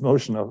retrograde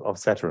motion of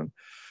Saturn.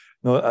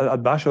 No,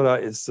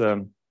 al-Bashara is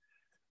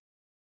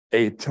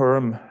a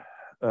term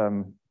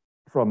from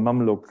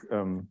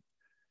Mamluk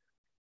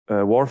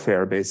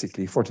warfare,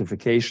 basically,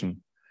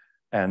 fortification.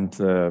 And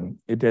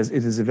it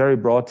is a very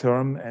broad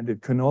term, and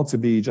it can also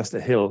be just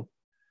a hill,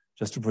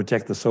 just to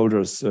protect the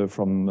soldiers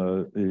from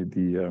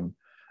the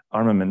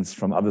armaments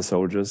from other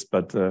soldiers.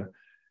 But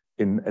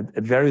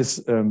at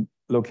various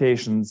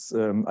locations,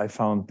 I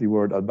found the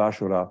word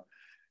al-Bashara,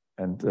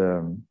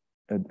 and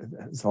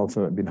it's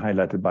also been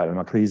highlighted by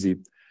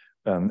al-Makrizi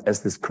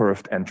as this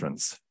curved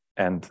entrance.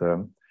 And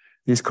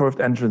these curved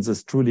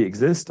entrances truly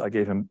exist. I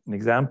gave him an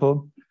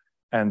example.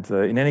 And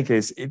in any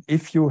case,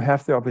 if you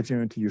have the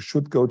opportunity, you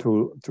should go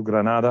to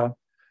Granada.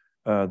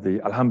 The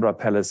Alhambra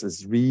Palace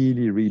is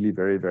really, really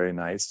very, very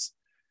nice.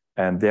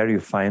 And there you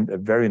find a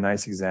very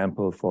nice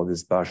example for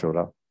this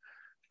Bashara,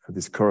 for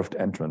this curved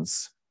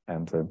entrance.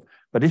 And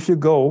but if you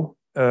go,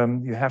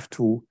 you have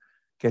to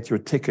get your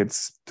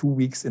tickets 2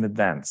 weeks in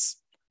advance.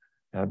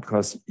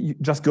 Because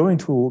just going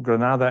to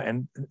Granada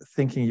and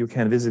thinking you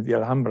can visit the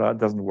Alhambra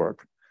doesn't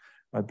work.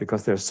 Right?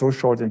 Because they're so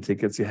short in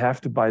tickets, you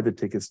have to buy the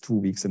tickets 2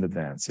 weeks in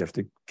advance. You have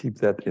to keep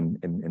that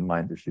in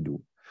mind if you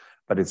do.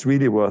 But it's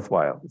really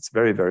worthwhile. It's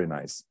very, very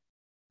nice.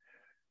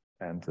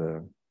 And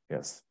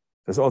yes,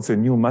 there's also a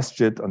new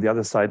masjid on the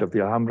other side of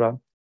the Alhambra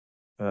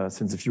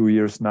since a few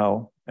years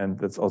now. And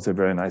that's also a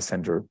very nice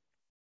center.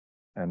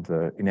 And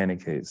in any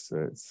case,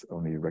 it's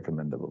only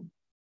recommendable.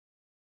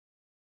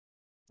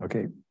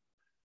 Okay.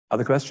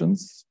 Other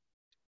questions?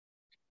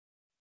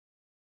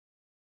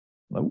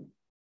 No?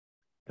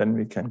 Then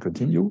we can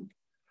continue.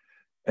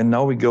 And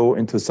now we go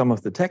into some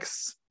of the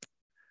texts.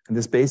 And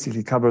this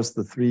basically covers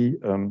the three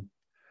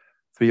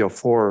or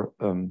four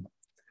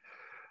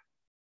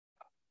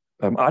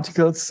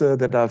articles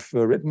that I've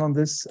written on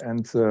this.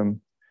 And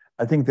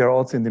I think they're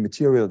also in the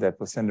material that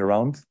was sent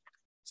around.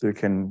 So you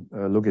can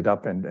look it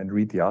up and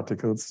read the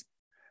articles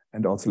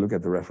and also look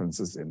at the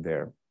references in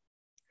there.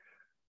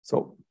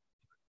 So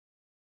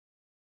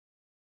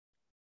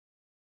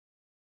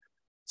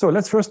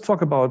let's first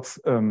talk about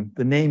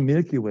the name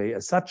Milky Way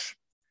as such.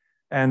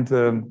 And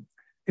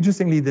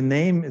interestingly, the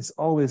name is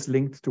always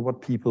linked to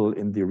what people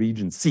in the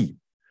region see.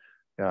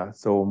 Yeah,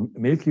 so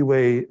Milky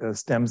Way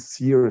stems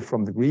here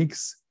from the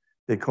Greeks.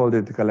 They called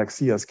it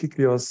Galaxias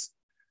Kyklios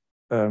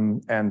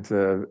and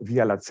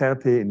Via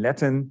Lacerte in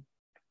Latin.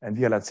 And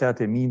Via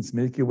Lacerte means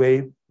Milky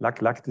Way.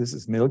 Lactis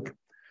is milk.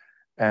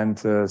 And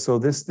so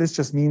this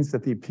just means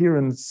that the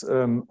appearance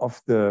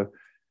of the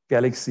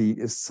galaxy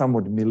is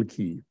somewhat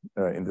milky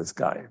in the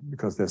sky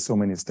because there's so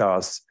many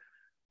stars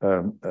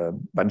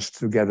bunched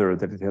together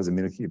that it has a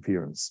milky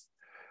appearance.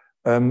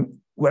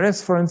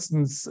 Whereas, for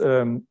instance,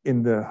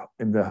 in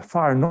the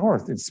far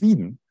north in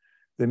Sweden,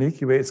 the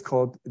Milky Way is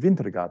called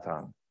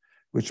Vintergatan,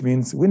 which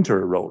means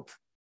winter road.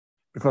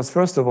 Because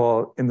first of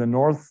all, in the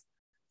north,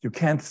 you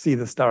can't see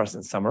the stars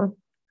in summer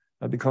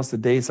because the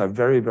days are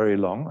very, very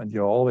long and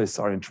you always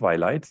are in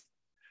twilight.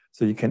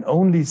 So you can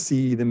only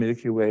see the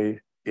Milky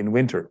Way in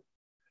winter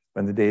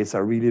when the days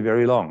are really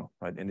very long,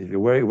 right? And if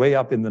you're way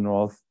up in the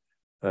north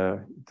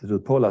to the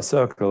polar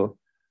circle,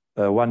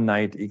 1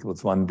 night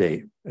equals 1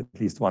 day, at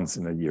least once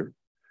in a year.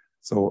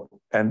 So,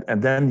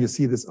 and then you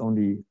see this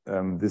only,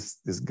 this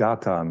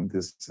gatan,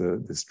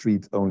 this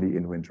street only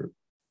in winter.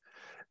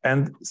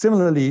 And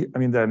similarly, I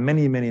mean, there are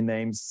many, many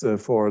names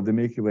for the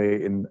Milky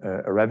Way in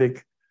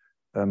Arabic.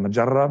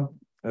 Majarra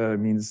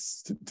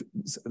means,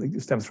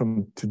 stems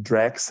from to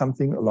drag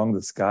something along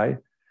the sky.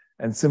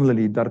 And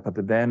similarly,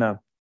 Darpatabana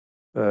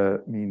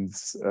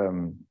means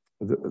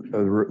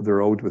the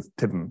road with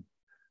tibben.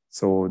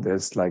 So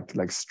there's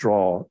like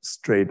straw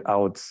straight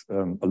out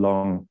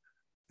along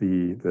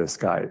the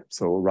sky.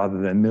 So rather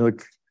than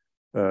milk,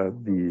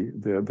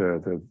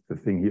 the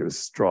thing here is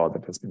straw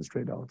that has been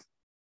straight out.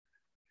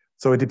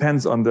 So it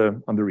depends on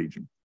the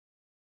region.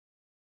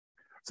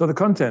 So the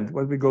content,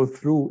 what we go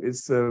through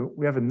is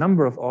we have a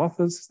number of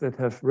authors that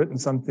have written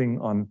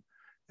something on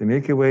the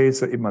Milky Way.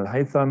 So Ibn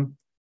al-Haytham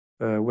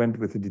went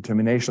with the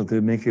determination of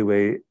the Milky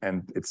Way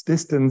and its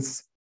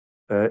distance.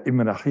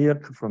 Ibn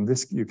Akhir, from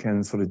this you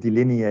can sort of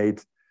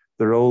delineate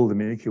the role the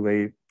Milky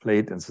Way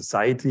played in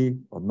society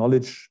or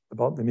knowledge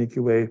about the Milky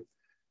Way.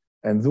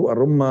 And Dhu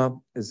ar-Rumma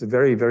is a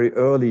very, very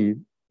early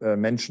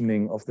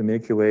mentioning of the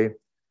Milky Way.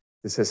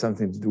 This has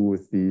something to do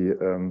with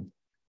the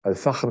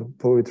Al-Fakhr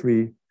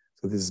poetry.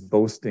 So this is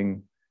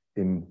boasting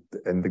in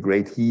the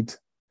great heat.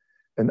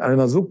 And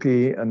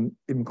Al-Mazuki and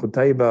Ibn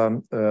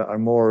Qutayba are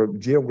more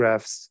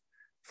geographs.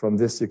 From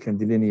this, you can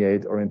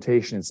delineate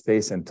orientation in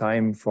space and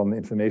time from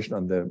information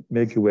on the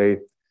Milky Way.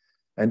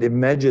 And Ibn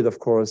Majid, of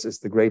course, is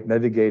the great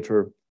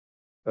navigator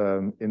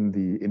in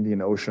the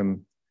Indian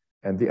Ocean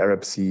and the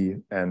Arab Sea.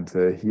 And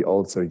he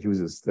also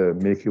uses the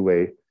Milky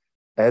Way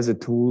as a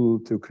tool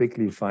to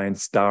quickly find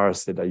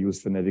stars that are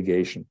used for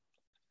navigation.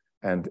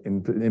 And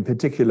in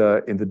particular,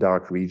 in the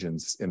dark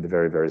regions in the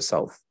very, very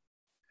south.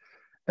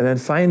 And then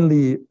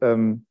finally,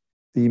 the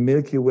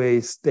Milky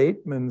Way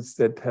statements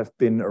that have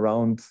been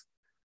around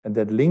and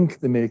that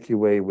link the Milky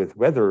Way with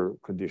weather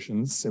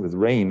conditions, with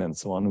rain and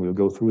so on. We'll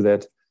go through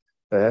that.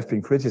 have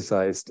been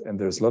criticized, and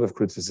there's a lot of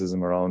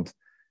criticism around.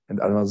 And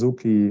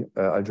Al-Marzouki,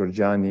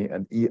 Al-Jorjani,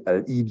 and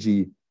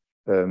Al-Iji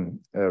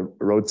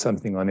wrote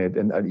something on it,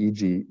 and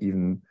Al-Iji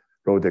even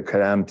wrote a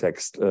Kalam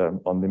text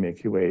on the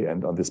Milky Way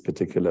and on this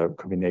particular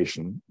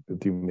combination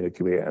between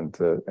Milky Way and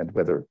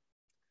weather.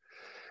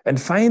 And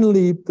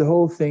finally, the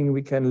whole thing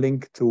we can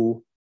link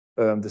to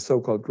the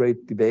so-called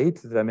Great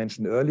Debate that I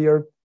mentioned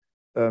earlier.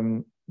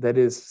 That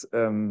is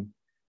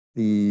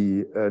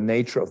the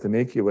nature of the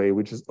Milky Way,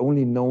 which is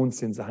only known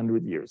since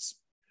 100 years.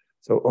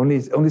 So only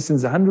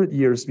since 100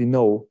 years we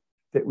know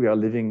that we are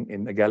living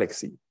in a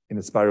galaxy, in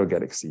a spiral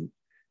galaxy.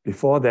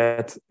 Before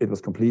that, it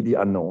was completely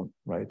unknown,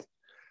 right?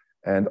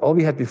 And all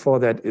we had before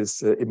that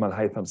is Ibn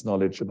al-Haytham's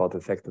knowledge about the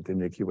fact that the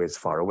Milky Way is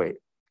far away.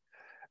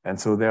 And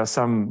so there are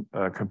some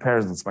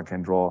comparisons one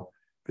can draw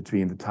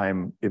between the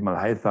time Ibn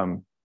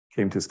al-Haytham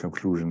came to his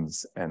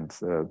conclusions and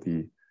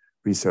the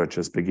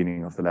researchers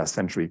beginning of the last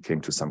century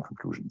came to some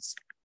conclusions.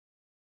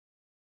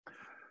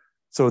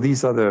 So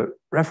these are the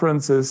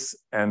references,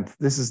 and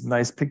this is a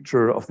nice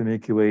picture of the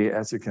Milky Way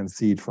as you can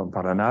see it from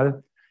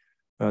Paranal.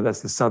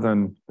 That's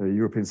the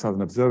European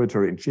Southern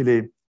Observatory in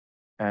Chile.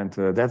 And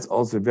that's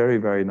also very,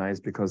 very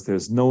nice because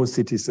there's no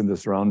cities in the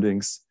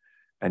surroundings.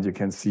 And you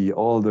can see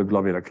all the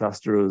globular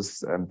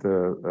clusters and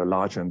the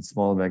large and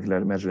small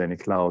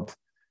Magellanic Cloud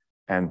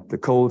and the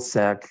cold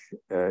sack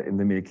in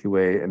the Milky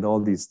Way and all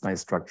these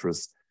nice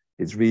structures.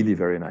 It's really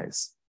very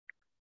nice.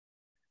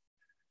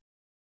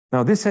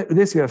 Now, this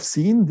you have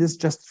seen, this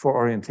just for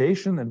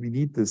orientation, and we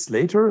need this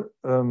later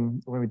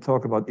when we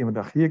talk about Ibn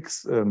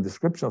Daqiq's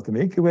description of the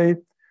Milky Way.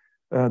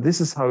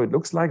 This is how it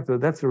looks like.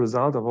 That's the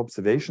result of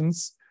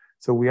observations.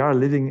 So we are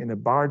living in a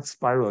barred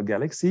spiral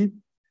galaxy.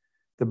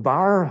 The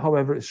bar,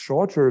 however, is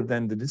shorter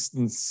than the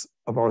distance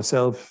of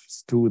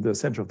ourselves to the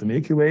center of the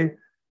Milky Way.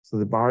 So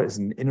the bar is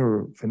an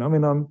inner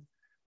phenomenon.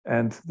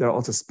 And there are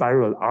also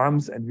spiral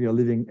arms, and we are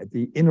living at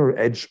the inner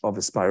edge of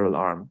a spiral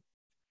arm,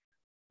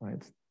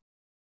 right?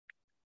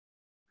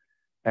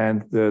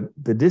 And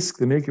the disk,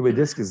 the Milky Way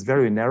disk, is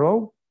very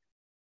narrow.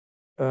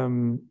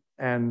 Here's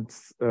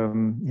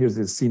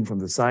the scene from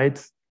the side.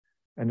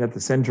 And at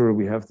the center,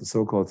 we have the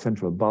so-called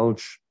central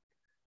bulge.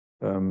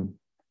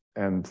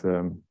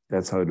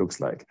 That's how it looks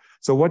like.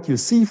 So what you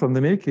see from the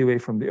Milky Way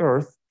from the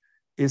Earth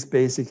is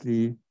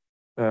basically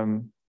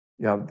the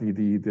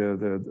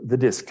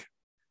disk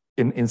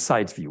in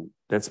side view.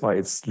 That's why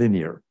it's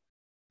linear.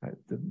 Right?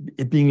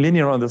 It being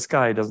linear on the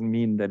sky doesn't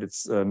mean that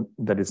it's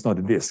not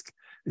a disk.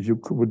 If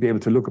you would be able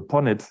to look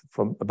upon it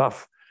from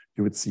above,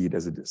 you would see it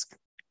as a disk.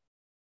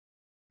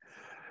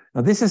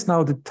 Now, this is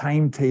now the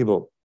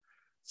timetable.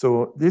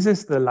 So this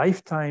is the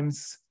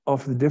lifetimes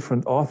of the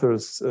different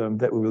authors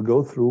that we will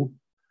go through.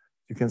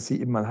 You can see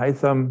Ibn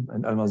al-Haytham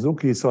and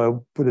al-Marzouki. So I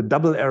put a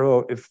double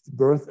arrow if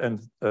birth and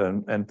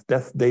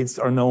death dates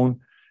are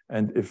known,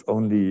 and if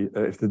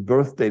the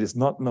birth date is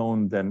not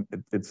known, then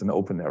it's an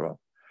open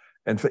arrow.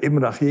 And for Ibn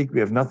Daqiq, we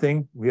have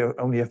nothing. We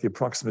only have the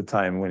approximate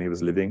time when he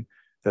was living.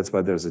 That's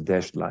why there's a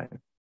dashed line.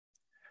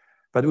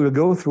 But we'll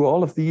go through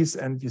all of these,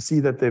 and you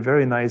see that they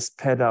very nice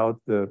pad out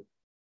the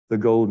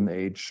golden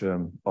age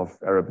of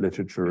Arab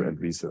literature and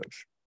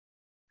research.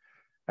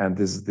 And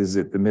this is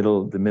it, the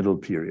middle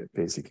period,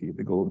 basically,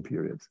 the golden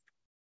period.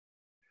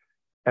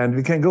 And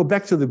we can go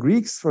back to the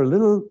Greeks for a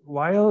little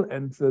while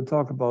and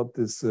talk about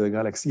this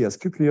Galaxias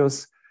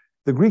Kyprios.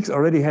 The Greeks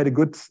already had a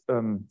good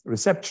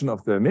reception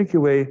of the Milky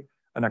Way.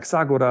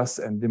 Anaxagoras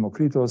and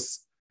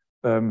Democritus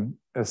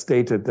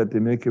stated that the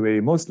Milky Way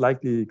most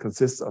likely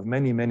consists of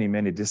many, many,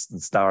 many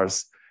distant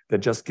stars that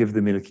just give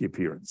the milky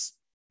appearance.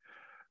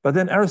 But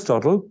then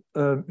Aristotle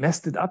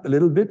messed it up a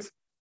little bit,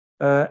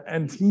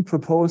 and he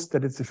proposed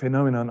that it's a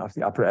phenomenon of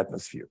the upper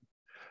atmosphere.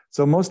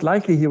 So most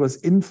likely he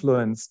was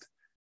influenced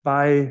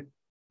by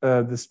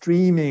the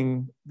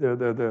streaming,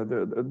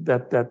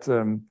 that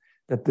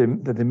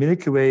the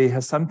Milky Way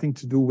has something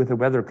to do with the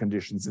weather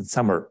conditions in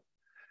summer.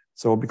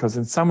 So because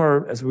in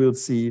summer, as we'll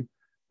see,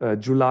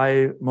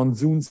 July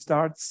monsoon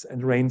starts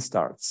and rain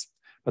starts.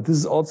 But this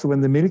is also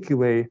when the Milky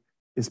Way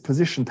is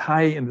positioned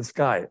high in the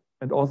sky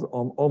and also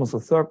almost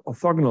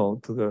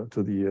orthogonal to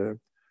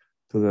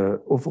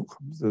the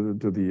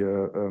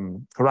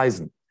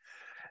horizon.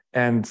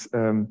 And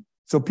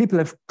so people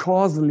have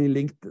causally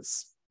linked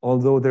this,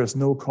 although there's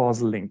no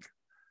causal link.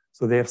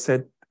 So they have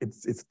said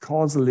it's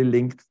causally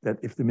linked that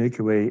if the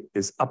Milky Way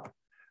is up,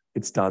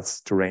 it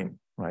starts to rain,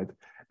 right?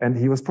 And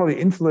he was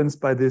probably influenced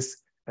by this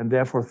and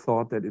therefore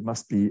thought that it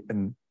must be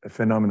a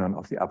phenomenon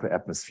of the upper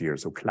atmosphere,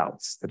 so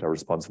clouds that are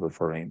responsible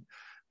for rain.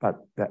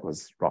 But that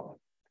was wrong.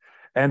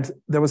 And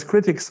there was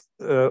critics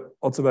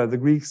also by the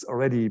Greeks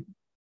already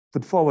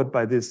put forward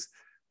by this.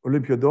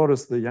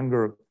 Olympiodorus the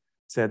Younger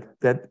said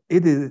that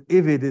if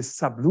it is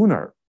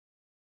sublunar,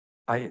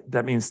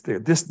 that means the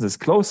distance is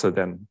closer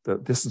than the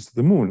distance to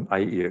the moon,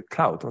 i.e. a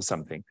cloud or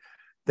something,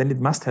 then it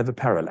must have a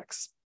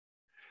parallax.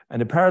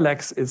 And a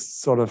parallax is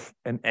sort of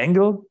an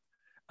angle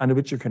under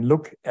which you can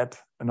look at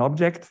an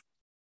object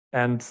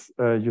and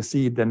you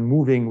see it then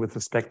moving with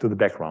respect to the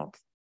background.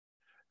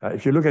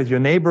 If you look at your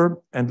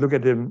neighbor and look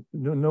at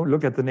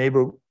the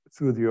neighbor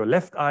through your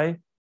left eye,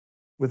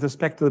 with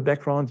respect to the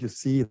background, you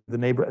see the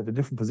neighbor at a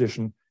different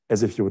position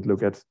as if you would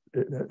look at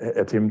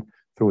him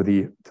through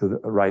to the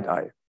right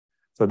eye.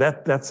 So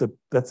that's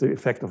the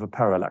effect of a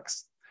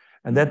parallax.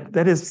 And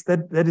that is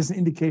an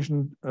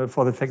indication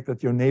for the fact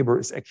that your neighbor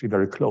is actually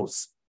very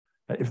close.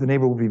 If the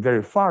neighbor would be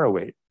very far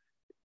away,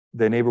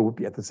 the neighbor would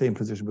be at the same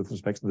position with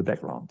respect to the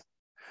background.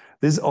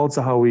 This is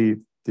also how we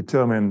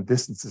determine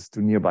distances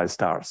to nearby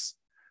stars.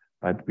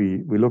 Right?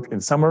 We look in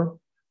summer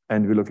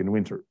and we look in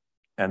winter.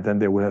 And then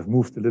they will have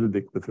moved a little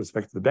bit with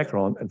respect to the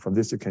background. And from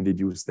this, you can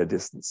deduce their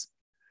distance.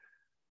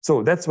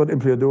 So that's what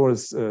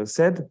Empedorus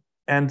said.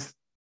 And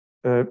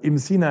Ibn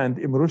Sina and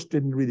Ibn Rushd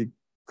didn't really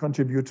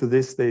contribute to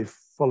this. They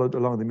followed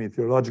along the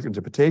meteorological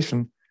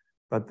interpretation.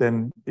 But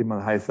then Ibn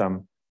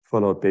al-Haytham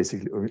followed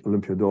basically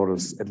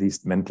Olympiodorus, at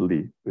least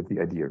mentally, with the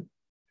idea.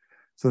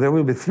 So there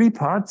will be three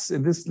parts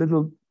in this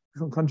little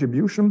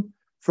contribution.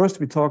 First,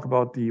 we talk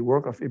about the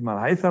work of Ibn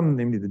al-Haytham,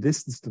 namely the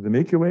distance to the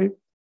Milky Way.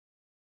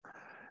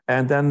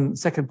 And then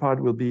second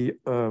part will be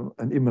an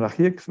Ibn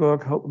Rahiq's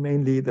work,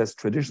 mainly there's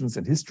traditions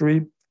and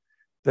history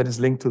that is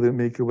linked to the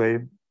Milky Way.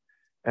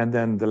 And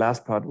then the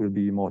last part will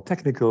be more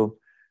technical,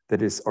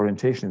 that is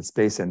orientation in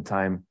space and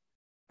time,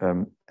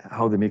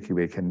 how the Milky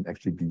Way can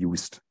actually be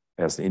used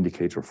as an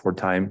indicator for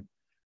time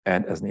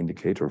and as an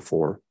indicator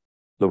for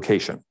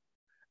location.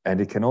 And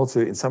it can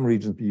also, in some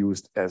regions, be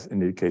used as an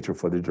indicator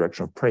for the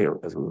direction of prayer,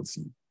 as we will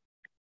see.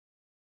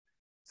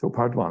 So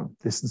part one,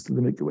 distance to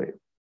the Milky Way.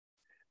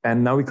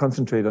 And now we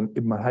concentrate on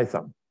Ibn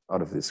al-Haytham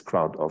out of this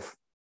crowd of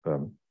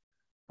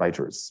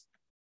writers.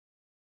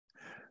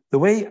 The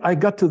way I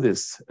got to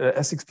this,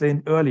 as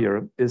explained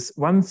earlier, is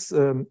once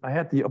I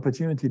had the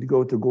opportunity to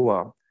go to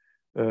Goa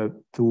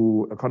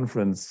to a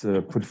conference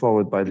put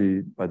forward by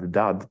the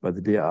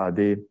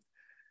DAAD,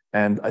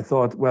 and I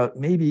thought, well,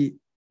 maybe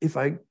if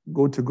I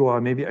go to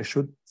Goa, maybe I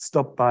should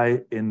stop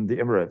by in the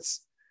Emirates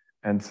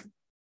and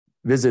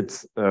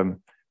visit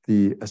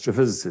the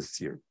astrophysicists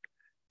here,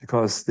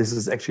 because this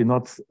is actually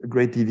not a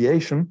great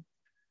deviation.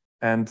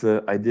 And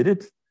I did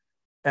it.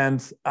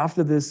 And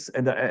after this,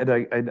 and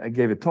I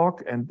gave a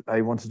talk, and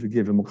I wanted to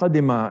give a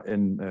muqaddimah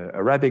in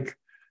Arabic,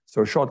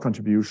 so a short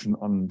contribution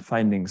on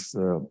findings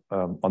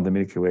on the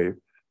Milky Way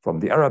from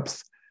the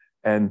Arabs.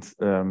 And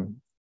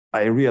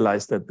I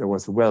realized that there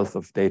was a wealth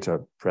of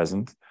data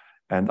present,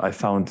 and I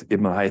found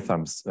Ibn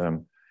al-Haytham's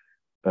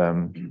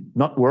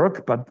not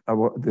work, but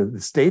the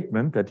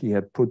statement that he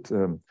had put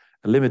a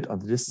limit on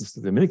the distance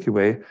to the Milky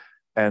Way.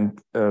 And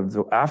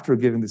so after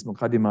giving this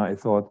muqaddimah, I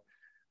thought,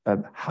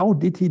 how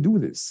did he do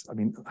this? I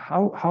mean,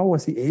 how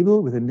was he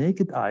able, with a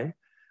naked eye,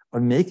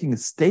 on making a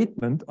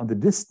statement on the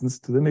distance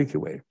to the Milky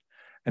Way?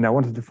 And I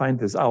wanted to find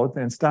this out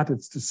and started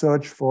to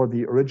search for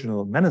the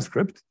original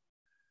manuscript.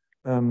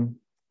 And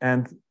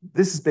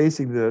this is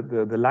basically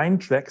the line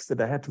tracks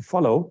that I had to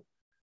follow.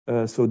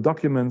 So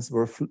documents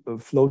were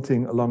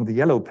floating along the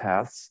yellow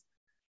paths,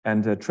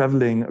 and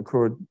traveling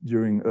occurred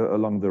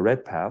along the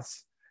red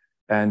paths.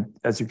 And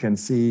as you can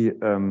see,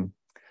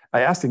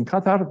 I asked in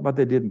Qatar, but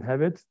they didn't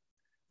have it.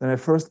 Then I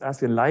first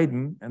asked in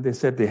Leiden, and they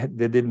said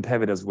they didn't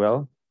have it as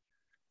well.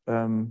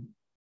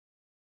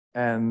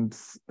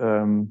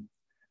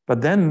 But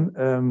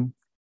then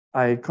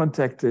I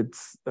contacted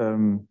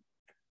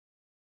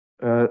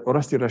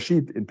Orasti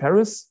Rashid in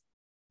Paris,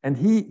 and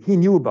he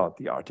knew about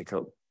the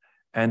article.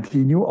 And he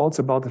knew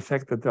also about the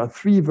fact that there are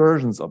 3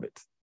 versions of it.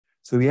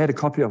 So he had a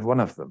copy of one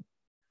of them.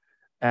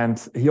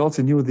 And he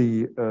also knew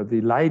the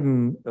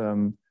Leiden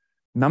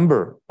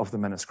number of the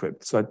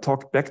manuscript. So I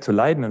talked back to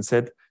Leiden and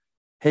said,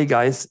 hey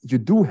guys, you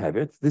do have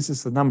it. This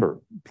is the number.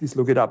 Please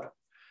look it up.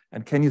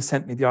 And can you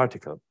send me the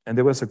article? And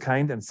they were so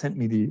kind and sent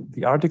me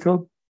the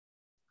article.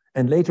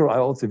 And later I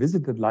also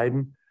visited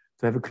Leiden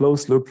to have a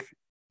close look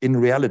in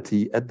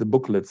reality at the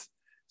booklet,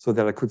 so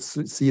that I could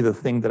see the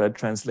thing that I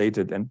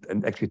translated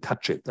and actually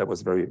touch it. That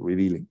was very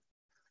revealing.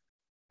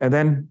 And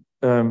then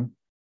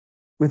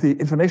with the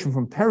information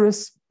from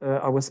Paris,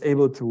 I was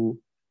able to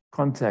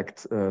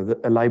contact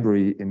a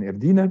library in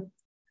Erdine,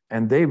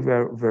 and they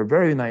were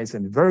very nice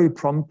and very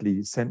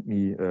promptly sent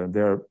me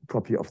their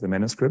copy of the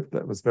manuscript.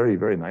 That was very,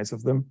 very nice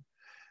of them.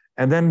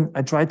 And then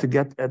I tried to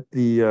get at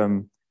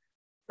the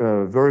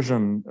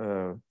version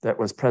that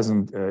was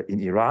present in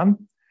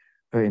Iran,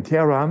 in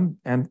Tehran.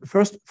 And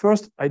first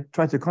I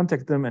tried to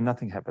contact them and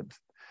nothing happened.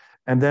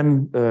 And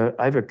then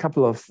I have a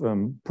couple of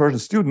Persian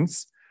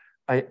students.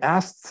 I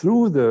asked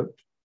through the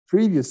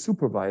previous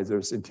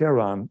supervisors in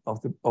Tehran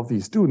of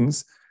these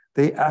students,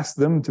 they asked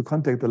them to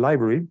contact the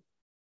library,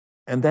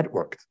 and that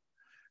worked.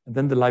 And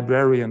then the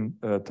librarian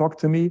talked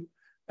to me,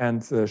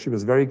 and she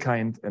was very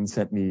kind and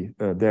sent me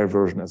their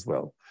version as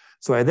well.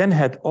 So I then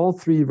had all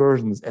 3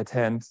 versions at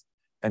hand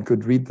and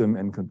could read them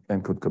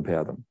and could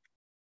compare them.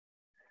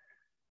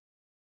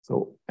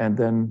 So, and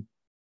then,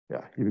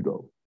 yeah, here we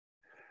go.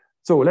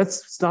 So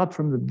let's start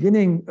from the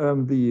beginning,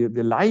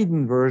 the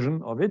Leiden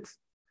version of it.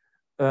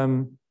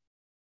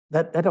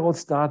 That all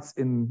starts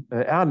in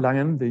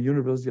Erlangen, the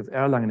University of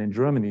Erlangen in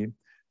Germany.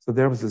 So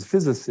there was this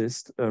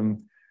physicist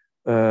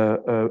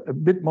a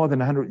bit more than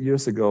 100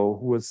 years ago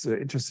who was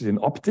interested in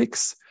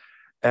optics,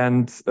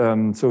 And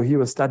so he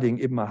was studying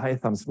Ibn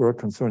al-Haytham's work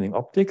concerning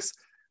optics,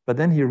 but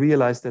then he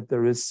realized that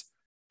there is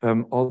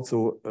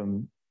also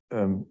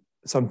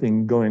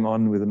something going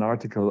on with an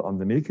article on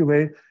the Milky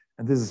Way.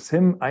 And this is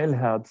him,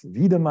 Eilhard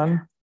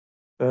Wiedemann.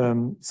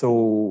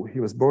 So he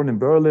was born in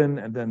Berlin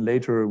and then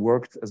later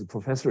worked as a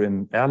professor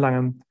in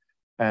Erlangen.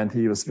 And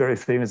he was very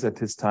famous at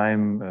his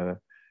time.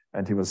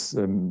 And he was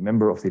a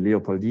member of the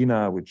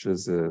Leopoldina, which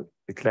is an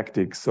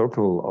eclectic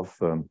circle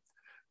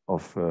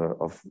of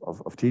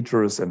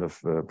teachers and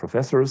of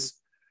professors.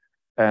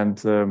 And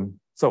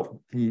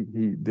so he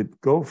did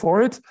go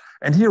for it.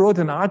 And he wrote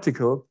an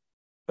article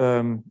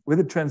with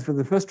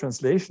the first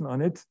translation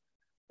on it,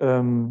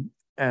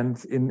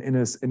 and in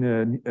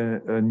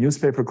a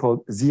newspaper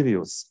called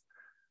Sirius,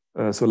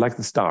 so like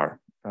the star,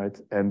 right?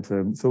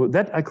 And so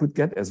that I could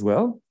get as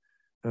well.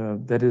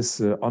 That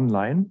is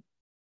online,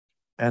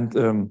 and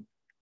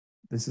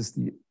this is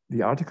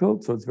the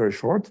article. So it's very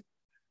short.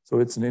 So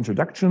it's an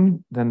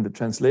introduction, then the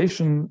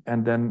translation,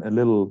 and then a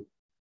little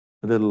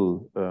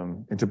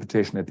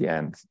interpretation at the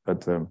end.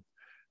 But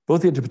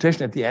both the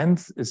interpretation at the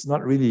end is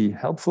not really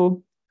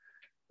helpful.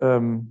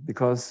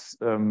 Because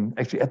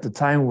actually at the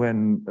time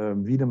when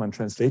Wiedemann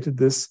translated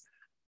this,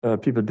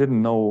 people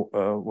didn't know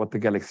what the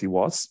galaxy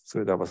was.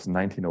 So that was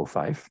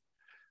 1905.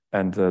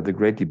 And the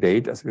great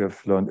debate, as we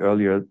have learned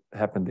earlier,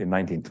 happened in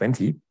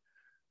 1920.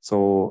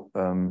 So,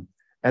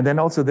 and then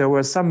also there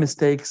were some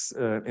mistakes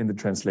in the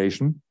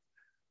translation.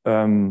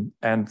 And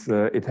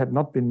it had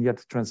not been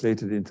yet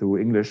translated into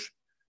English.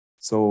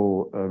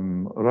 So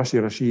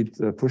Rashi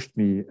Rashid pushed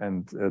me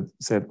and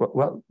said,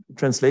 well,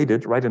 translate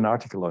it, write an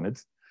article on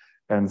it.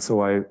 And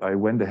so I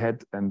went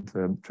ahead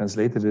and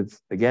translated it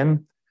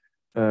again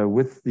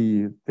with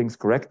the things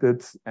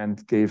corrected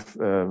and gave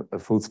a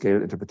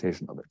full-scale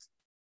interpretation of it.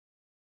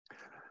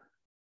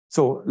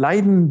 So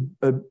Leiden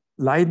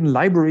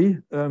Library,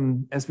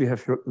 as we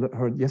have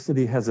heard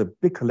yesterday, has a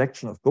big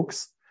collection of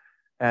books.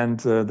 And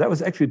that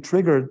was actually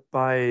triggered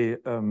by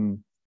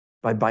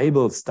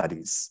Bible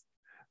studies.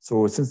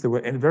 So since they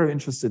were very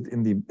interested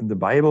in the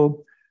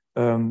Bible,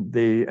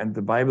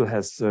 the Bible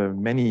has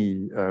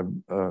many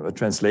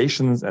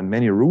translations and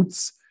many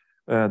roots.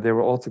 They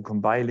were also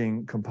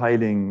compiling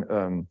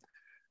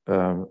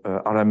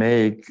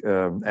Aramaic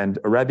and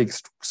Arabic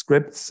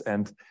scripts,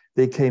 and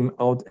they came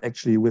out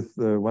actually with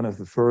one of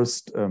the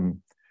first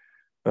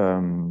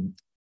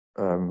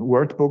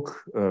word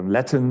book,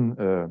 Latin,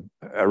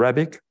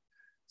 Arabic.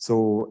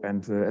 So,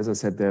 and as I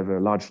said, they have a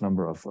large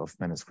number of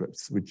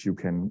manuscripts, which you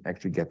can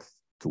actually get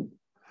to.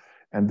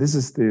 And this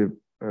is the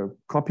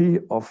copy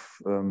of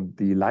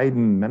the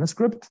Leiden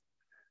manuscript.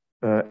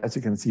 As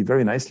you can see,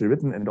 very nicely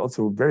written and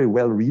also very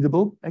well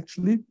readable,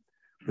 actually,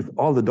 with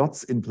all the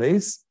dots in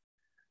place.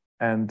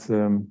 And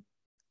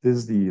this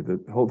is the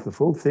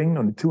full thing,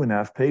 only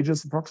 2.5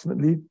 pages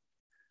approximately.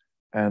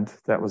 And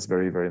that was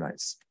very, very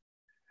nice.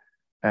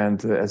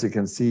 And as you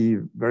can see,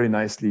 very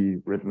nicely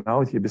written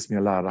out here,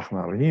 Bismillah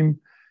ar-Rahman ar-Rahim.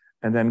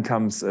 And then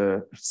comes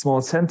a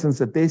small sentence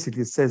that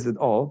basically says it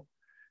all.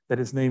 That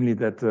is namely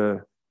that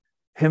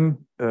Ibn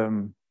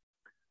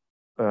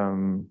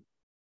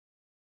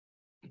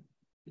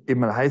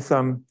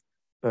al-Haytham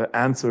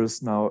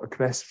answers now a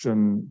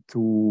question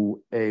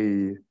to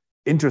a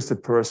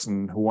interested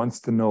person who wants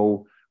to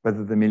know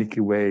whether the Milky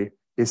Way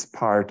is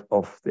part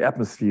of the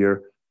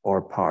atmosphere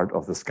or part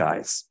of the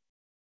skies.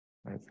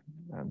 Right?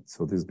 And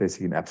so this is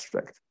basically an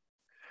abstract.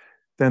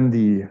 Then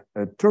the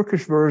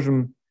Turkish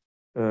version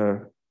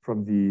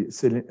from the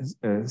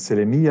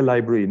Selemiye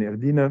library in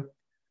Edirne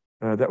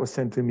that was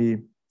sent to me,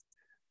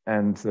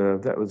 and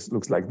that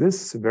looks like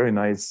this. A very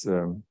nice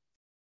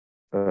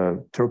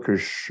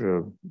Turkish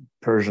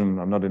Persian.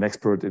 I'm not an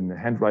expert in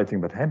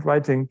handwriting, but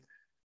handwriting,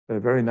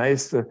 very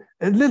nice. A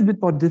little bit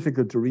more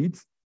difficult to read.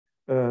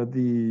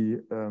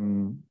 The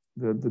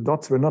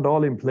dots were not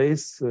all in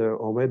place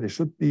or where they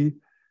should be,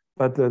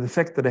 but the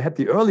fact that I had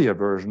the earlier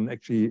version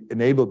actually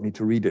enabled me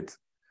to read it.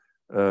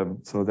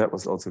 So that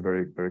was also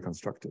very, very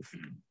constructive.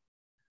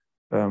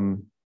 Here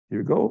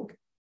we go.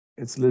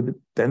 It's a little bit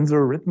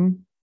denser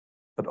written,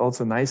 but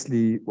also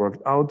nicely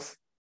worked out.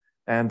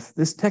 And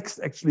this text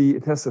actually,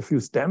 it has a few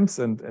stamps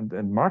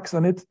and marks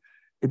on it.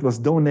 It was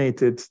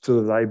donated to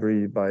the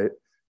library by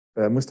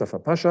Mustafa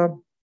Pasha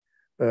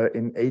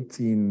in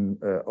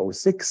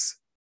 1806.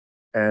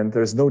 And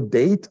there's no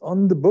date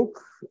on the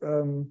book,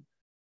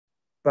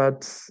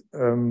 but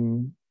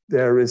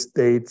there is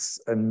dates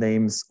and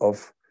names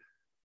of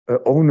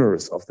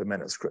owners of the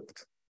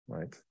manuscript,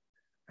 right?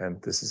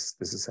 And this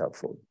is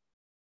helpful.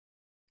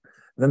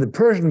 And then the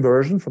Persian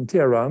version from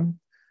Tehran,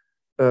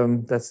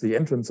 that's the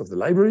entrance of the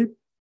library.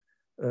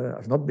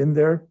 I've not been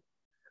there,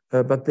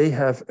 but they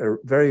have a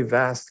very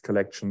vast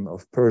collection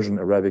of Persian,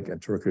 Arabic,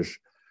 and Turkish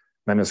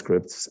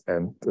manuscripts,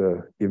 and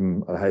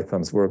even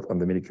al-Haytham's work on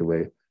the Milky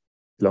Way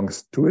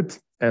belongs to it,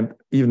 and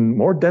even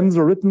more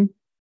denser written,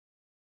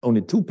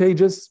 only 2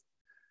 pages,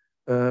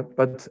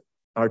 but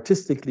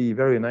artistically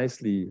very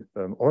nicely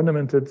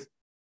ornamented.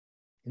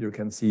 You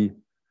can see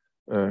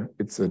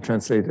it's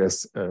translated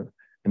as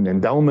an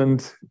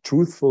endowment,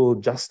 truthful,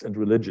 just, and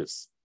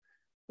religious.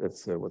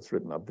 That's what's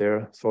written up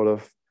there, sort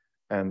of.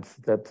 And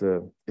that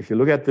if you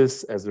look at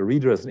this as a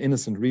reader, as an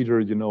innocent reader,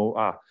 you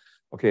know,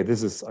 okay,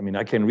 this is, I mean,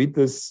 I can read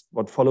this.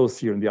 What follows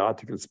here in the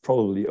article is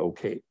probably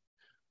okay,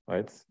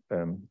 right?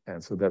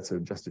 And so that's a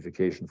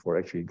justification for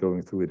actually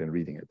going through it and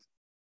reading it.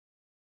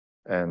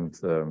 And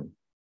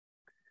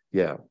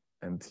yeah,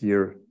 and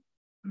here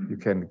you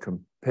can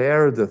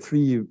compare the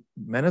three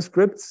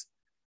manuscripts,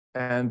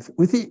 and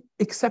with the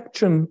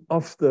exception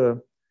of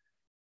the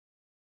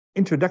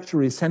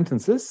introductory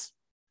sentences,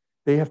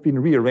 they have been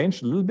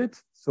rearranged a little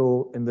bit.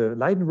 So in the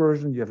Leiden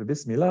version, you have a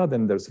Bismillah,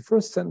 then there's the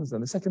first sentence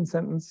and the second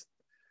sentence.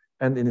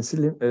 And in the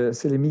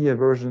Selimiya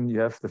version, you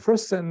have the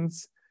first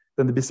sentence,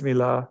 then the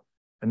Bismillah,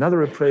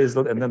 another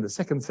appraisal, and then the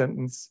second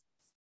sentence.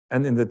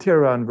 And in the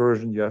Tehran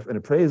version, you have an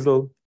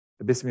appraisal,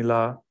 the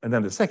Bismillah, and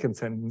then the second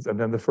sentence, and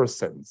then the first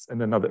sentence,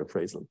 and another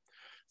appraisal.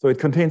 So it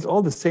contains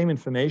all the same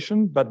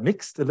information, but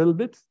mixed a little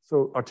bit,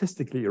 so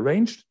artistically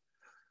arranged.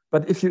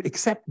 But if you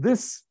accept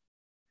this,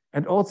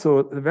 and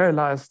also the very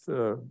last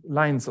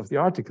lines of the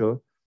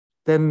article,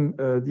 then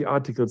the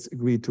articles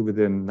agree to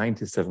within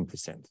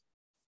 97%.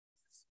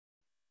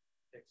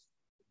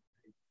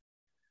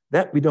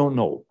 That we don't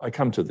know. I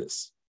come to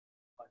this.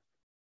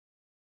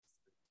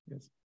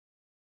 Yes.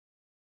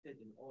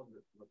 In all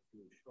what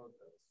you showed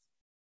us,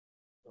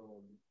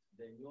 so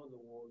they know the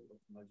word of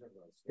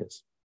Majara.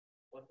 Yes.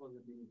 What was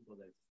the meaning for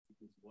that?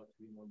 Because what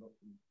we know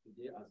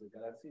today as a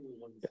galaxy, we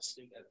want Yes.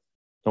 something else.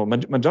 No,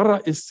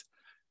 Majara is,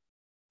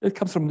 it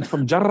comes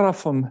from Jarra,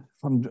 from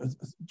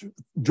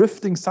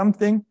drifting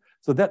something.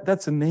 So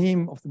that's a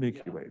name of the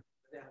Milky Way.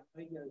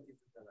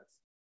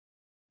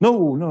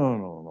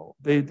 No.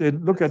 They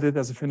look at it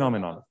as a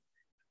phenomenon.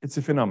 It's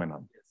a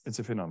phenomenon. It's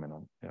a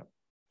phenomenon. Yeah.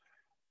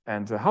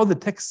 And how the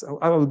texts,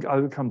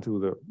 I'll come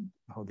to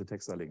how the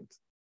texts are linked.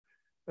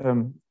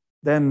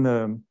 Then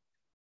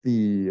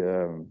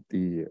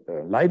the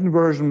Leiden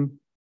version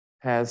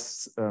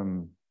has,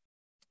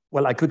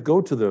 well, I could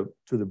go to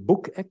the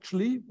book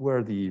actually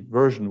where the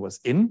version was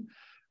in.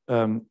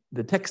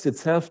 The text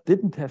itself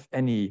didn't have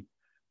any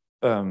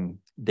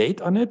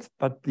date on it,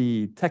 but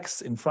the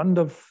text in front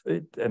of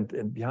it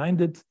and behind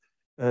it,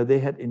 they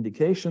had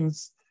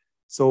indications.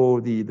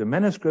 So the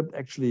manuscript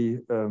actually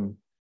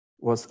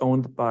was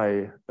owned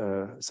by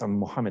some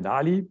Muhammad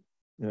Ali,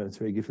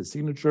 so he gave his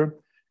signature.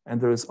 And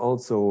there is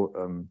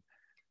also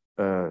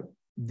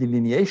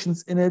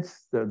delineations in it.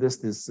 There's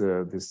this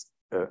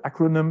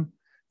acronym,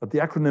 but the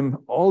acronym,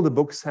 all the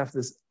books have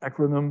this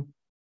acronym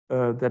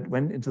that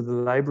went into the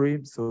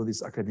library. So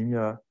this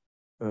Academia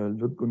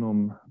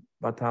Ludgunum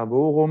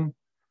Batavorum.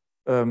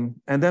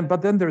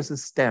 But then there's a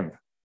stamp,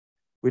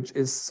 which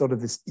is sort of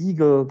this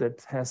eagle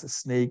that has a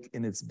snake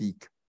in its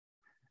beak.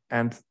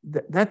 And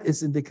that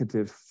is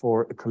indicative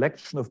for a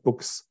collection of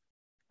books.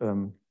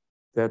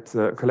 That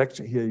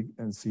collection here, you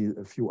can see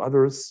a few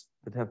others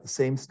that have the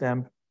same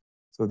stamp.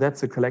 So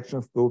that's a collection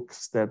of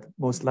books that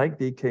most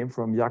likely came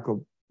from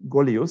Jacob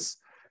Gollius.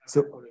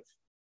 So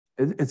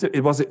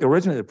it was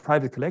originally a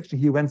private collection.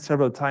 He went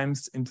several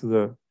times into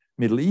the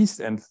Middle East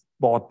and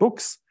bought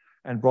books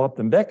and brought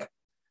them back.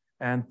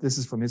 And this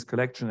is from his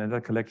collection, and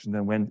that collection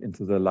then went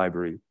into the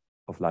library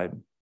of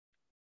Leiden.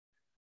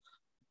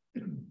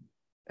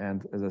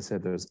 And as I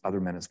said, there's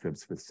other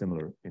manuscripts with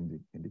similar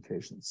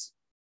indications.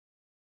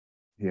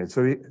 Here,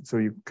 so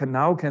you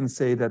can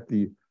say that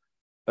the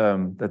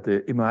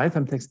Ibn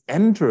al-Haytham text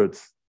entered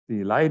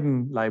the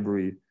Leiden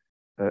library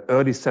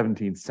early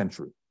 17th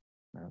century,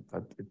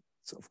 but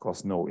it's of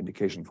course no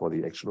indication for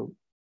the actual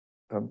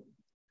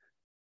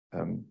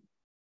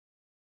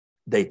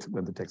date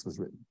when the text was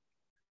written.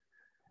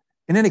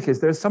 In any case,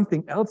 there's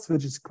something else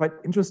which is quite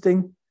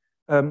interesting.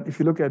 If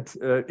you look at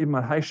Ibn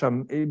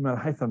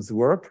al-Haytham's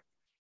work,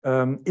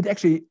 it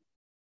actually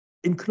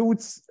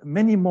includes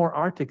many more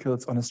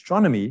articles on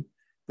astronomy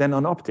than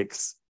on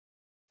optics.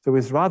 So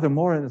he's rather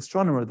more an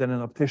astronomer than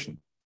an optician,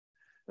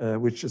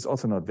 which is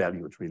also not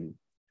valued really.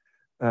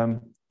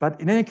 But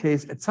in any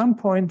case, at some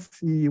point,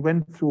 he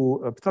went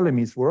through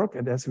Ptolemy's work,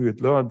 and as we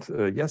had learned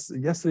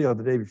yesterday or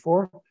the day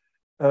before,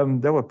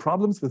 there were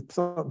problems with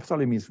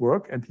Ptolemy's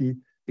work, and he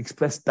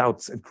expressed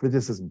doubts and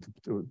criticism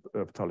to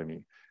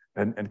Ptolemy,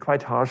 and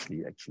quite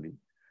harshly, actually.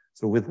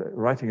 So with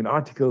writing an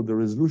article, the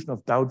resolution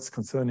of doubts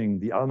concerning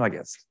the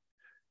Almagest,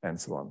 and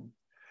so on.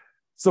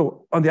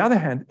 So on the other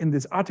hand, in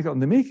this article on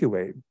the Milky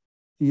Way,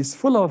 he is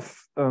full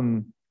of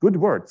good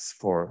words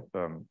for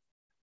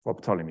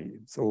Ptolemy.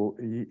 So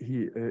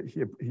he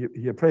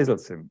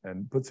appraises him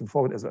and puts him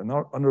forward as an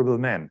honorable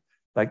man.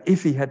 Like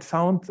if he had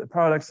found a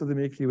parallax of the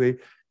Milky Way,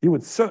 he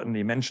would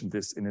certainly mention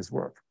this in his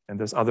work. And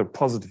there's other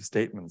positive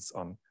statements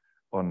on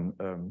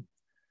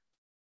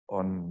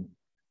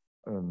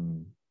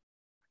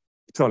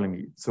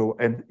Ptolemy. So,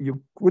 and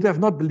you would have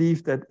not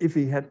believed that if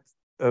he had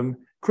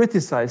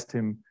criticized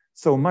him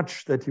so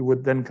much that he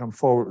would then come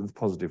forward with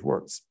positive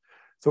words.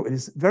 So it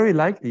is very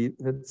likely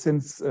that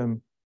since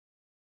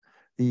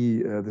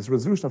this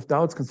resolution of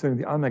doubts concerning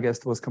the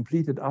Almagest was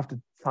completed after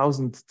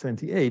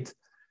 1028,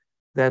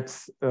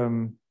 that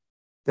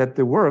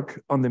the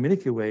work on the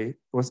Milky Way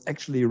was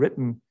actually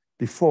written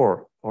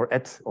before or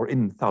at or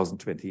in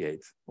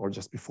 1028 or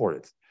just before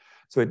it.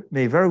 So it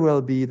may very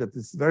well be that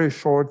this very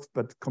short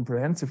but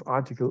comprehensive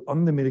article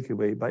on the Milky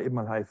Way by Ibn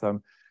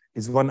al-Haytham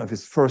is one of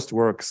his first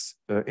works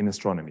in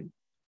astronomy.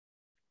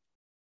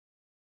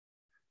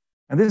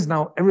 And this is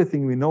now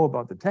everything we know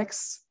about the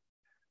texts.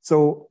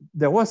 So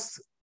there was,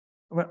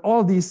 well,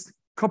 all these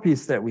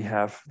copies that we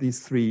have, these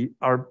three,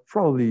 are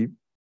probably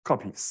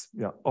copies,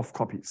 of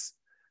copies.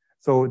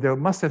 So there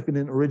must have been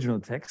an original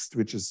text,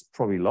 which is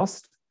probably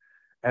lost.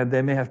 And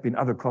there may have been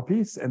other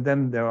copies. And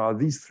then there are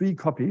these three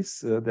copies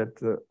that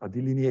are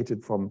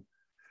delineated from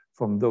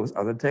those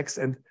other texts.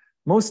 And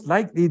most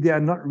likely they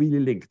are not really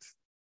linked.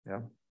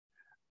 Yeah.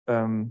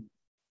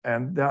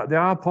 And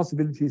there are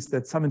possibilities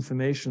that some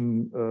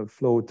information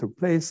flow took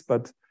place,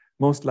 but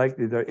most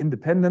likely they're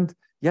independent,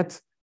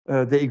 yet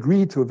they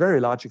agree to a very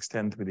large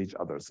extent with each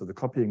other. So the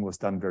copying was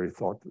done very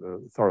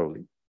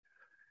thoroughly.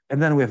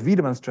 And then we have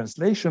Wiedemann's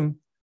translation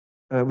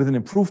with an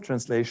improved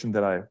translation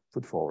that I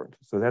put forward.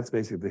 So that's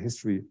basically the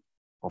history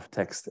of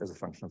text as a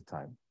function of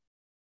time.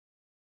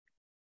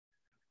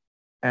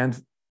 And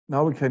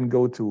now we can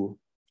go to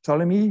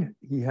Ptolemy.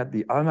 He had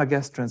the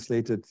Almagest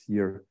translated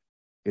here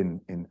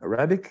in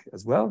Arabic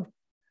as well.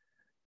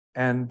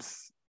 And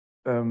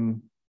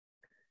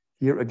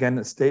here again,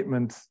 a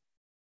statement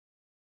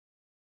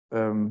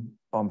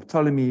on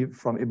Ptolemy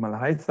from Ibn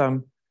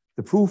al-Haytham,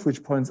 the proof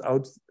which points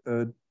out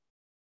the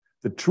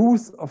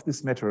truth of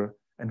this matter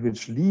and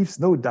which leaves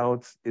no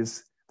doubt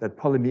is that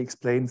Ptolemy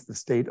explains the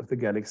state of the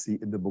galaxy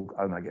in the book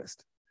Almagest.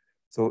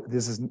 So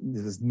this is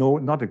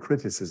not a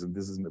criticism,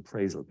 this is an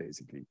appraisal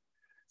basically.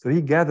 So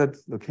he gathered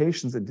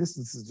locations and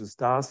distances to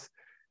stars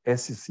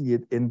as you see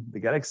it in the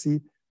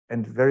galaxy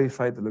and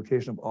verified the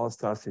location of all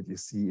stars that you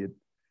see it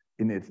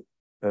in it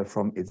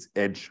from its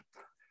edge.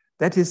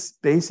 That is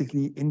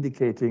basically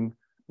indicating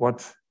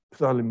what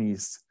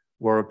Ptolemy's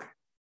work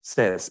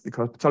says,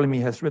 because Ptolemy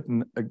has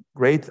written a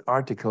great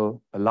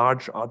article, a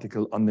large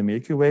article on the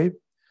Milky Way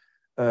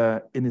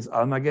in his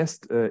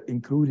Almagest,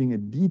 including a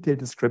detailed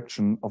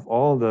description of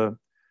all the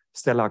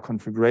stellar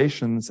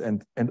configurations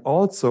and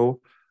also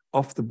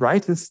of the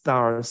brightest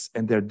stars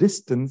and their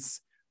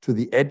distance to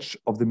the edge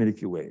of the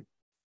Milky Way,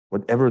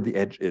 whatever the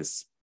edge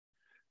is.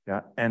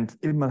 Yeah, and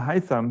Ibn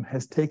al-Haytham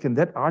has taken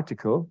that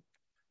article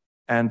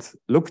and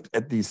looked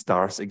at these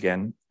stars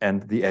again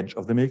and the edge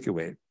of the Milky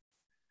Way.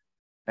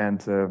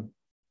 And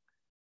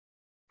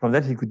from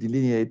that, he could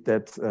delineate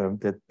that,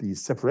 that the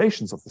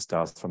separations of the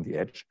stars from the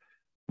edge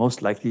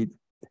most likely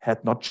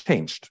had not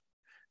changed.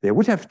 They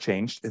would have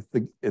changed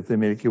if the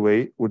Milky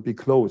Way would be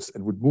close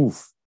and would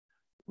move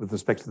with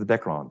respect to the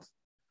background,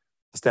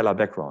 the stellar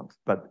background,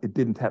 but it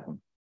didn't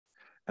happen.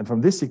 And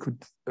from this, he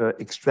could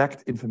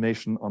extract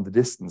information on the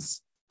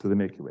distance to the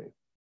Milky Way.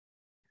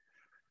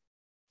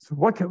 So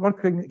what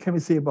can we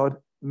say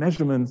about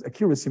measurements,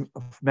 accuracy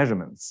of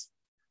measurements?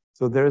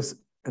 So there's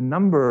a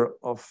number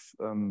of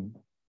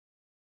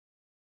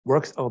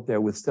works out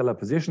there with stellar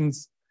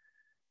positions.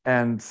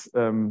 And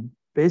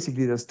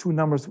basically, there's two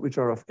numbers which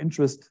are of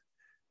interest.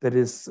 That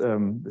is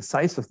the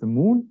size of the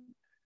moon,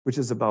 which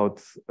is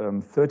about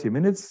 30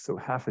 minutes, so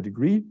half a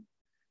degree.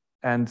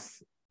 And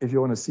if you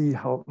want to see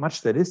how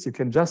much that is, you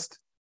can just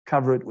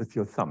cover it with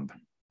your thumb,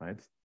 right?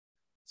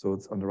 So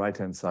it's on the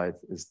right-hand side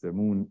is the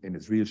moon in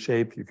its real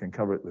shape. You can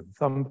cover it with the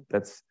thumb.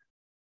 That's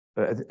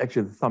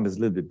actually the thumb is a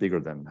little bit bigger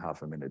than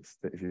half a minute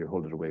if you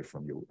hold it away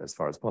from you as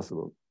far as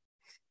possible.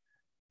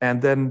 And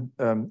then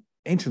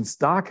ancient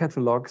star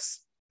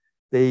catalogs,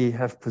 they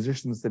have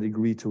positions that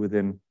agree to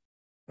within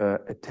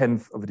a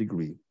tenth of a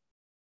degree.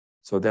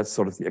 So that's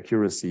sort of the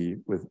accuracy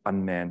with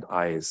unmanned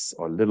eyes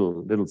or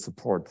little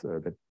support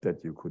that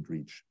you could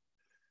reach,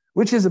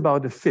 which is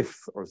about a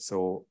fifth or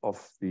so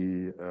of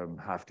the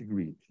half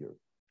degree here.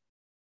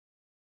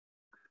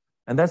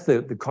 And that's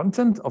the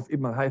content of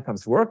Ibn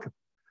al-Haytham's work.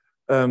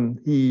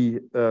 He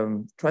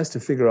tries to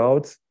figure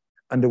out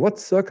under what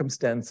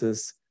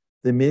circumstances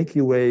the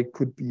Milky Way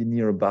could be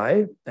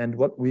nearby and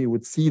what we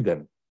would see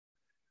then.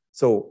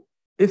 So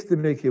if the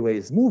Milky Way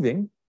is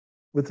moving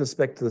with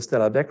respect to the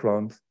stellar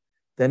background,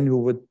 then you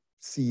would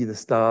see the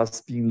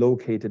stars being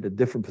located at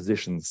different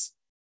positions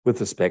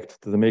with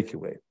respect to the Milky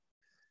Way.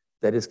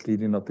 That is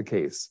clearly not the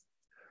case.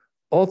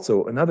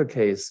 Also, another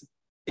case,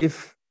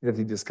 that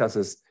he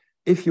discusses,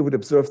 if you would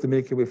observe the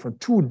Milky Way from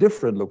two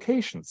different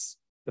locations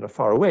that are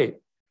far away,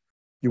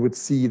 you would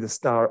see the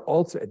star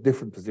also at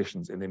different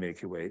positions in the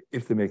Milky Way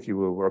if the Milky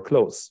Way were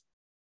close.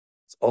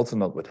 It's also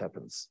not what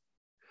happens.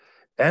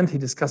 And he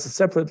discusses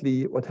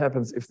separately what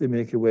happens if the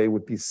Milky Way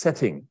would be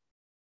setting.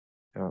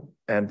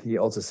 And he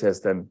also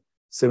says then,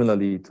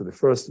 similarly to the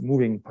first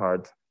moving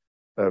part,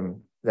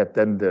 that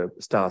then the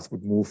stars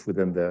would move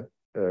within the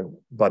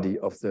body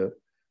of the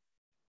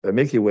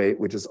Milky Way,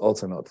 which is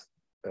also not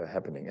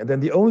happening. And then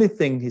the only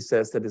thing he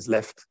says that is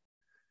left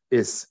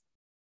is,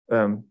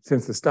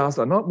 since the stars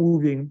are not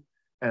moving,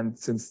 and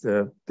since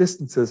the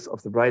distances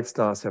of the bright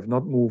stars have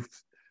not moved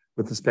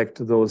with respect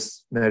to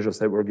those measures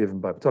that were given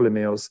by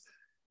Ptolemaeus,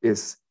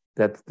 is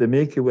that the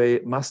Milky Way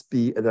must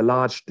be at a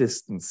large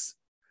distance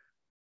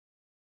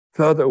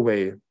further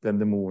away than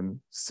the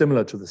moon,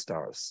 similar to the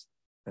stars.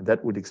 And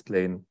that would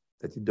explain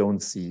that you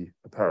don't see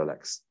a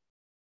parallax.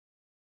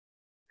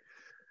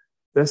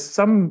 There's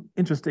some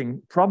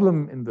interesting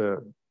problem in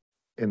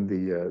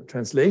the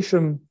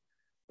translation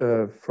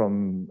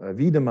from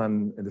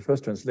Wiedemann in the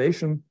first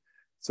translation.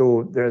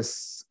 So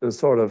there's a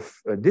sort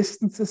of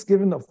distances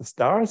given of the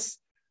stars,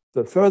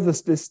 the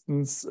furthest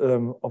distance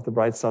of the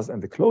bright stars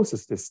and the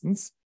closest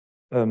distance,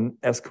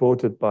 as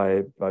quoted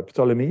by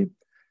Ptolemy.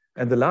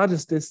 And the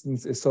largest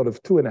distance is sort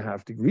of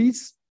 2.5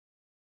 degrees.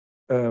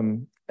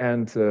 And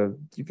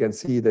you can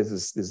see this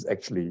is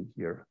actually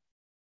here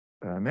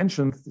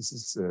mentioned. This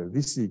is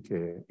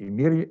Visike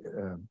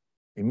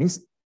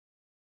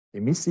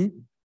Emisi.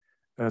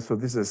 So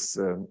this is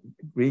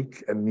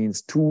Greek and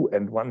means 2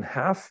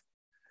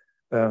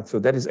 1/2. So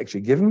that is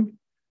actually given.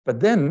 But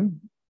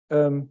then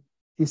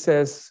he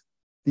says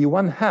the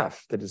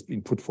 1/2 that is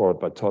being put forward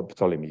by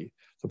Ptolemy.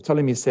 So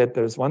Ptolemy said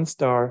there is one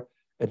star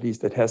at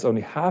least that has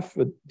only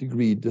 1/2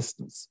 degree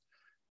distance.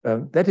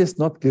 That is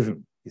not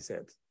given, he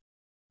said.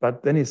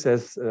 But then he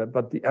says,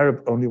 but the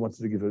Arab only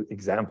wanted to give an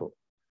example.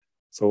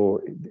 So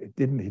he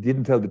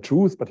didn't tell the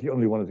truth, but he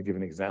only wanted to give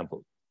an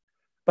example.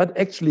 But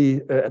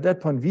actually, at that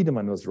point,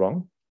 Wiedemann was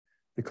wrong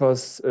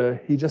because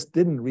he just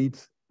didn't read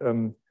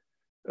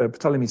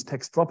Ptolemy's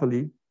text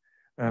properly,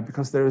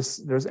 because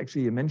there's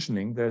actually a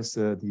mentioning. There's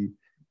the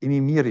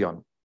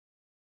imimirion.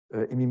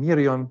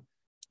 Imimirion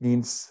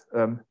means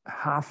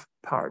half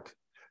part.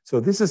 So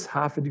this is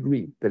 1/2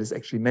 degree that is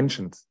actually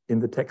mentioned in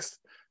the text.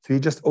 So he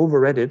just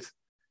overread it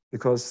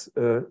because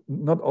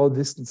not all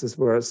distances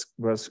were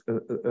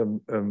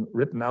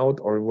written out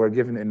or were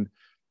given in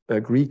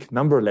Greek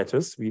number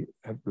letters. We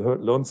have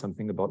learned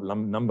something about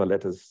number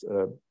letters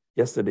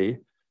yesterday.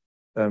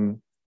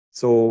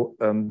 So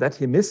that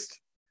he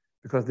missed,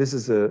 because this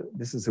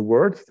is a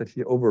word that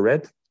he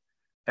overread,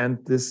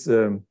 and this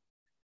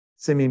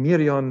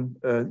semimirion,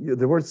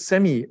 the word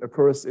semi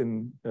occurs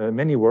in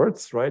many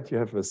words, right? You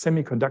have a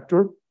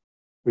semiconductor,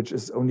 which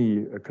is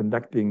only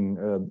conducting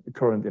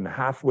current in a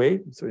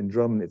halfway. So in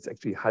German, it's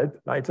actually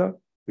Halbleiter,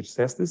 which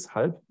says this,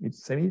 halb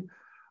means semi,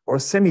 or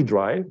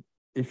semi-dry.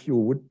 If you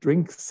would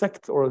drink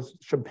sect or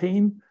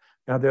champagne,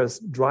 there's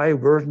dry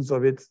versions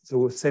of it.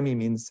 So semi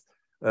means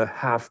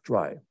half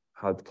dry,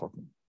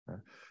 halbtrocken.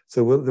 So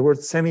the word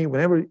semi,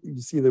 whenever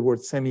you see the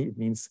word semi, it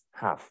means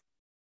half.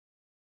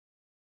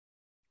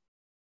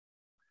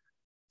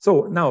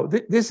 So now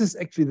this is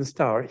actually the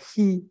star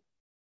Hi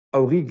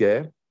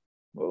Aurige,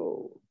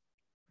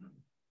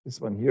 this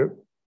one here,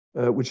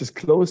 which is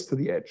close to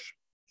the edge.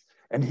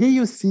 And here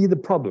you see the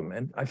problem,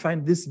 and I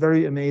find this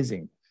very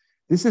amazing.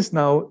 This is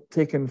now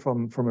taken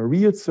from a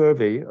real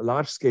survey, a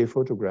large-scale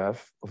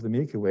photograph of the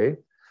Milky Way.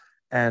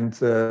 And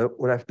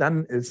what I've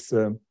done is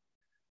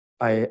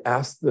I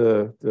asked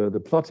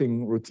the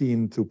plotting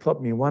routine to plot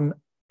me one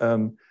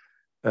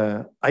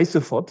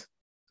isophot.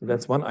 So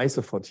that's one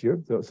isophot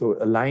here.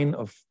 So a line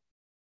of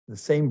the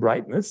same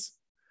brightness.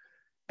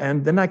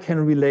 And then I can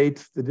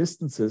relate the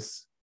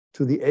distances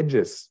to the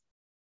edges.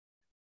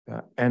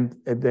 And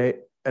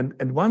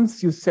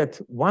once you set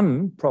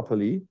one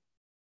properly,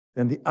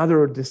 then the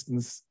other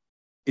distance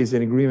is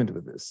in agreement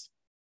with this.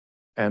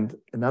 And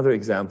another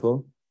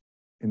example,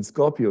 in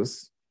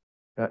Scorpius,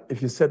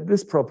 if you set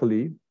this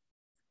properly,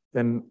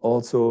 then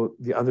also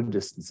the other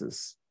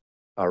distances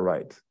are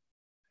right.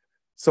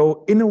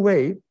 So in a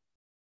way,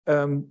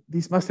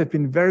 these must have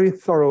been very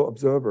thorough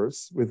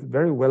observers with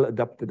very well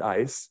adapted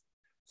eyes,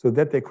 so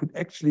that they could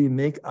actually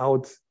make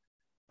out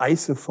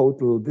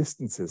isophotal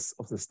distances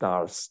of the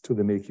stars to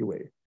the Milky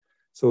Way.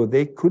 So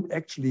they could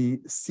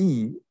actually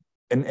see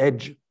an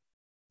edge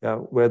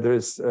where there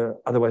is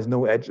otherwise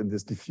no edge in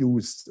this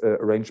diffuse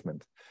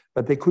arrangement.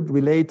 But they could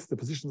relate the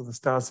position of the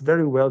stars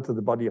very well to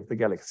the body of the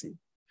galaxy,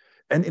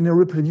 and in a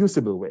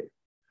reproducible way,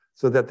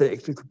 so that they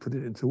actually could put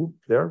it into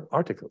their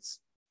articles.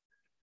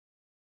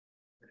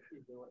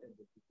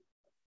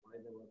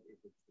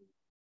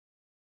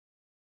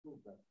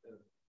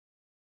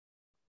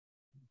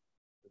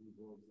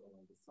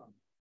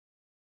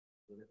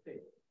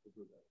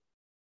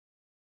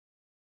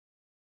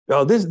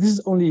 Well, this is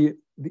only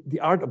the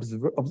art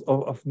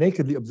of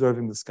nakedly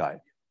observing the sky.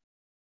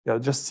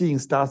 Just seeing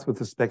stars with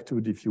respect to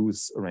a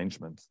diffuse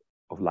arrangement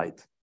of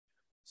light.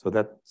 So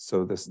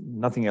there's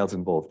nothing else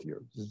involved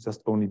here. It's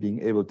just only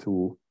being able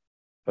to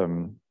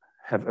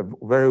have a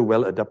very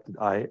well adapted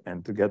eye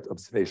and to get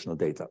observational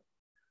data.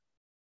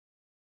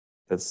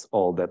 That's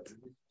all that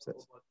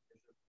says.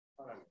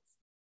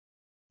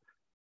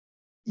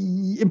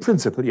 In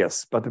principle,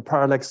 yes, but the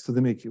parallax to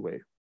the Milky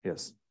Way,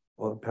 yes.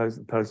 Or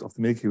the parallax of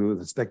the Milky Way with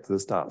respect to the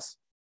stars.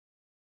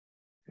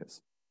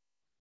 Yes.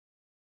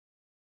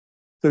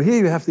 So here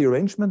you have the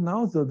arrangement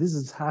now. So this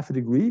is 1/2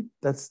 degree.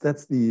 That's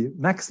the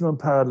maximum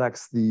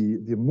parallax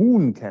the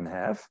moon can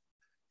have.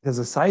 It has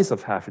a size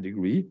of 1/2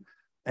 degree.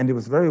 And it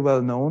was very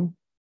well known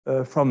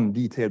from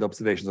detailed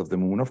observations of the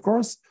moon, of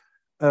course,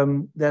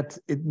 that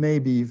it may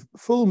be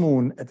full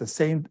moon at the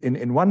same,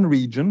 in one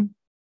region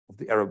of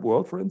the Arab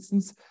world, for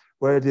instance,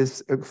 where it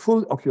is a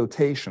full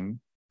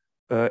occultation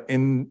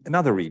in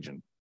another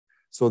region.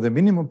 So the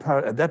minimum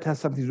parallax, that has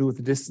something to do with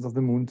the distance of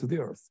the moon to the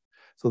Earth.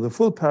 So the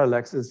full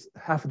parallax is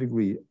half a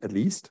degree at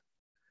least.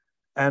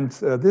 And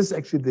this is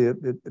actually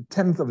the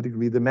 10th of a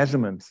degree, the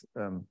measurement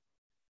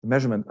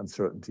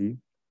uncertainty.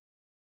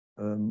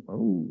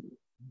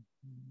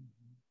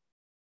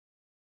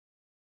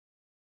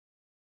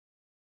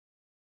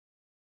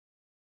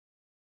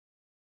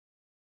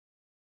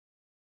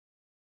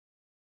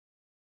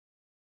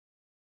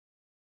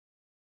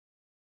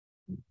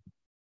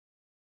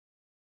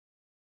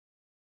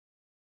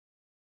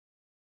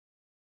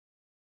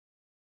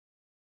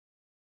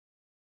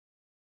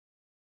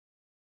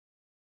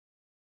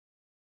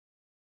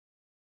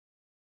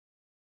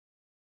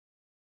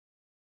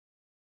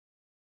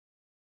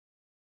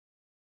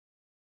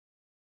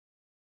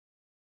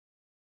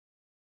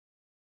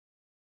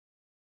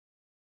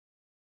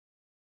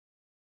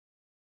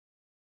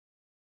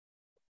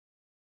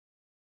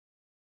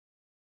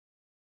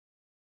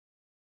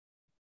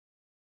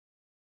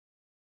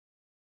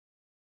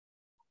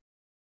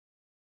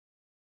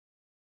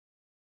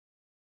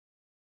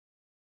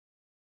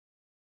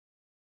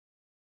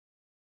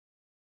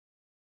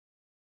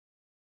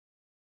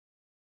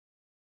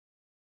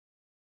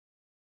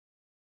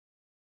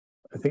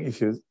 I think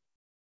if you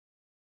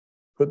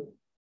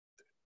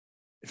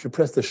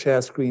press the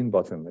share screen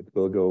button, it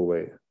will go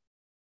away.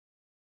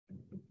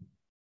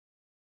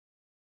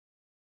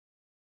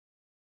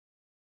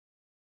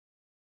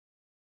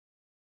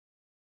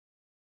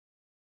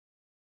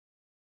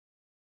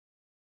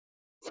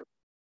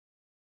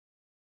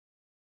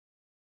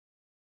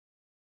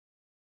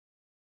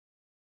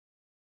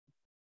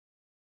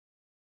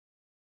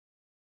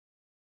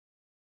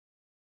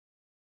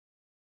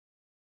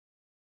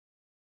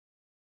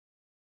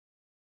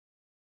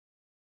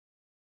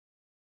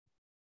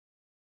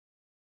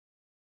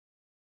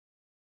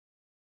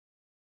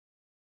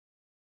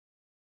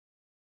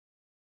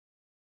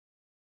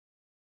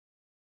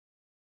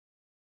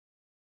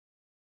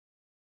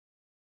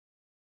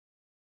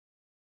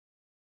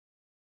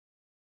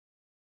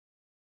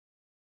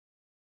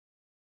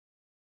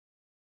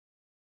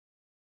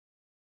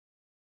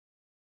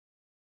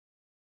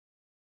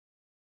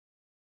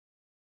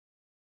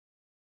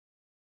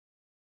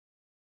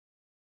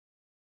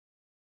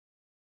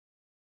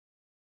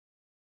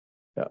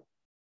 Yeah.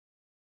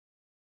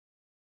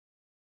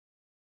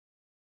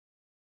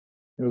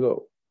 Here we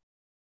go.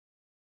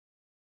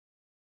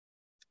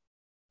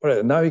 All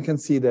right, now you can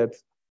see that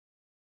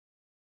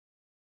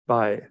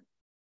by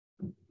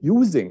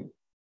using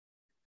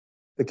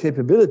the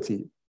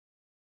capability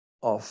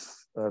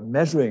of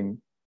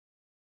measuring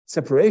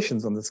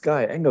separations on the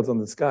sky, angles on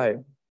the sky,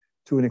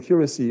 to an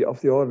accuracy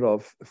of the order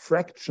of a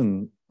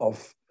fraction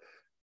of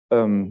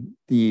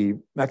the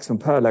maximum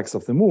parallax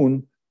of the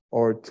moon,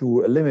 or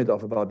to a limit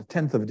of about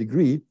 1/10 of a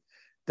degree,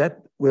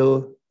 that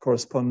will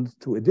correspond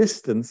to a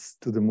distance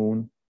to the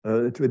moon,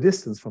 to a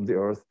distance from the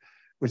Earth,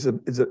 which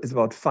is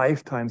about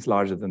 5 times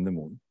larger than the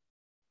moon.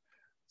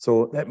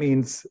 So that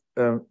means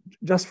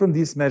just from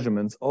these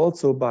measurements,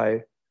 also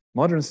by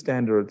modern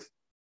standard,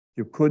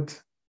 you could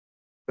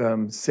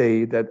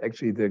say that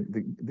actually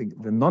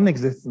the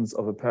non-existence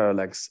of a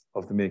parallax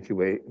of the Milky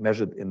Way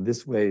measured in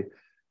this way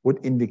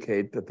would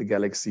indicate that the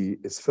galaxy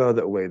is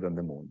further away than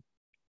the moon.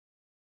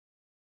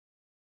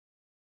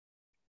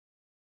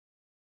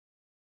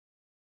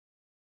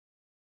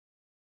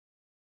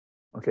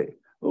 Okay.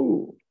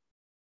 Oh,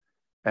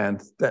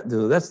 and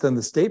that's then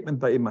the statement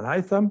by Ibn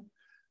al-Haytham.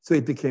 So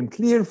it became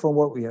clear from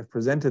what we have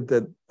presented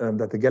that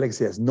the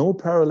galaxy has no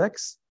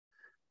parallax,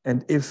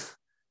 and if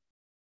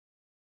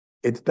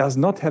it does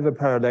not have a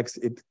parallax,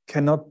 it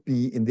cannot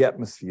be in the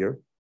atmosphere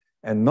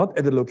and not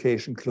at a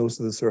location close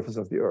to the surface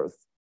of the Earth.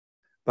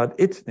 But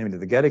it, namely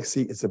the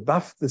galaxy, is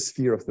above the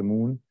sphere of the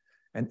moon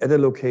and at a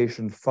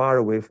location far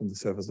away from the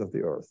surface of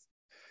the Earth.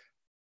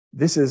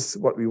 This is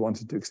what we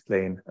wanted to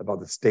explain about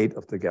the state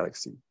of the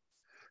galaxy.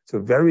 So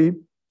very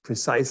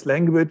precise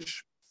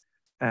language,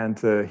 and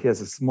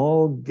here's a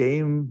small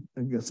game,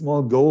 a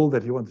small goal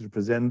that he wanted to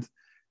present,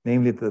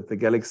 namely that the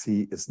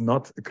galaxy is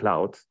not a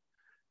cloud,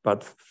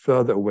 but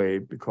further away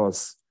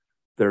because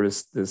there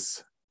is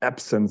this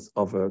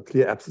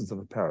clear absence of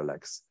a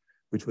parallax,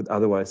 which would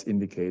otherwise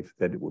indicate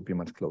that it would be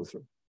much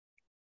closer.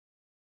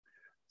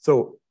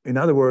 So in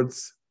other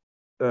words,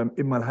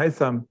 Ibn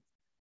al-Haytham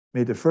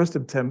made the first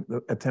attempt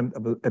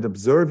at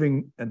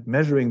observing and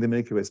measuring the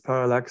Milky Way's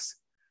parallax,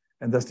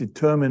 and thus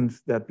determined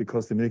that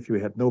because the Milky Way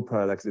had no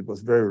parallax, it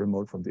was very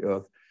remote from the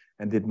Earth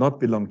and did not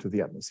belong to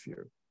the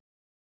atmosphere.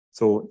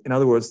 So in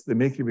other words, the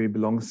Milky Way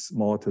belongs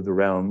more to the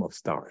realm of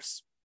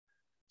stars.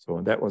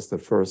 So that was the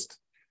first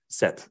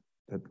set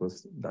that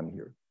was done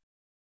here.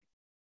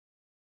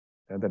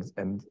 And that is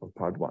end of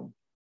part 1.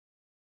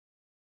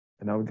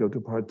 And now we go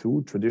to part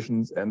 2,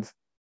 traditions and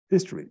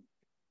history.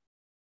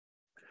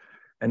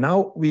 And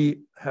now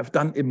we have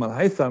done Ibn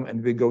al-Haytham,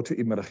 and we go to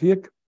Ibn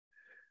Raqiq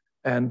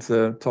and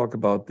talk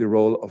about the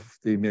role of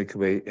the Milky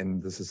Way in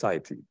the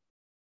society.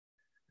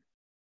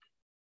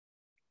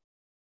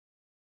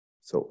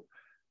 So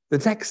the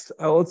text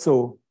I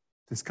also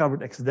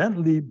discovered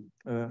accidentally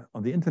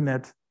on the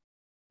internet.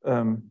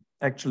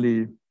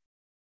 actually,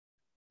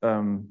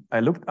 I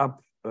looked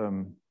up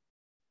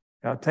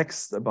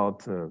texts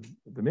about the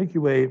Milky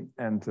Way,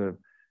 and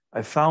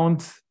I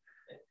found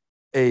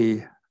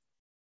a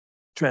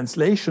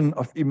translation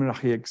of Ibn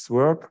Rahiq's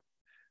work,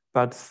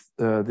 but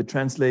the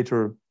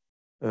translator,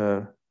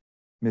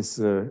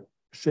 Ms.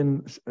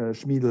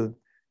 Schmiedel,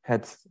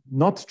 had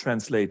not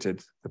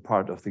translated the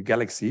part of the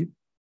galaxy.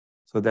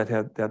 So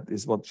that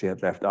is what she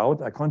had left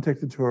out. I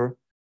contacted her,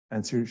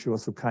 and she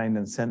was so kind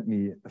and sent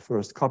me a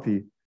first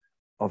copy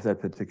of that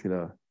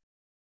particular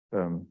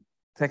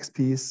text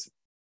piece.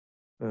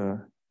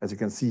 As you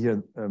can see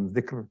here,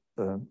 Dhikr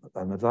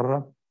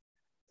al-Majarra.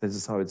 This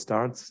is how it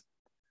starts.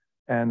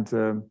 And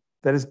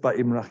that is by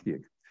Ibn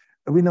Rahiq.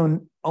 We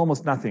know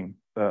almost nothing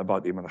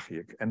about Ibn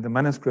Rahiq. And the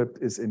manuscript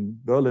is in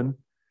Berlin.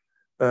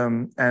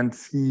 And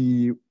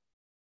he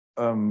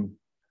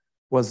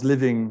was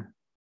living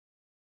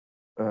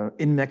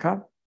in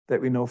Mecca,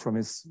 that we know from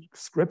his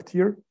script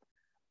here.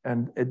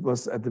 And it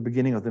was at the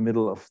beginning of the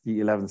middle of the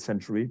 11th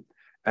century.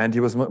 And he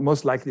was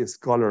most likely a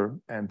scholar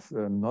and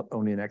not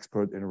only an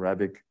expert in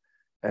Arabic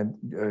and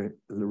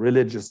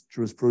religious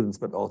jurisprudence,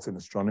 but also in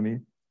astronomy.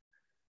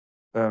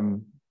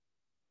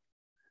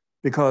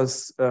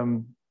 Because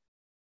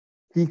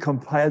he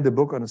compiled a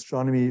book on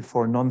astronomy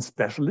for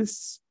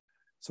non-specialists,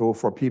 so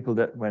for people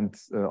that went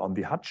on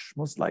the Hajj,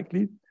 most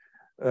likely,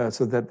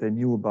 so that they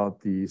knew about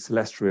the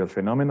celestial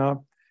phenomena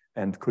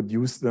and could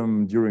use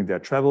them during their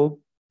travel.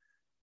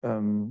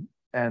 So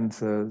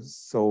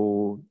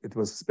it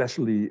was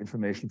especially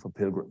information for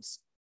pilgrims.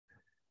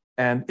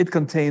 And it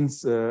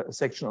contains a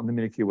section on the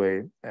Milky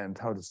Way and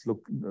how this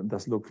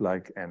does look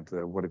like and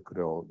what it could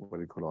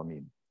all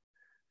mean.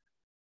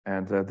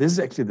 And this is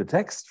actually the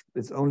text.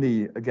 It's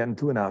only, again,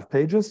 2.5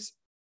 pages,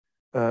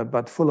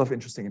 but full of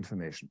interesting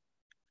information.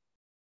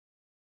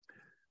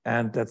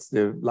 And that's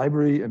the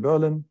library in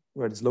Berlin,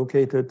 where it is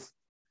located.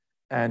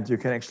 And you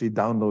can actually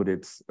download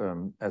it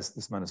as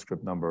this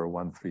manuscript number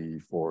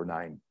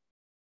 1349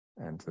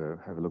 and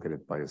have a look at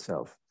it by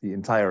yourself. The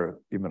entire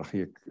Ibn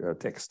Rahiq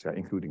text,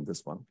 including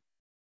this one.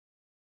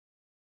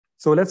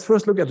 So let's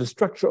first look at the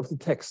structure of the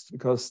text,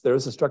 because there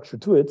is a structure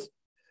to it.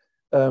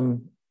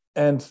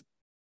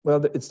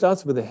 Well, it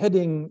starts with a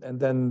heading, and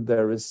then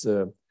there is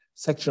a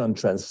section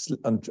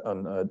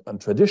on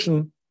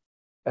tradition.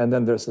 And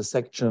then there's a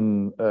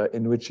section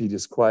in which he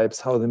describes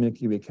how the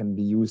Milky Way can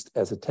be used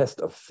as a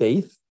test of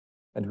faith.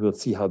 And we'll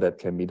see how that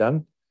can be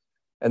done.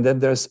 And then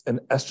there's an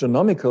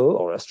astronomical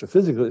or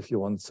astrophysical, if you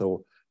want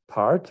so,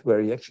 part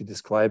where he actually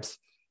describes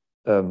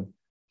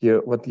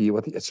here what the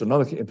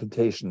astronomical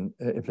implementation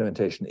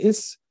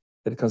is.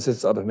 It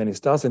consists out of many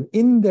stars, and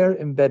in there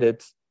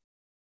embedded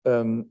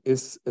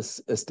is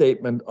a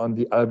statement on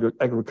the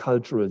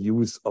agricultural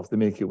use of the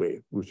Milky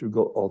Way, which we'll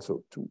go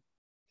also to.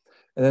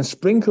 And then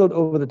sprinkled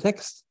over the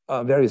text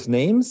are various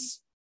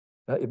names,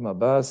 Ibn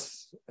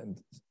Abbas, and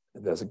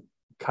there's a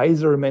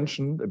Kaiser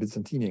mentioned, a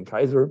Byzantine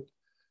Kaiser,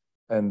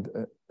 and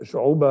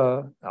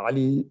Shu'ba,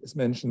 Ali is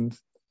mentioned,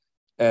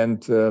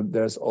 and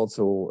there's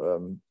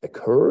also a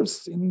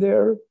curse in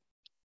there,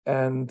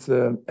 and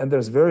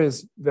there's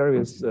various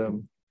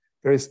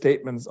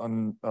statements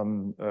on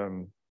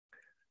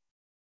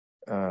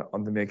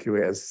the Milky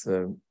Way as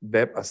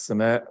Bab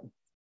as-Sama,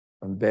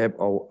 and Bab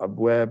or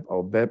Abwab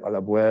or Bab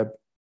al-Abwab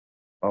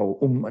or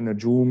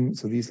an-Najum.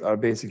 So these are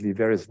basically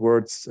various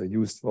words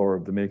used for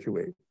the Milky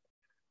Way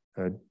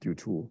due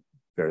to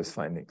various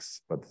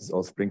findings, but this is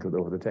all sprinkled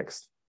over the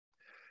text.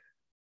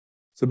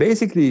 So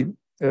basically,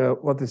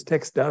 what this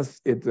text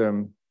does, it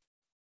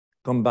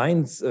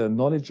combines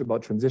knowledge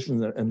about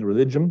transitions and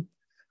religion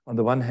on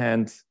the one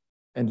hand,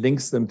 and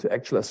links them to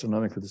actual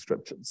astronomical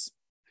descriptions.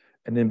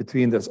 And in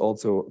between, there's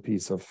also a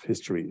piece of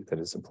history that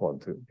is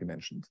important to be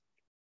mentioned.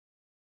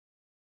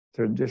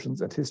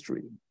 Traditions and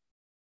history.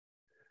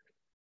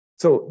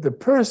 So the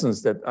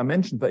persons that are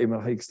mentioned by Ibn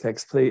Rahiq's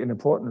text play an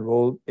important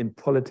role in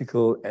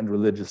political and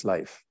religious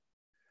life.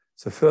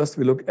 So first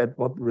we look at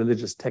what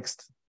religious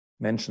texts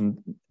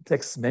mention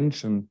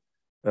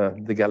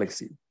the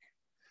galaxy.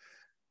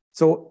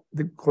 So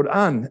the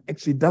Quran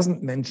actually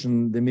doesn't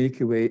mention the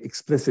Milky Way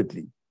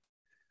explicitly,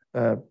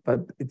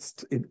 but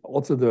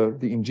also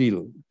the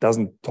Injil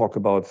doesn't talk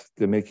about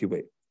the Milky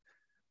Way.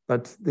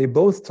 But they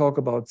both talk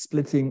about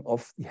splitting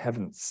of the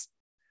heavens.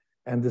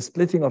 And the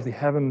splitting of the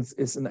heavens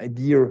is an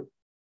idea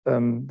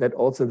that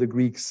also the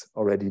Greeks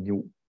already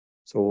knew.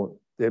 So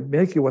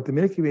what the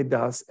Milky Way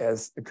does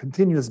as a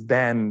continuous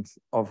band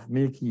of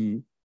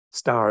milky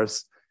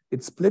stars,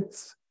 it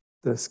splits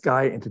the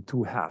sky into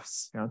 2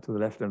 halves, to the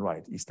left and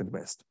right, east and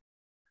west.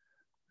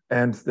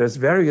 And there's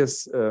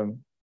various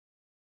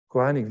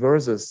Quranic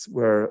verses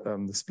where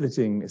the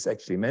splitting is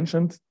actually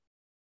mentioned.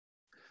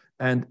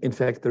 And in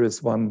fact, there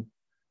is one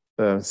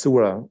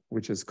surah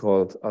which is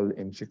called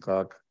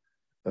Al-Inshiqaq,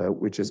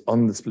 which is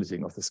on the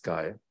splitting of the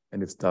sky.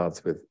 And it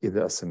starts with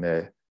Idha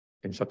as-Sama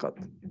inshaqat.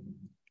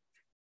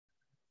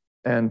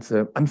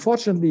 And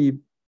unfortunately,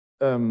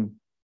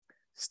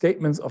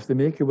 statements of the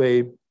Milky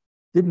Way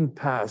didn't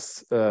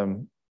pass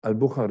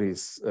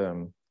al-Bukhari's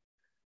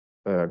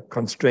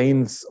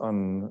constraints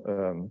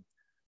on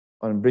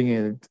bringing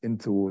it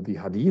into the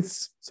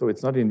hadiths. So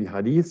it's not in the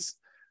hadiths,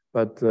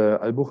 but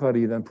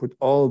Al-Bukhari then put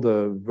all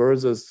the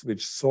verses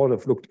which sort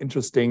of looked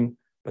interesting,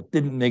 but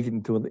didn't make it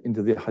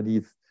into the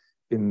hadith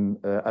in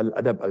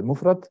Al-Adab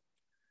al-Mufrad.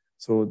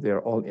 So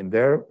they're all in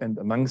there, and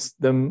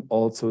amongst them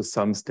also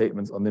some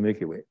statements on the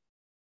Milky Way.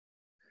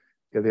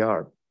 Here they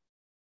are.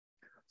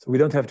 So we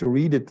don't have to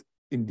read it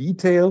in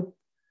detail.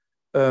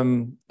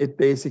 It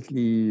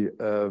basically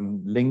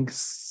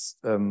links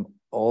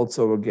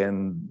also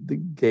again the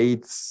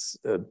gates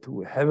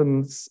to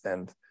heavens,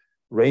 and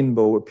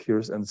rainbow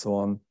appears and so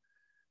on.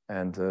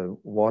 And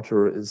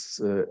water is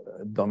a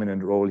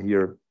dominant role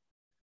here.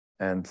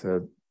 And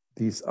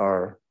these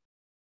are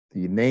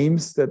the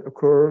names that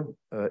occur,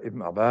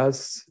 Ibn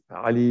Abbas,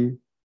 Ali,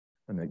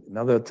 and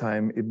another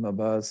time Ibn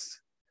Abbas.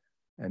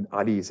 And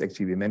Ali is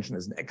actually mentioned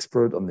as an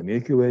expert on the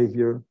Milky Way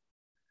here.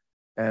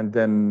 And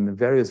then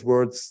various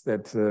words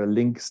that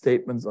link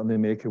statements on the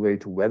Milky Way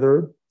to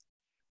weather.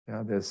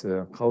 Yeah, there's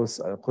Qaus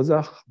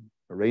al-Quzakh,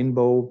 a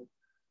rainbow.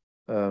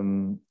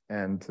 And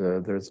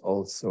there's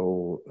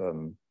also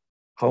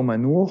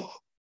Qawma,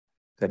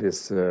 that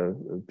is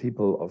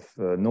people of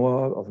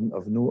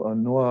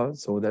Noah,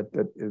 so that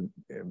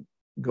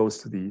goes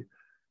to the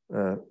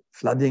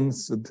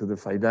floodings, to the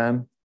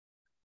Faidan.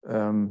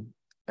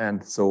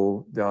 And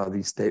so there are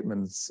these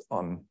statements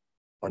on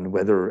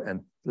weather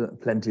and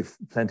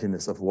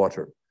plentiness of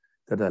water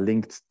that are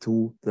linked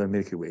to the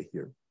Milky Way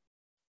here.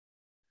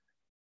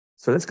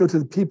 So let's go to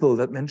the people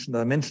that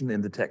are mentioned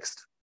in the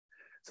text.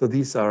 So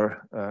these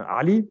are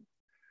Ali,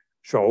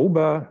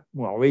 Shu'ba,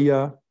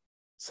 Muawiyah,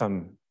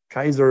 some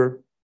Kaiser,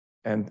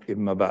 and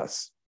Ibn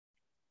Abbas.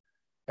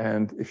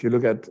 And if you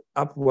look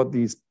up what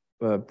these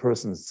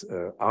persons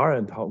are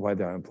and why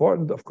they are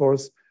important, of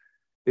course,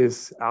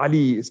 is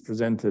Ali is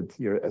presented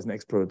here as an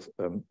expert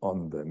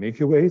on the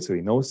Milky Way, so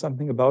he knows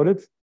something about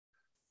it.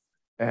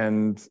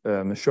 And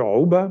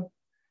Shu'ba,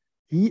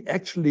 he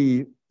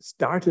actually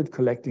started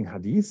collecting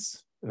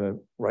hadiths,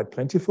 right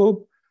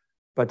plentiful,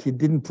 but he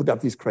didn't put up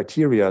these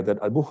criteria that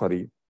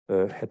Al-Bukhari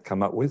had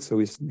come up with. So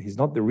he's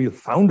not the real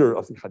founder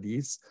of the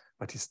hadiths,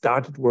 but he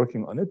started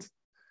working on it.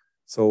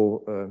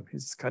 So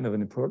he's kind of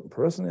an important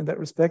person in that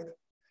respect.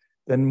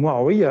 Then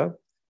Muawiyah,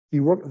 he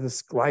worked as a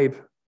scribe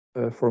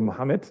for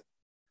Muhammad.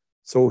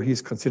 So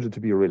he's considered to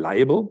be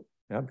reliable,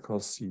 yeah,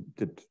 because he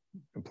did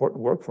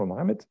important work for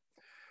Muhammad.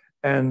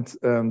 And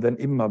then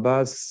Ibn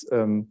Abbas,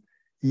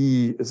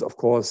 he is, of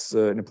course,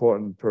 an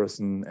important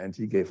person, and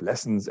he gave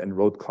lessons and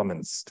wrote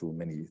comments to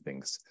many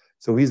things.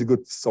 So he's a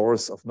good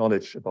source of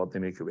knowledge about the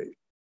Milky Way.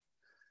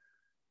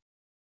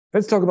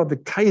 Let's talk about the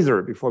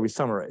Kaiser before we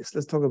summarize.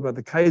 Let's talk about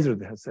the Kaiser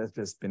that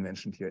has been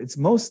mentioned here. It's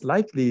most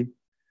likely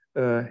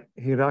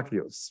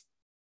Heraclius,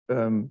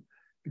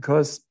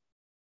 because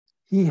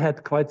he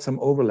had quite some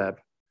overlap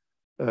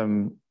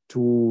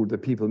to the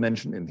people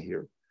mentioned in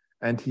here.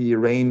 And he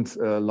reigned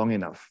long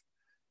enough,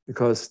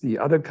 because the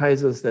other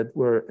Kaisers that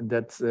were in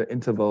that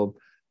interval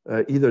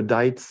either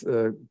died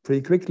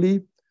pretty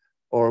quickly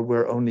or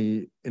were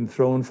only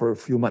enthroned for a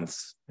few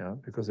months, yeah,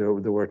 because they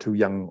were too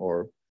young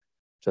or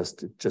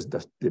just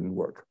didn't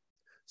work.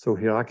 So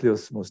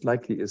Heraclius most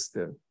likely is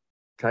the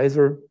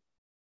Kaiser.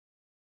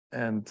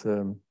 And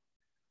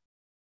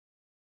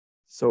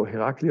so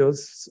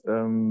Heraclius,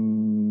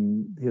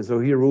 so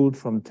he ruled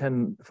from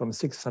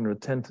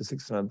 610 to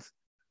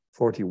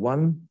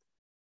 641.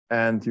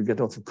 And you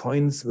get also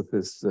coins with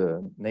his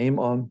name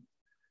on.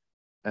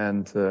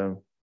 And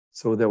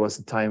so there was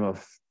a time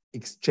of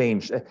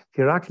exchange.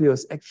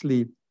 Heraclius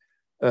actually,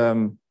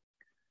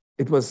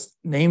 it was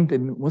named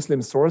in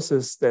Muslim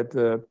sources that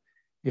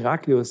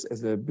Heraclius,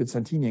 as a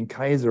Byzantine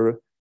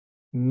Kaiser,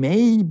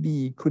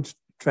 maybe could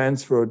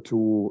transfer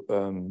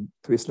to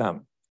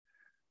Islam.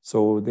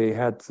 So they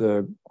had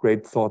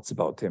great thoughts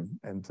about him,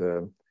 and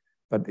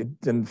but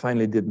it then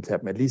finally didn't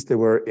happen. At least they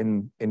were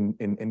in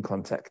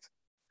contact.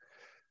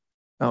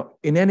 Now,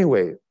 in any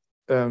way,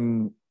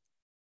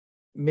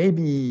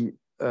 maybe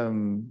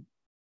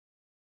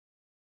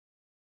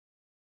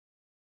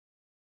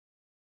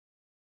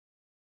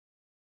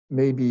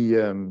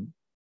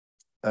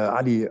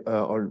Ali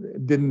or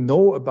didn't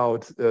know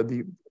about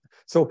the.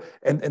 So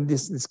and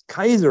this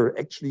Kaiser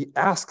actually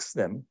asks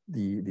them,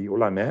 the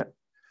ulama,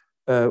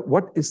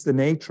 what is the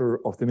nature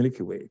of the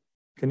Milky Way?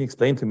 Can you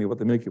explain to me what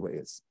the Milky Way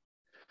is?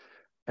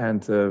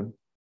 And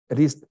at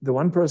least the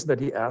one person that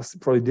he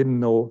asked probably didn't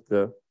know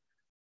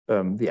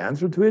the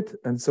answer to it,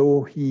 and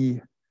so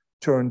he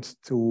turned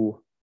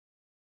to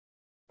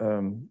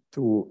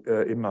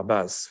Ibn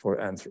Abbas for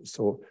answers.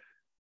 So,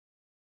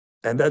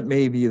 and that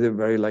may be the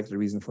very likely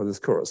reason for this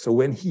curse. So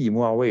when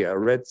Muawiyah,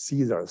 read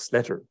Caesar's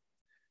letter,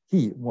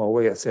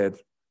 Muawiyah, said,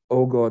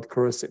 "Oh God,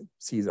 curse him,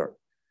 Caesar.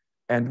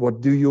 And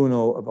what do you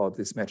know about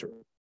this matter,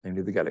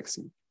 namely the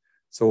galaxy?"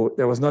 So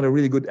there was not a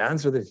really good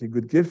answer that he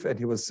could give, and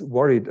he was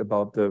worried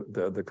about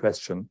the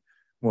question,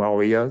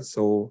 Muawiyah.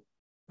 So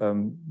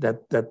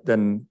that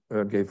then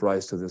gave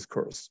rise to this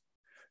curse.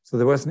 So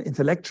there was an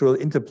intellectual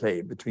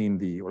interplay between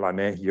the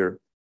ulama here,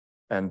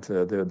 and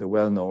the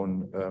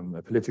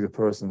well-known political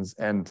persons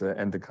and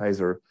the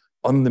Kaiser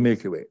on the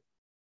Milky Way.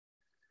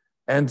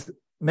 And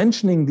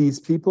mentioning these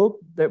people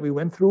that we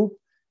went through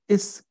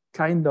is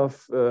kind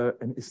of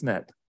an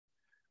isnad,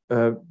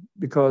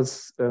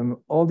 because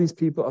all these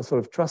people are sort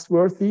of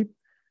trustworthy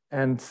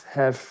and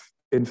have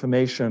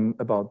information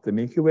about the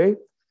Milky Way.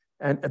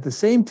 And at the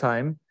same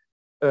time,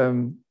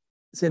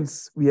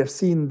 since we have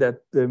seen that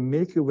the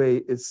Milky Way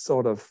is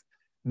sort of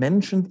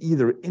mentioned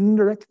either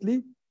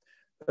indirectly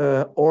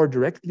or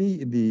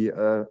directly in the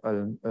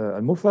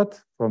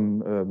Al-Mufrad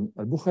from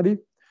Al-Bukhari,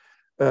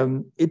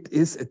 it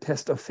is a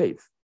test of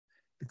faith,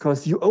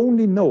 because you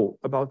only know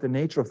about the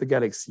nature of the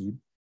galaxy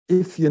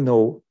if you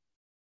know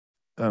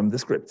the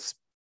scripts.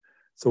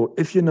 So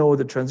if you know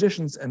the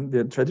transitions and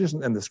the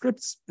traditions and the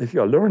scripts, if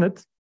you are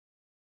learned,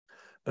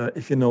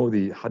 if you know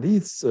the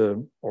hadiths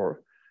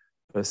or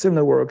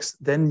similar works,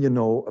 then you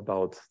know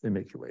about the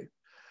Milky Way.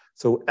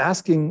 So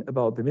asking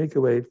about the Milky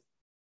Way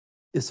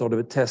is sort of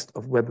a test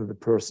of whether the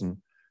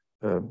person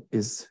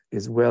is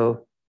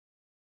well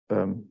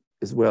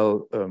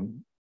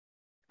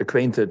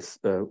acquainted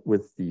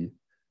with the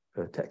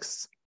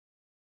texts.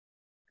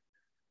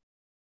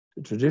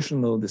 The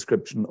traditional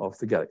description of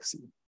the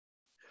galaxy.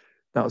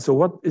 Now, so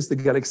what is the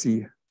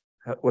galaxy?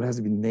 What has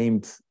it been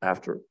named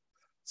after?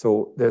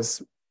 So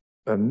there's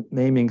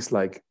namings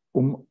like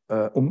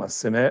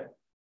as-Sama'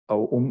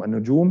 or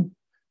an-Nujum,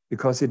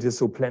 because it is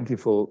so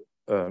plentiful,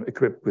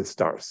 equipped with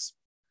stars.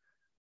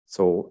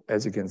 So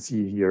as you can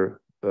see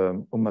here,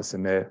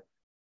 as-Sama'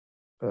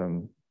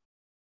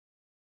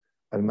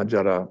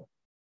 al-Majara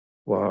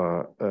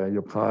wa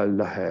yuqal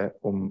laha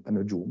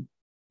an-Nujum.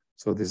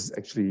 So this is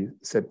actually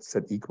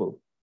set equal,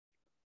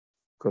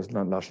 because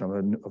not large number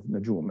of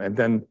Najum. And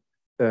then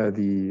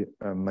the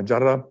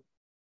Majara.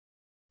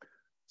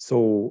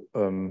 So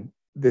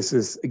this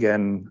is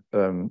again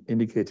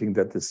indicating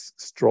that this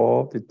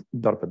straw, the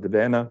Darpa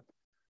Debana,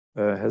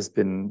 has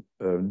been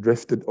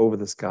drifted over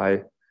the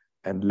sky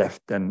and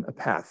left then a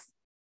path.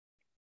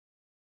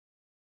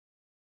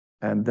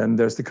 And then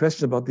there's the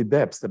question about the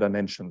babs that I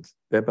mentioned,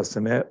 Bab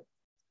as-Sama'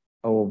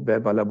 or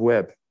Bab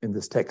al-Abwab in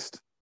this text.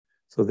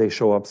 So they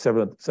show up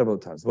several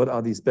times. What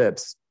are these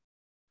babs?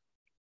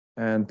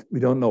 And we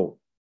don't know.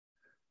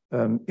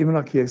 Ibn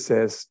Akir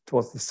says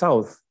towards the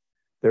south,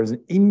 there's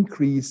an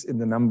increase in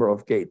the number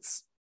of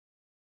gates.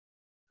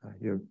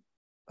 Here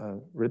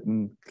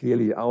written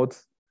clearly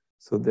out.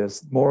 So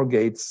there's more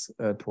gates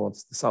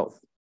towards the south.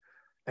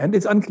 And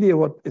it's unclear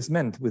what is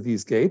meant with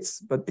these gates.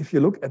 But if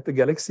you look at the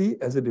galaxy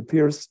as it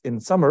appears in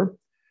summer,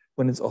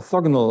 when it's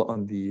orthogonal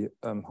on the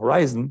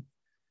horizon,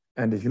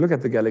 and if you look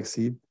at the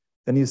galaxy,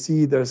 then you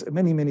see there's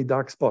many, many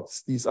dark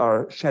spots. These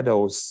are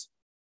shadows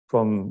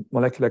from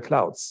molecular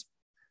clouds.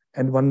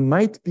 And one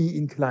might be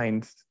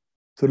inclined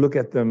to look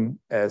at them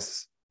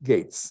as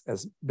gates,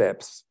 as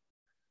babs.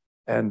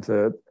 And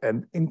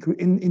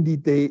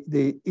indeed,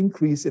 they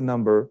increase in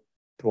number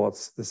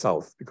towards the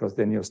south, because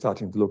then you're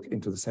starting to look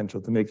into the center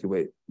of the Milky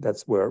Way.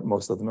 That's where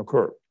most of them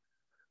occur.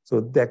 So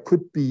there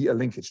could be a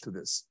linkage to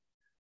this.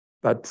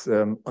 But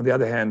on the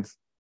other hand,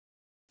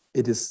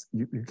 it is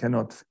you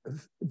cannot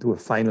do a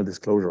final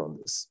disclosure on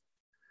this.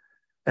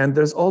 And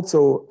there's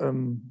also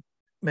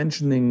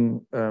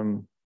mentioning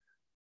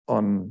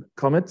on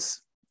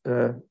comets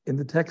in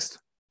the text.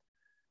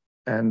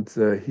 And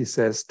he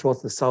says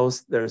towards the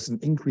south, there's an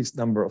increased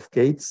number of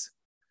gates.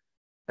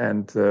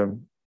 And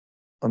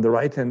on the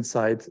right-hand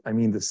side, I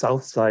mean the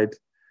south side,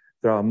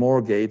 there are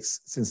more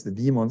gates since the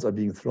demons are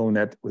being thrown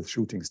at with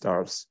shooting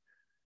stars,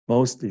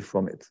 mostly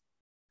from it.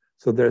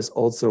 So there's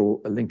also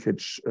a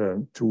linkage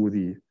to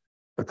the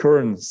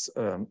occurrence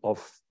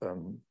of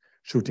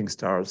shooting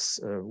stars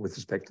with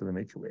respect to the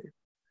Milky Way.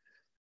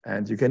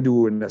 And you can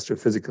do an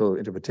astrophysical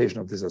interpretation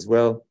of this as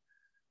well.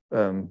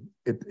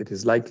 It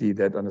is likely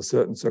that under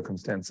certain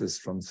circumstances,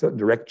 from certain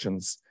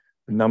directions,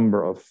 the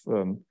number of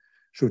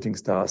shooting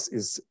stars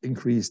is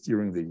increased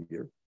during the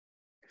year.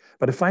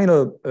 But a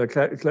final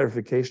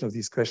clarification of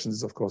these questions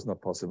is, of course,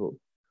 not possible.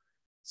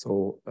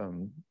 So,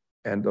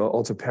 and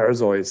also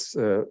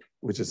Parazois,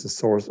 which is the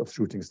source of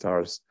shooting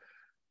stars,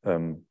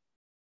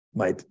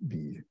 might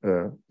be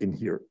in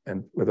here.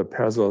 And whether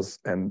Parazois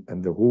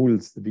and the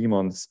Huls, the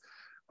demons,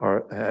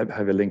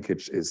 have a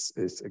linkage is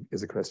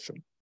a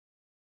question.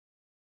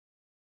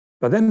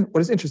 But then what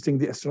is interesting,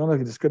 the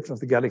astronomical description of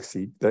the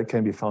galaxy that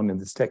can be found in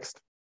this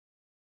text.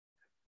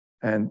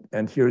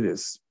 And here it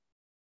is.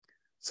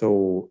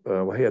 So,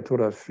 وهي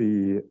ترى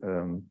في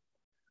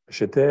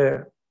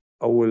الشتاء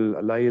أول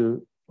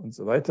الليل und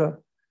so weiter.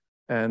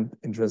 And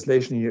in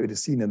translation here, it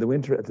is seen in the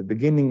winter at the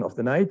beginning of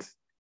the night,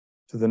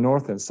 to the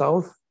north and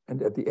south,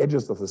 and at the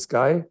edges of the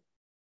sky.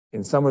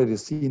 In summer, it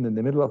is seen in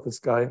the middle of the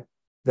sky.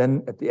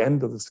 Then at the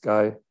end of the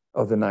sky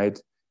of the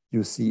night,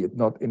 you see it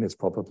not in its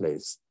proper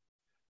place.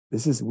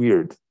 This is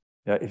weird.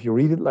 Yeah, if you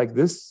read it like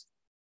this,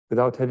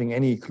 without having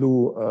any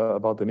clue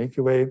about the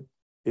Milky Way,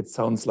 it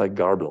sounds like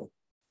garble.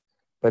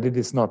 But it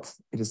is not.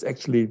 It is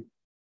actually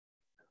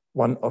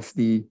one of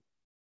the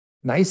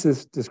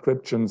nicest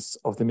descriptions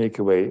of the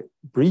Milky Way,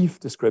 brief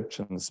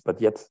descriptions,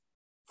 but yet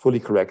fully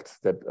correct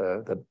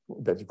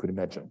that you could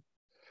imagine.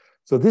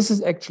 So this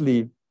is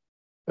actually,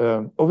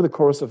 over the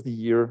course of the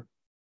year,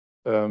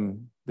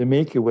 the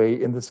Milky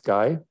Way in the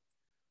sky.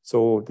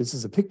 So this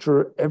is a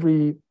picture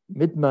every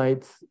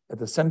midnight at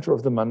the center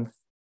of the month,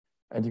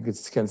 and you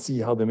can see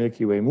how the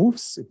Milky Way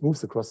moves. It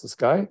moves across the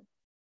sky.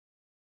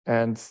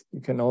 And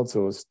you can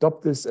also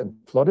stop this and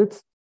plot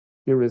it.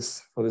 Here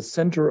is for the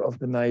center of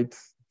the night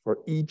for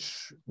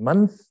each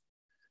month,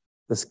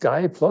 the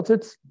sky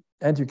plotted.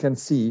 And you can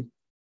see,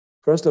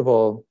 first of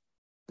all,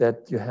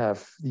 that you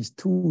have these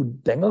two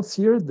dangles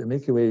here, the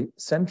Milky Way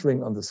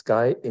centering on the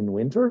sky in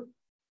winter,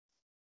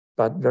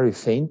 but very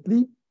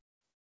faintly.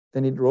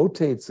 Then it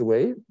rotates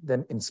away.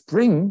 Then in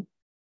spring,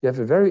 you have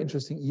a very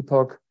interesting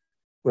epoch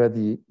where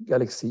the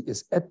galaxy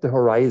is at the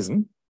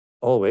horizon,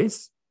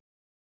 always.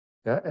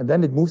 Yeah? And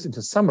then it moves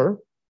into summer.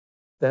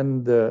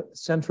 Then the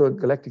central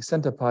galactic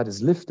center part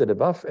is lifted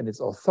above and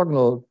it's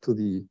orthogonal to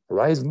the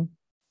horizon.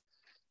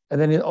 And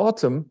then in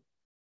autumn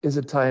is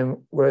a time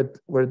where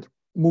it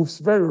moves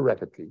very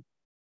rapidly.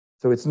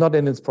 So it's not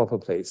in its proper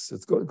place.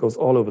 It goes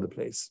all over the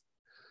place.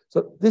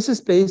 So this is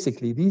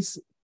basically, these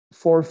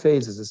 4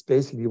 phases is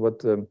basically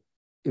what Ibn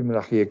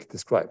Lahiq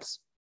describes.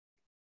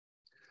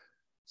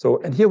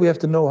 So, and here we have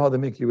to know how the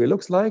Milky Way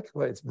looks like.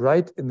 Well, it's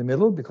bright in the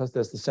middle because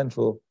there's the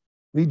central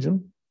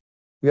region.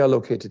 We are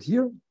located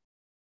here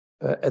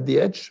at the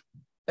edge,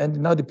 and it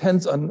now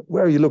depends on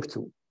where you look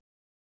to.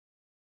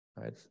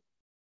 Right?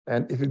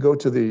 And if you go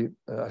to the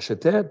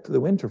Ashetet, to the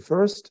winter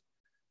first,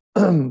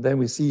 then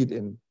we see it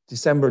in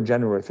December,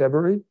 January,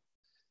 February,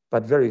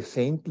 but very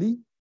faintly,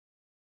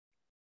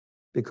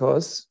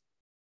 because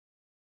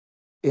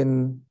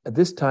at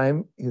this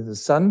time, the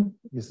sun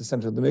is the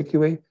center of the Milky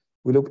Way.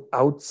 We look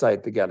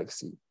outside the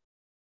galaxy.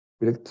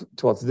 We look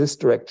towards this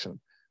direction.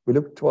 We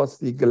look towards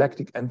the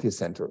galactic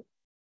anticenter.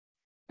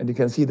 And you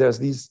can see there's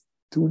these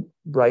 2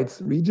 bright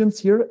regions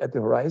here at the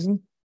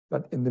horizon,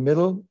 but in the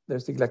middle,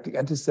 there's the galactic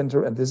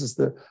anticenter, and this is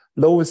the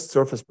lowest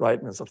surface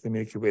brightness of the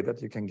Milky Way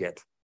that you can get.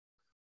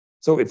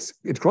 So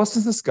it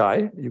crosses the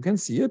sky, you can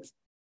see it.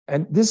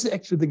 And this is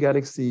actually the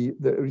galaxy,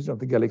 the region of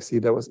the galaxy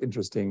that was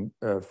interesting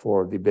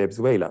for the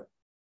Babes-Weyler,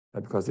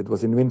 because it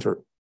was in winter.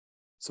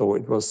 So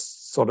it was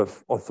sort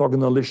of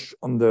orthogonalish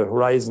on the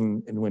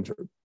horizon in winter.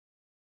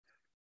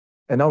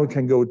 And now we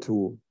can go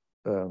to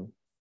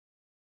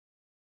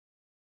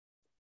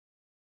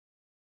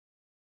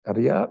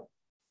area,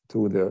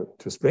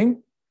 to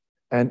spring.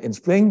 And in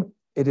spring,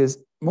 it is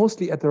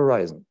mostly at the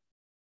horizon.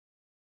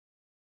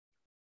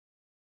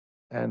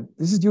 And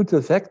this is due to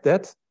the fact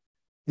that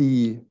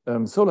the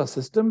solar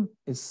system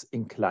is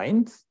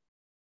inclined,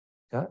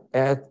 yeah,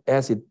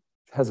 as it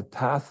has a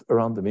path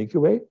around the Milky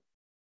Way.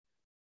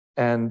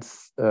 And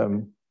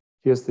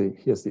here's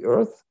the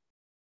Earth,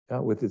 yeah,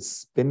 with its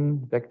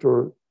spin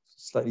vector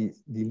slightly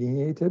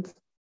delineated.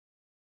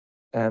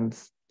 And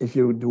if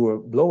you do a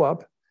blow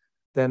up,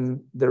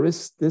 then there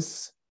is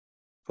this,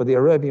 for the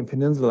Arabian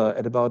Peninsula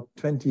at about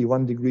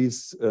 21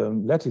 degrees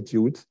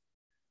latitude,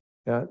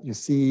 you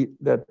see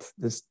that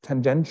this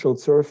tangential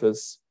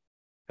surface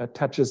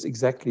touches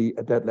exactly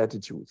at that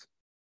latitude,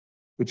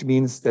 which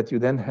means that you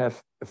then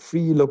have a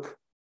free look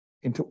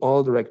into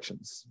all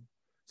directions.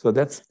 So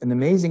that's an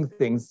amazing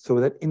thing. So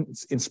that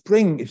in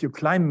spring, if you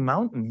climb a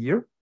mountain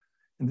here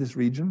in this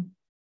region,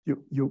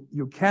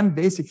 you can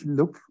basically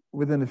look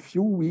within a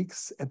few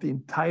weeks at the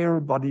entire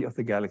body of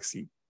the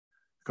galaxy,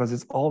 because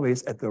it's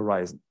always at the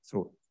horizon.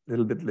 So a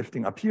little bit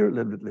lifting up here, a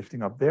little bit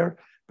lifting up there,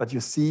 but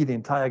you see the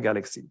entire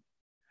galaxy.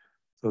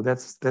 So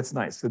that's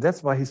nice. So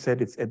that's why he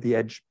said it's at the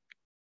edge.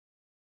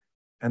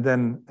 And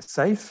then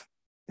Saif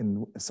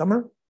in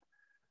summer,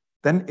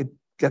 then it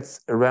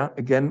gets around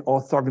again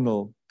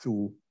orthogonal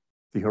to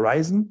the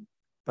horizon,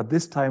 but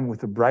this time with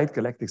the bright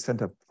galactic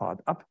center part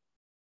up.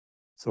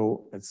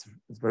 So it's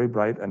very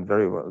bright and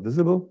very well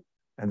visible.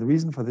 And the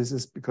reason for this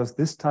is because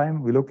this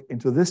time we look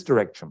into this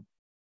direction,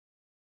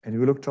 and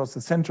we look towards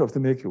the center of the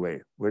Milky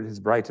Way, where it is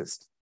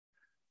brightest.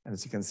 And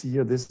as you can see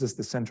here, this is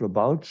the central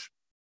bulge,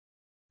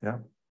 yeah,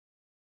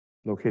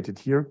 located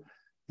here.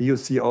 Here you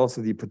see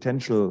also the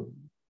potential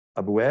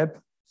abweb,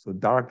 so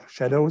dark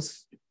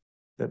shadows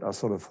that are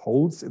sort of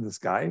holes in the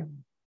sky.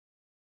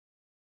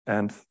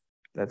 And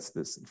that's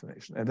this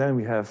information. And then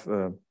we have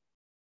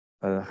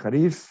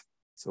Kharif,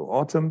 so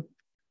autumn.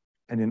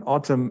 And in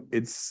autumn,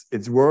 it's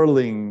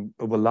whirling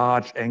over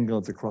large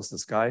angles across the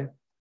sky.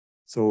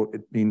 So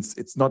it means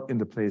it's not in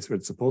the place where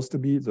it's supposed to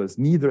be. So it's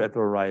neither at the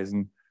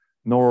horizon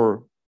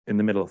nor in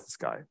the middle of the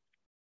sky.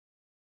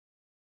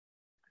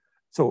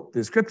 So the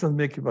description of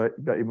Milky Way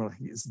by Ibn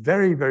Lahiq is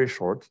very, very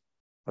short,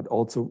 but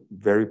also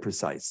very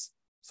precise.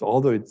 So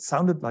although it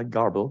sounded like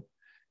garble,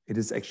 it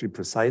is actually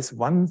precise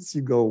once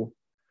you go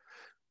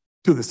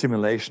to the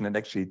simulation and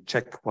actually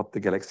check what the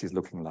galaxy is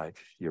looking like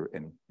here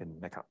in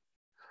Mecca.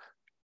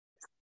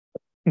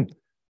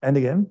 And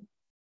again,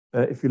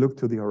 if you look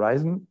to the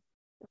horizon,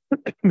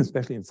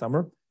 especially in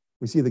summer,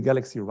 we see the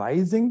galaxy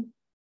rising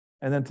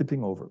and then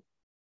tipping over.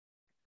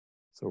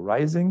 So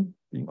rising,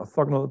 being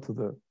orthogonal to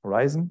the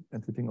horizon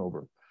and tipping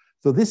over.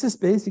 So this is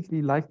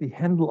basically like the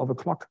handle of a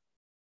clock.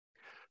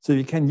 So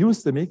you can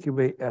use the Milky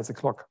Way as a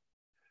clock,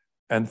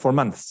 and for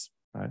months,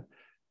 right?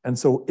 And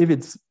so if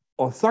it's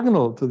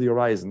orthogonal to the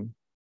horizon,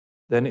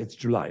 then it's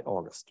July,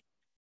 August.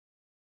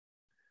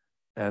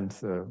 And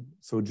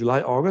so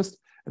July, August,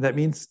 and that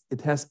means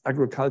it has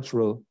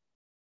agricultural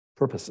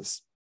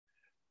purposes.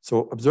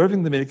 So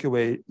observing the Milky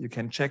Way, you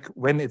can check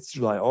when it's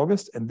July,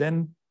 August, and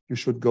then you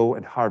should go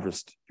and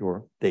harvest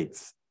your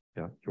dates,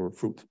 yeah, your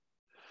fruit,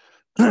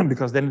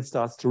 because then it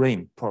starts to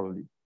rain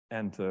probably,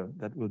 and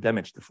that will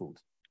damage the fruit.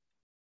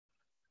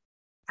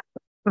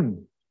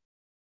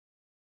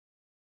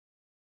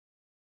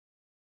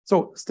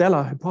 So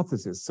stellar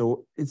hypothesis.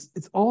 So it's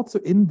also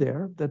in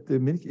there that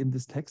in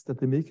this text that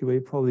the Milky Way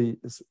probably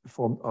is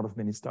formed out of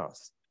many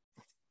stars.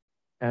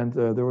 And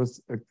there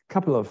was a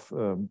couple of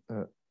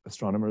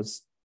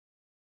astronomers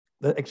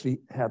that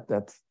actually had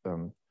that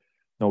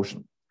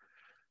notion.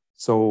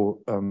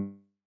 So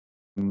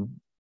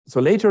at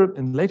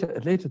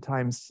later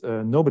times,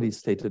 nobody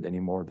stated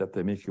anymore that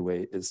the Milky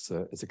Way is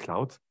a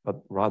cloud,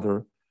 but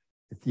rather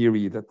the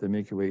theory that the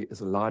Milky Way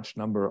is a large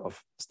number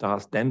of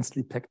stars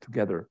densely packed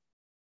together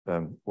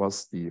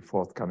was the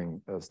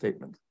forthcoming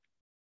statement.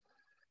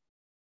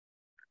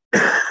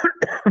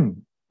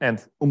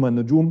 And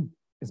Nujum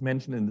is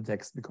mentioned in the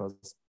text because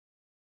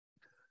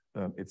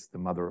it's the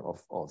mother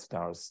of all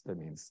stars. That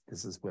means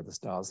this is where the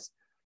stars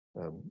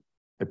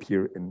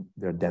appear in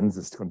their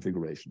densest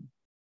configuration.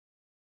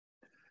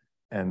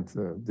 And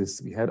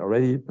this we had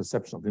already,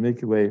 perception of the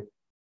Milky Way.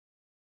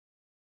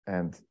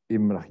 And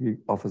Ibn Rahik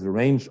offers a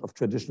range of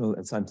traditional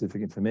and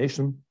scientific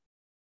information.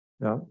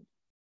 Yeah.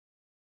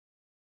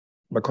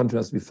 By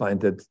contrast, we find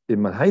that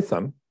Ibn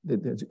Haytham,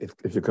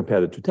 if you compare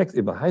the two texts,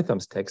 Ibn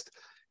Haytham's text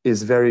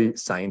is very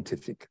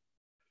scientific,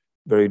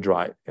 very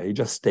dry. He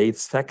just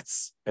states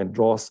facts and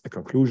draws a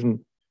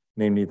conclusion,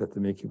 namely that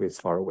the Milky Way is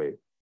far away.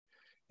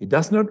 He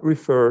does not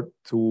refer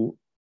to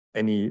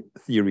any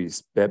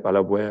theories, Bab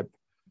al-Abwab,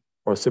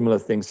 or similar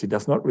things. He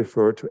does not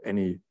refer to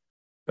any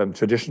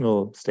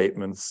traditional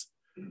statements.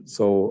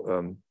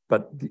 So,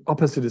 but the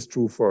opposite is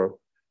true for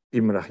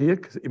Ibn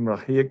Rahik. Ibn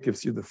Rahik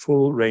gives you the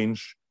full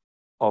range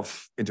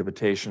of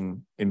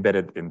interpretation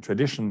embedded in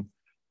tradition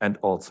and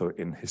also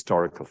in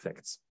historical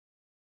facts.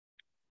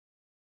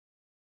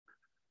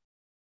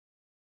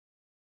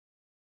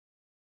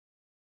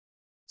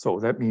 So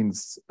that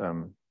means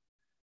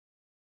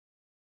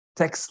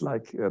texts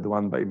like the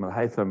one by Ibn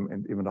Haytham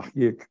and Ibn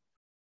Rahik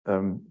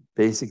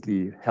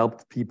basically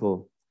helped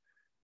people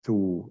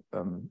to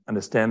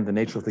understand the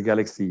nature of the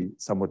galaxy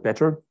somewhat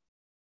better.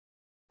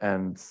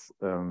 And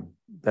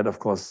that, of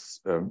course,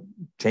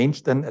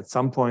 changed then at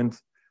some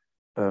point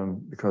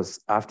because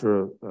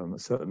after a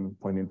certain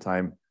point in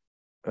time,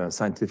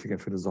 scientific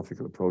and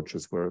philosophical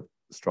approaches were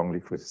strongly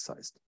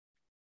criticized.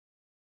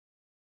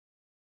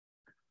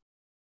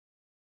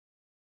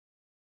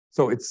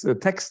 So it's a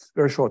text,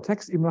 very short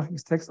text, Ibn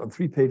Rahik's text on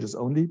 3 pages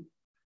only,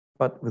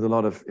 but with a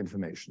lot of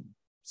information.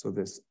 So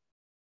there's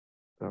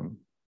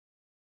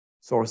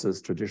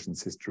sources,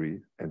 traditions,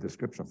 history, and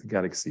description of the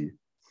galaxy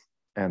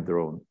and the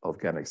role of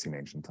galaxy in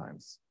ancient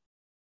times.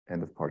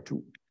 End of part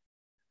 2.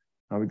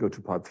 Now we go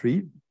to part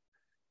 3,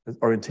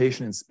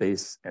 orientation in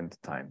space and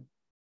time.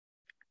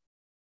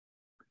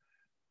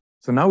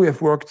 So now we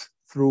have worked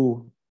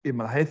through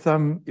Ibn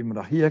Haytham, Ibn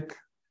Rahik.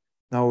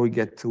 Now we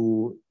get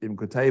to Ibn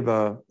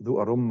Qutayba, Dhu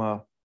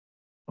ar-Rumma,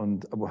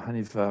 and Abu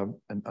Hanifa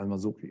and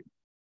al-Mazuqi.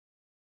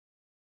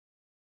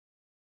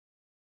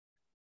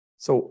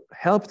 So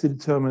help to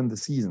determine the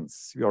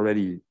seasons. We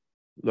already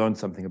learned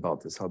something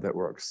about this, how that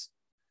works.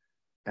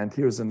 And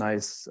here's a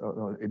nice,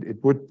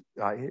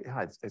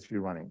 it's actually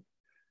running.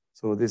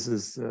 So this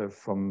is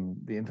from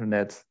the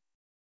internet,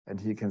 and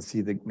here you can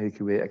see the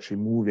Milky Way actually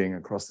moving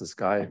across the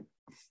sky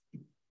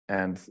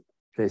and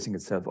placing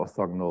itself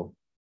orthogonal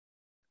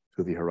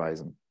to the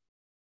horizon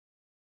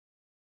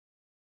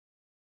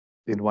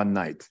in one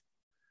night.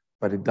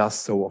 But it does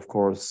so, of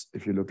course,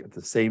 if you look at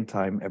the same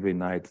time every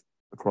night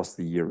across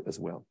the year as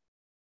well.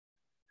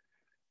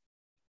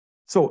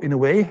 So in a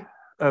way,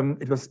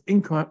 it was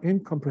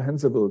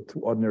incomprehensible to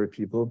ordinary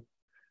people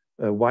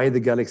why the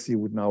galaxy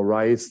would now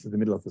rise to the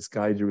middle of the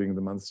sky during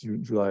the months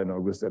July and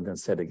August and then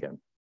set again.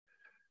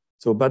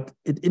 So, but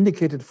it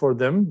indicated for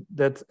them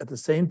that at the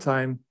same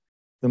time,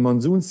 the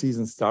monsoon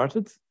season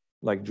started,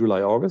 like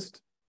July,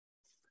 August,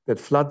 that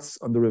floods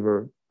on the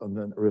river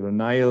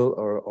Nile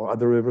or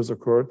other rivers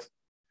occurred,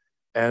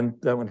 and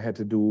that one had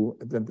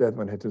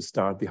to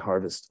start the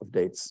harvest of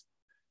dates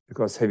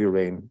because heavy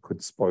rain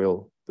could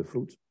spoil the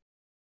fruit.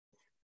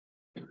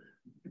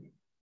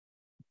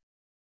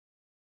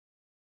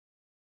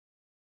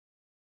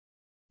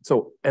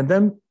 So, and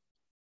then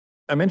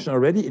I mentioned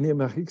already in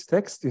Ibn Rahik's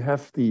text, you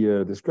have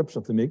the description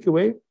of the Milky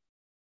Way,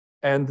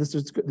 and this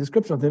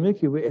description of the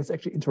Milky Way is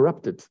actually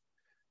interrupted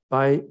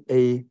by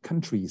a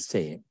country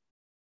saying.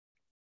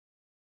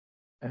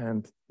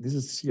 And this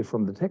is here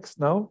from the text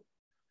now.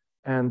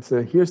 And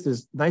here's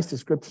this nice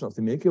description of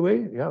the Milky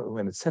Way, yeah,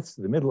 when it sets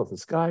to the middle of the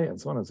sky and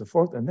so on and so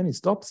forth. And then he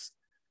stops.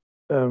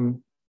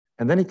 And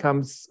then he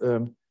comes,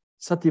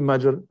 Sati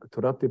Majar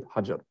Turatib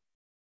Hajar.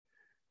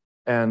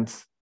 And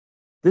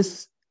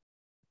this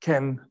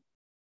can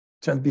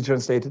be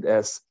translated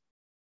as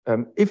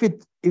if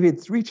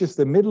it reaches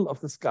the middle of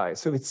the sky,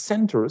 so it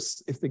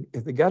centers, if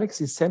the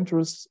galaxy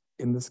centers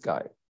in the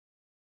sky,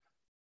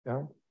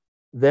 yeah,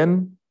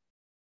 then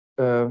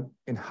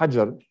in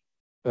Hajar,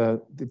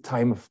 the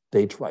time of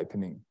date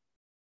ripening,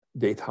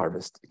 date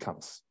harvest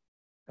comes.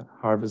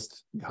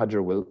 Harvest,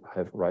 Hajar will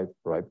have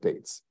ripe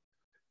dates.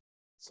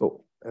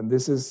 So, and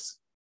this is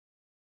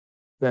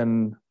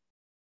then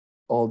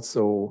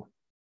also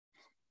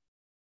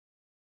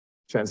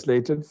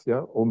translated,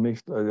 yeah,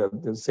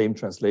 the same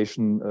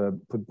translation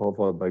put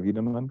forward by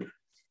Wiedemann.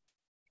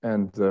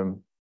 And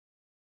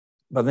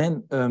but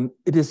then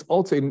it is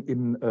also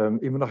in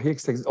Ibn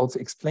Rahik's text also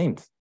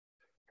explained.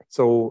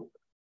 So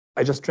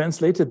I just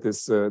translated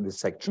this this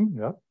section,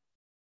 yeah.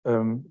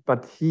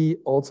 But he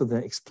also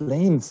then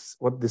explains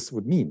what this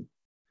would mean.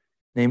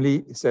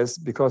 Namely, he says,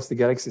 because the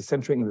galaxy is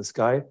centering in the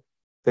sky,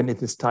 then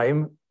it is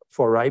time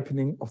for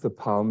ripening of the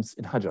palms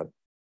in Hajar.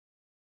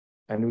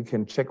 And we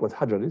can check what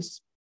Hajar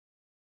is.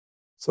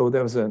 So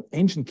there was an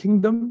ancient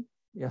kingdom,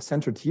 yeah,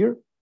 centered here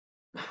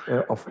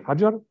of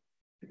Hajar.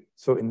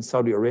 So in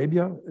Saudi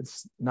Arabia,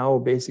 it's now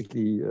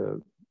basically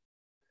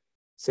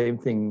same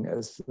thing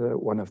as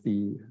one of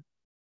the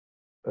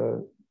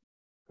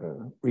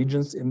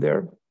regions in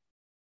there,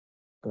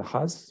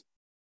 Al-Haz.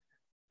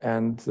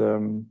 And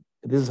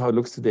this is how it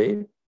looks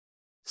today,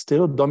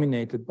 still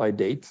dominated by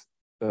date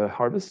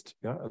harvest,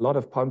 yeah, a lot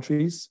of palm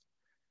trees.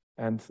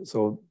 And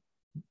so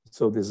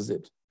this is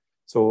it.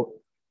 So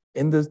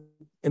in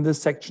this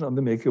section on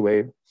the Milky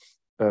Way,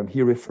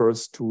 he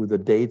refers to the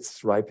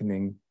dates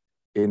ripening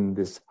in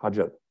this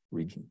Hajar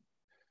region.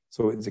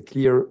 So it's a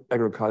clear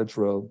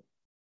agricultural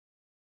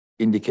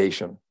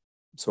indication.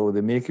 So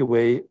the Milky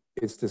Way,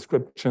 its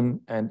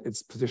description and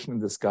its position in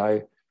the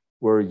sky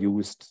were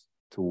used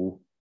to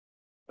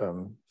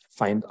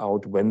find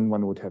out when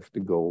one would have to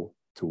go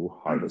to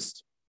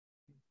harvest.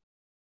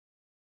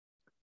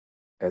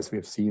 As we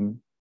have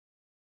seen,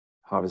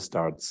 harvest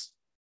starts.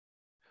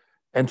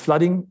 And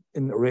flooding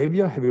in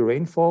Arabia, heavy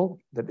rainfall,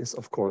 that is,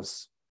 of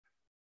course,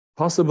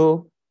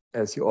 possible.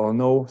 As you all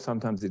know,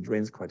 sometimes it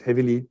rains quite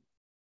heavily.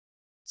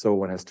 So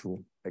one has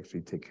to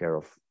actually take care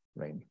of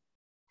rain.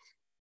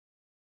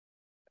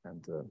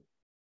 And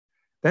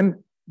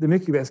then the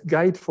Milky Way is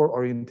guide for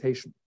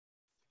orientation.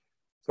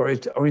 So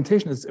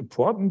orientation is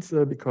important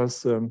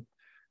because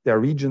there are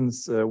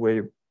regions where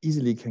you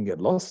easily can get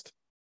lost.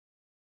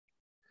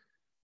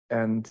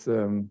 And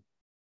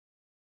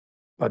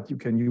but you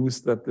can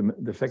use that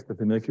the fact that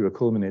the Milky Way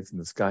culminates in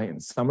the sky in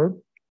summer.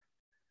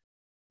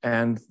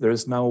 And there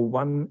is now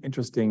one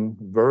interesting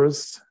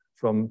verse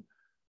from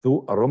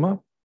Dhu Aroma.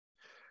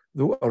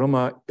 Dhu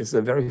Aroma is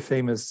a very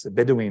famous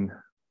Bedouin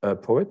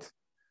poet,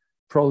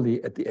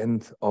 probably at the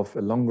end of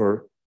a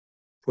longer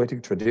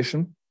poetic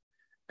tradition.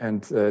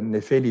 And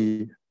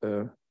Nefeli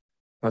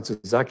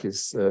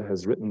Matsuzakis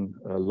has written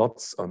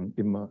lots on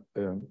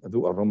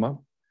Dhu Aroma,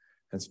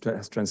 and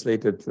has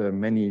translated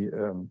many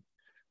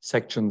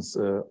sections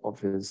of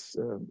his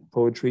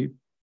poetry.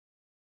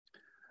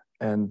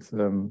 And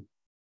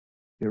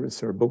here is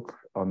her book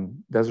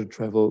on desert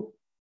travel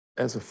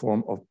as a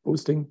form of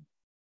boasting.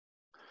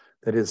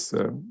 That is,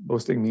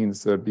 boasting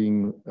means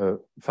being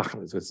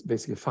fakhr, so it's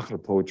basically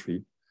fakhr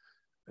poetry,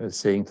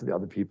 saying to the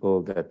other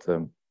people that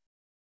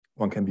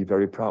one can be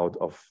very proud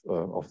of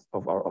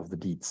the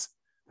deeds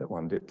that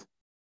one did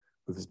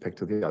with respect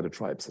to the other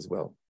tribes as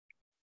well.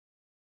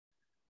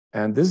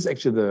 And this is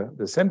actually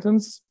the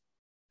sentence.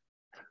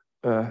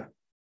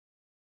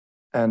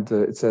 And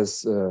it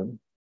says,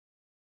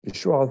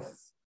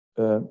 "Bishu'ath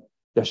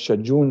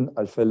yashajun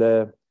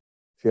al-fala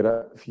fi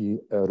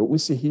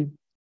ru'usihi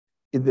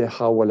idha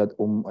hawalat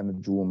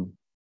an-nujum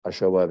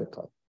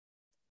ashawabiqa."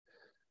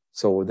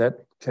 So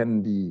that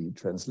can be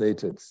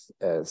translated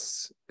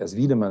as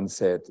Wiedemann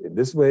said in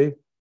this way,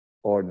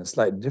 or in a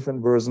slightly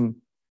different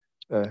version,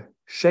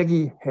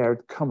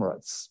 shaggy-haired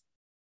comrades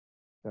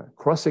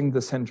crossing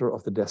the center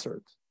of the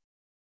desert.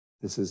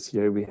 This is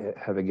here we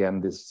have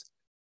again this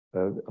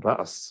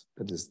Ras,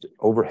 that is the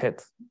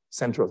overhead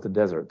center of the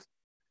desert.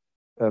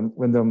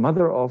 When the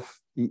mother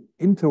of the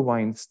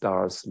intertwined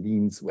stars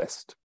leans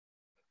west.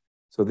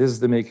 So this is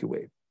the Milky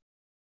Way.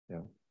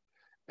 Yeah.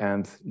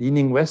 And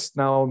leaning west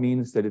now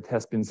means that it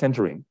has been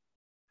centering.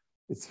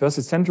 It's first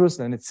it centers,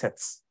 then it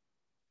sets.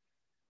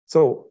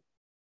 So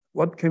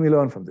what can we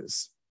learn from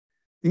this?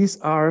 These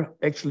are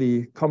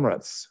actually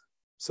comrades.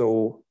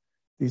 So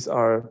these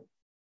are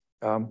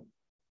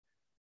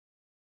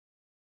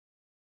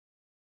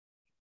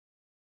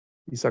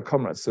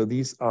comrades. So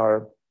these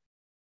are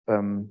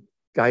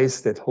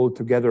guys that hold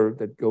together,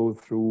 that go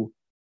through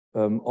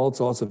all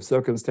sorts of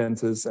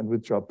circumstances and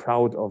which are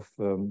proud of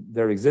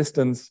their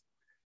existence.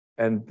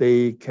 And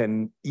they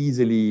can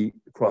easily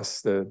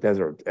cross the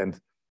desert. And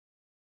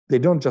they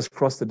don't just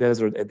cross the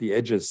desert at the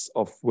edges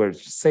of where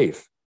it's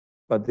safe,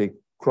 but they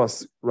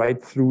cross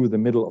right through the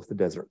middle of the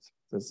desert.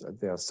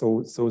 They are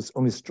so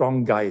only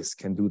strong guys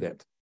can do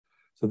that.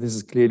 So this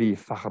is clearly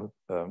fakhr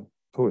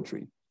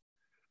poetry.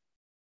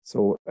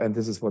 So, and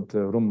this is what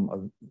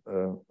Dhu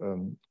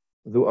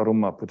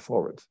Arumma put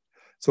forward.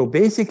 So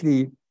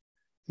basically,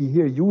 he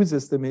here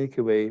uses the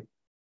Milky Way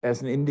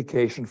as an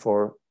indication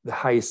for the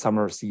high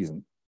summer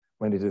season,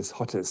 when it is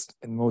hottest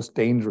and most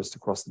dangerous to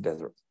cross the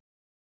desert.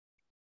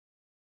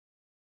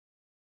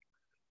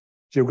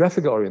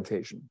 Geographical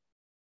orientation.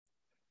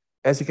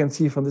 As you can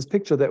see from this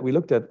picture that we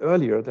looked at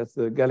earlier, that's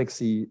the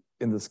galaxy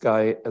in the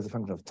sky as a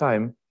function of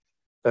time.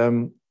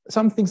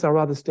 Some things are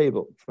rather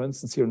stable. For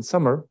instance, here in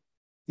summer,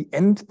 the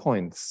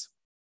endpoints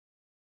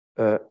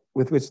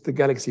with which the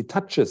galaxy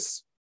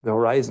touches the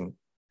horizon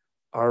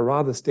are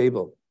rather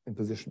stable in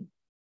position.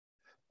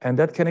 And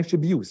that can actually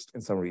be used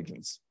in some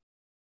regions.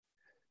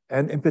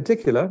 And in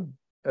particular,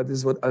 this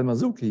is what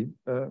Al-Mazuki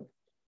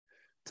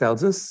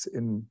tells us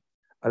in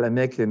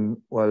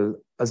Al-Amakin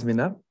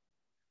wal-Azmina,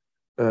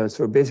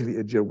 so basically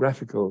a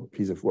geographical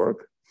piece of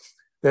work,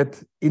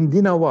 that in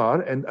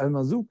Dinawar and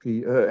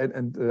Al-Mazuki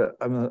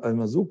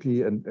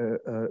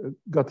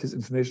got his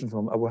information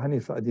from Abu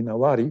Hanifa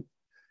ad-Dinawari.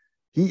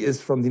 He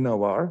is from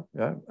Dinawar,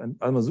 yeah, and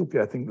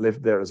Al-Mazuki, I think,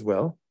 lived there as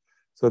well.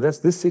 So that's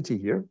this city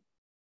here.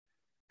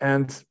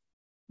 And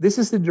this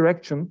is the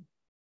direction,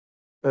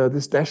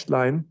 this dashed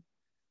line,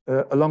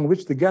 along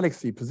which the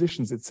galaxy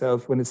positions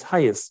itself when it's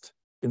highest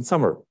in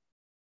summer.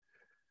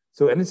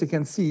 So, and as you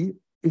can see,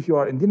 if you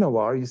are in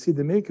Dinawar, you see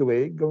the Milky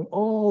Way going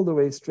all the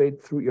way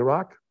straight through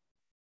Iraq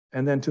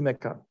and then to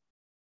Mecca.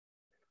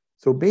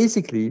 So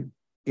basically,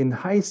 in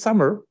high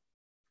summer,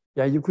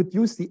 yeah, you could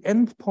use the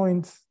end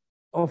point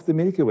of the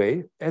Milky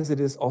Way as it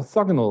is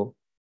orthogonal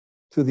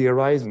to the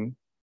horizon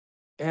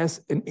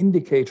as an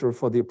indicator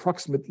for the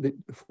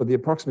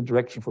approximate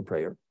direction for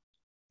prayer.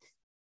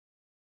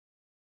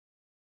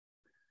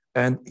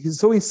 And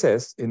so he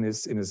says in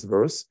his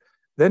verse,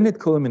 then it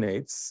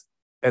culminates,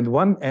 and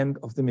one end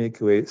of the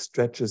Milky Way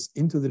stretches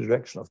into the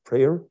direction of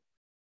prayer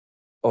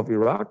of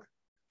Iraq,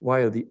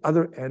 while the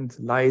other end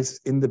lies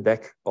in the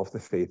back of the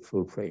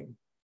faithful praying.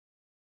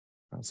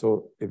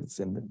 So if it's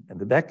in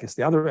the back is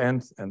the other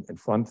end, and in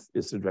front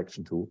is the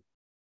direction to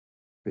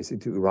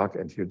basically to Iraq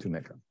and here to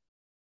Mecca.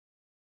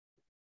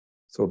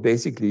 So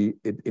basically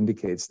it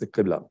indicates the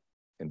Qibla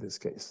in this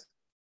case.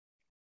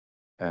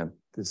 And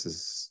this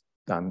is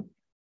done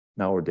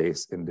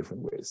nowadays in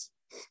different ways.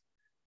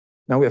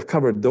 Now we have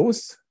covered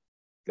those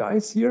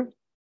guys here,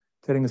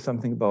 telling us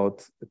something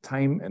about the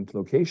time and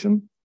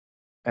location.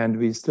 And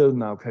we still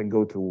now can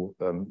go to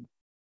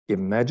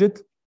Ibn Majid,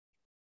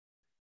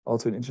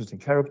 also an interesting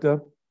character.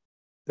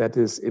 That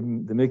is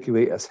in the Milky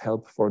Way as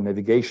help for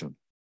navigation.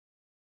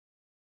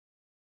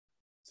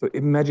 So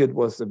Ibn Majid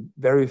was a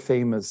very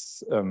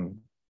famous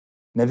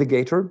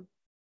navigator,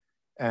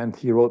 and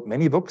he wrote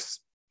many books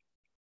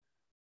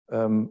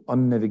on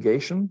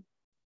navigation.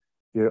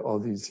 Here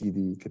all you see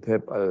the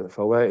Kitab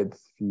al-Fawaid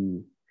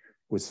fi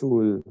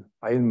Usul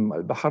Ilm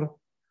al-Bahr.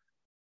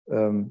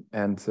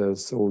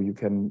 So you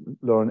can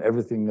learn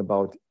everything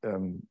about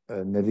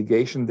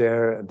navigation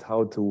there and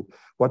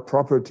what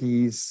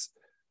properties,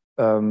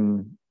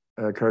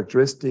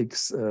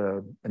 characteristics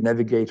a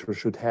navigator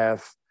should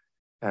have.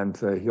 And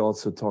he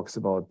also talks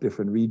about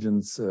different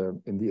regions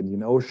in the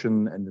Indian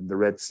Ocean and in the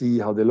Red Sea,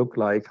 how they look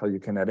like, how you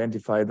can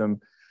identify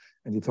them.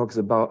 And he talks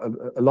about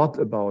a lot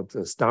about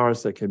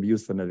stars that can be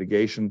used for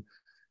navigation,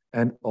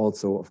 and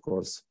also, of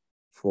course,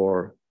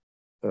 for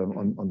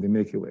on the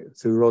Milky Way.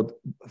 So he wrote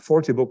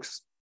 40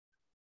 books,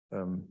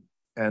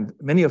 and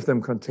many of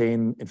them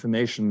contain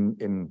information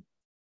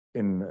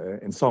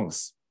in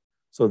songs,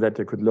 so that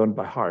they could learn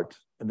by heart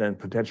and then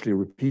potentially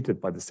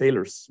repeated by the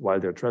sailors while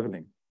they're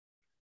traveling.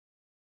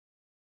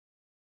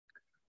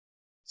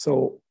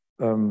 So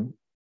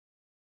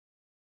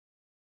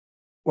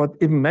what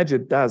Ibn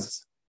Majid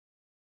does,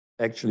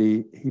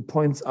 actually, he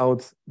points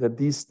out that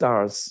these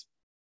stars,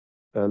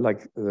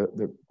 like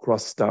the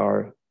Cross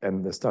Star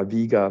and the star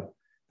Vega,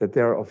 that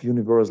they are of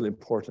universal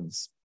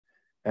importance,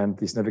 and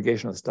these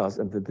navigational stars,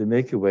 and that the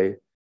Milky Way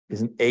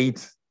is an aid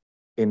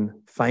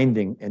in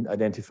finding and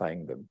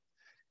identifying them.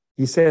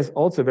 He says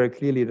also very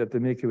clearly that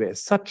the Milky Way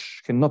as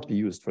such cannot be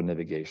used for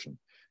navigation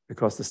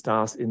because the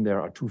stars in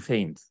there are too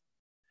faint.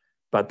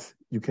 But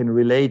you can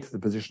relate the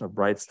position of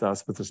bright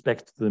stars with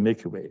respect to the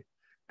Milky Way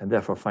and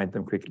therefore find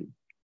them quickly.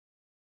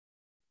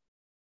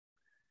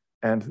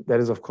 And that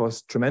is, of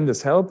course,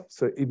 tremendous help.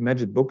 So Ibn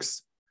Majid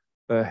books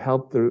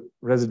help the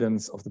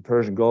residents of the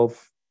Persian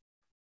Gulf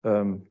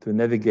to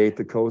navigate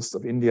the coasts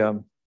of India,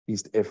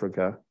 East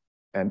Africa,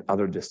 and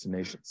other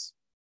destinations.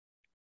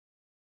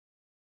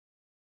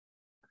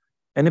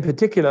 And in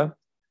particular,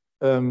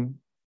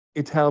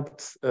 it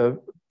helped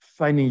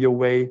finding your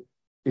way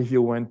if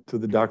you went to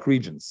the dark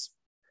regions.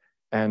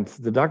 And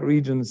the dark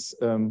regions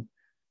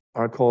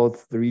are called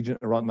the region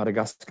around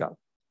Madagascar.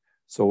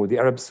 So the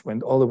Arabs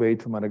went all the way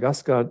to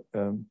Madagascar,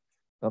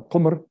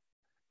 Qumr,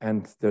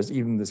 and there's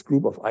even this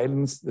group of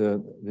islands,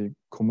 the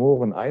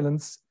Comoran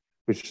Islands,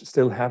 which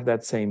still have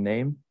that same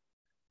name.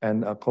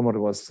 And Qumr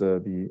was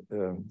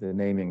the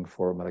naming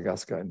for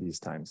Madagascar in these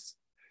times.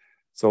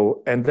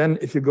 So, and then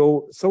if you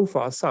go so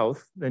far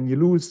south, then you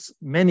lose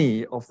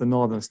many of the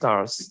northern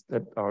stars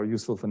that are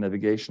useful for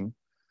navigation.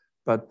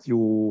 but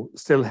you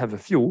still have a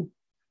few,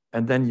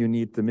 and then you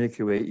need the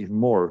Milky Way even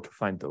more to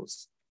find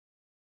those.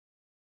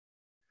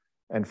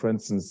 And for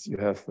instance, you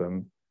have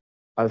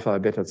Alpha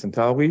Beta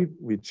Centauri,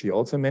 which he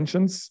also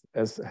mentions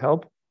as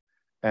help,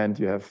 and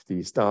you have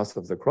the stars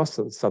of the cross,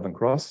 the Southern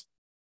Cross,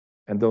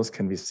 and those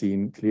can be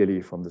seen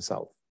clearly from the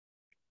south.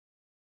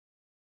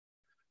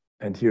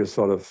 And here's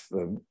sort of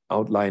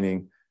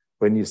outlining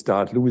when you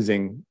start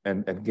losing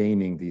and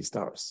gaining these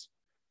stars.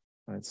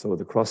 Right? So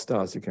the cross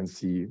stars you can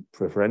see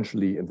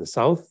preferentially in the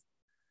south,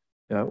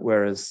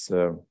 whereas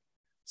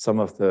some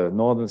of the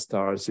northern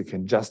stars you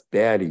can just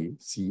barely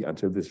see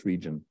until this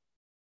region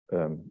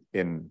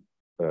in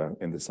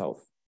the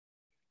south.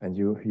 And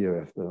you here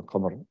have the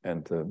Qamar,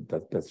 and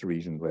that's the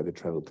region where they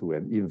travel to.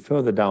 And even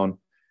further down,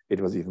 it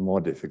was even more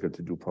difficult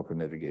to do proper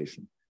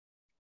navigation.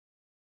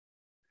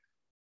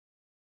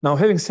 Now,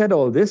 having said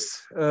all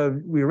this,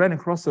 we ran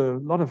across a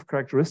lot of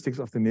characteristics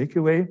of the Milky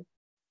Way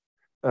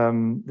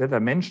that are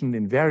mentioned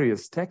in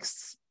various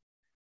texts.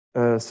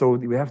 So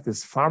we have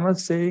this farmer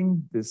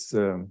saying, this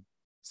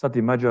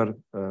Sati Majar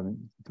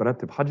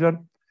Turatib Hajar.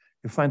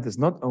 You find this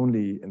not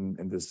only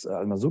in this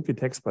Al-Mazuki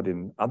text, but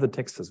in other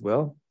texts as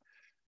well.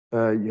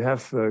 You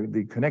have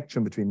the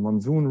connection between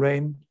monsoon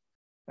rain,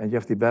 and you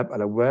have the Bab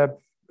al-Awwab,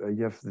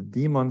 you have the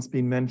demons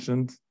being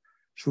mentioned,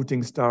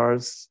 shooting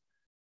stars,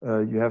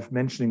 you have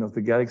mentioning of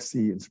the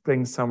galaxy in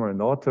spring, summer,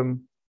 and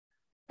autumn,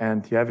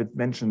 and you have it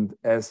mentioned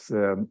as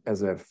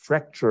a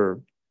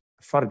fracture,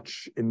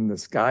 farj in the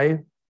sky,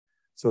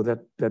 so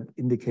that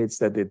indicates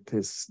that it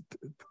is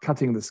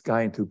cutting the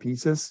sky into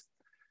pieces.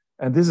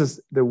 And this is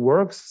the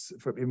works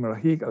from Ibn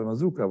Rahiq,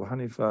 Al-Mazuka, Abu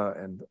Hanifa,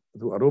 and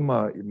Du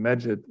Aruma, Ibn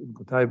Majid, Ibn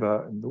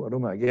Qutayba, and Du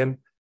Aruma again.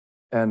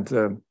 And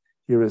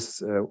here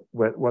is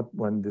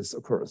when this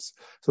occurs.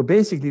 So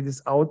basically,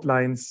 this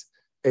outlines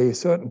a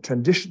certain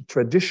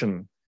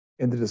tradition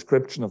in the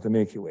description of the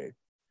Milky Way.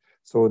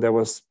 So there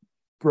was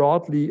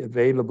broadly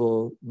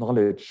available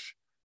knowledge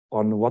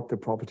on what the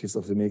properties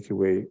of the Milky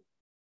Way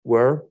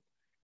were.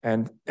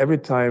 And every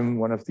time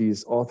one of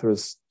these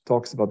authors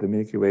talks about the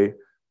Milky Way,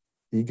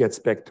 he gets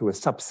back to a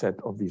subset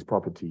of these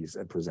properties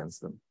and presents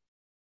them.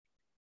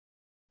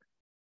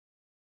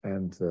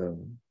 And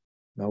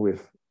now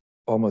we've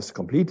almost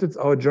completed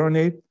our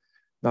journey.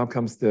 Now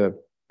comes the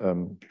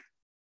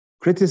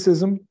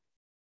criticism,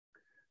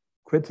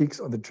 critiques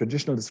on the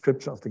traditional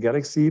description of the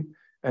galaxy.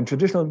 And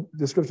traditional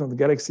description of the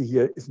galaxy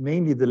here is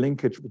mainly the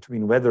linkage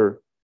between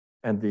weather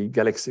and the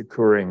galaxy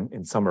occurring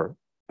in summer,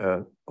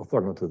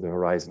 orthogonal to the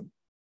horizon.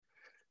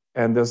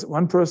 And there's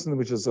one person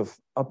which is of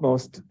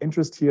utmost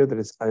interest here, that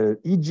is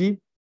Al-Iji.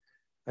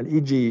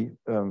 Al-Iji,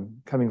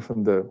 coming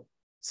from the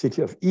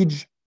city of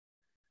Ij.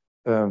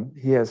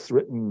 He has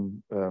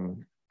written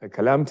a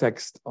Kalam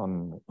text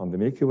on the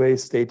Milky Way,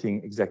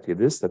 stating exactly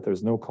this, that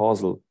there's no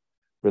causal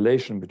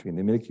relation between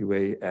the Milky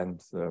Way and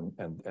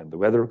the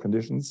weather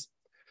conditions.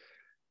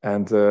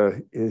 And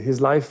his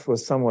life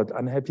was somewhat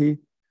unhappy,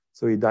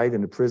 so he died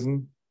in a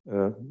prison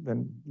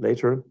then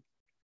later.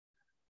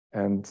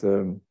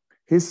 And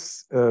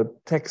his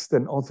text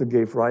then also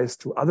gave rise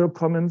to other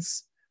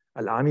comments.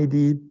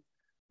 Al-Amidi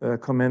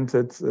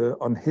commented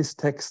on his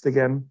text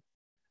again.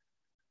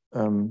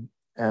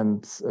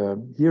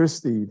 Here's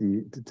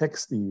the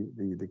text,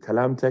 the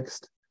Kalam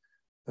text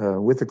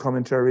with the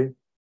commentary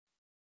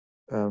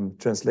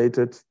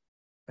translated.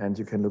 And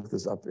you can look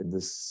this up in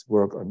this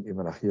work on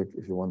Ibn Rahiq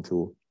if you want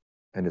to.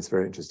 And it's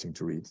very interesting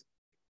to read.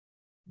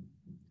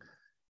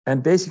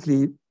 And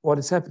basically what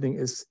is happening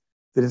is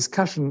the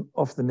discussion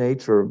of the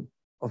nature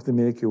of the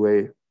Milky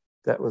Way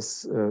that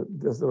was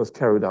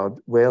carried out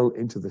well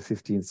into the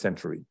 15th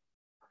century.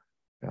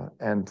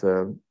 And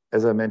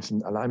as I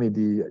mentioned,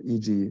 Al-Amidi,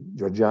 Iji,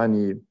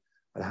 Giorgiani,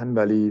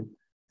 Al-Hanbali,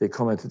 they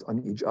commented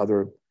on each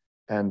other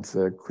and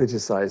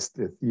criticized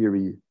the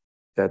theory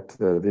that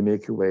the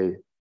Milky Way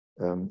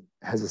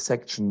has a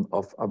section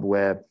of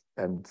abwab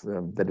and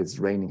that it's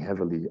raining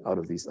heavily out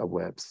of these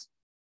abwabs.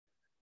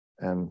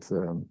 And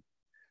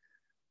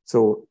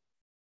so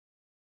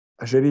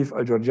Sharif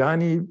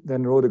al-Giorgiani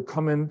then wrote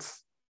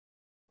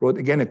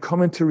again a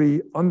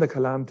commentary on the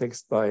Kalam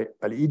text by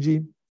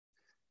Al-Iji,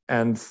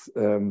 and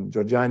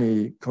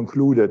Giorgiani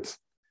concluded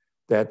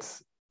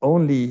that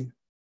only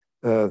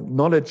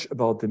knowledge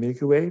about the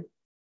Milky Way,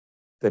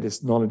 that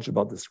is knowledge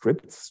about the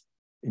scripts,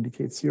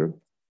 indicates here,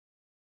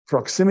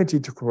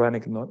 proximity to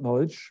Quranic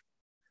knowledge,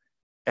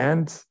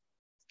 and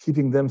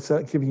keeping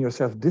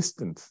yourself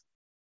distant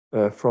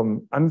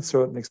from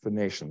uncertain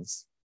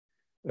explanations,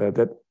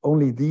 that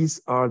only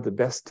these are the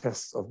best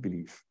tests of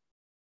belief.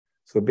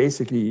 So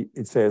basically,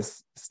 it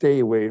says, stay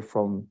away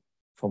from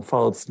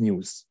false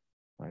news,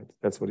 right?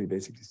 That's what he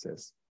basically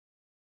says.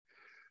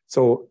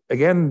 So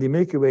again, the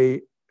Milky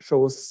Way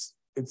shows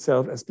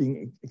itself as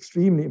being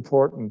extremely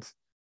important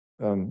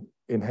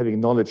in having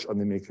knowledge on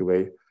the Milky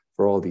Way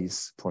for all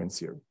these points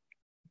here.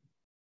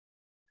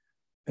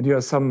 And here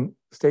are some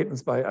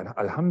statements by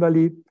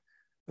Al-Hanbali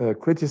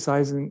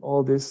criticizing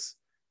all this.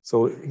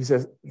 So he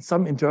says,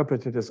 some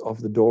interpreters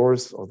of the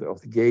doors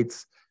of the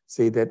gates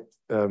say that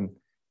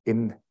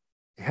in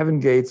heaven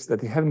gates,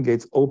 that the heaven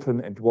gates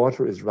open and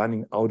water is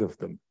running out of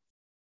them.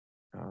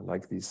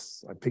 Like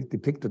these, I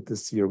depicted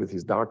this here with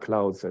these dark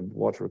clouds and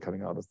water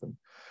coming out of them.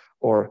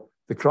 Or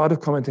the crowd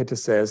of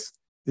commentators says,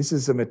 this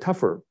is a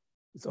metaphor,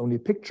 it's only a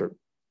picture,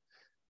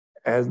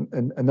 as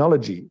an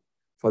analogy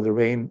for the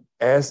rain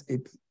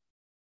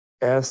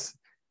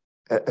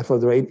for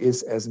the rain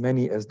is as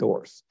many as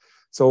doors.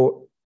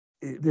 So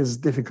this is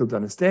difficult to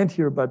understand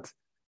here, but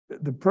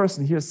the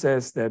person here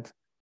says that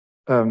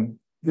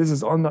this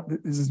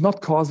is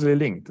not causally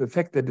linked. The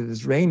fact that it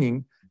is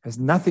raining has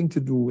nothing to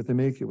do with the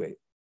Milky Way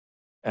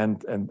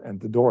and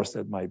the doors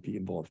that might be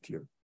involved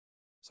here.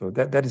 So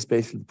that is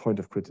basically the point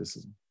of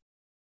criticism.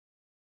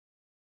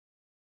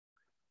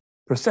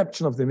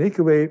 Perception of the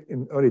Milky Way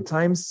in early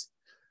times.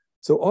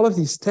 So all of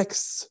these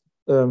texts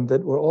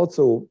that were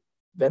also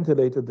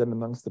ventilated then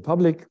amongst the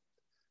public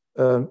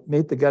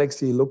made the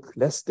galaxy look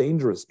less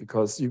dangerous,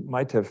 because you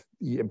might have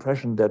the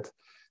impression that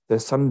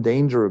there's some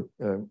danger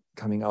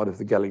coming out of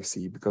the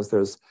galaxy because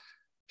there's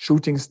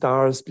shooting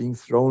stars being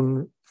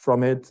thrown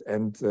from it,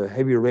 and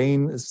heavy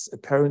rain is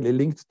apparently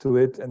linked to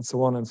it, and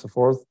so on and so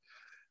forth.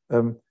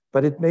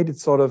 But it made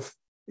it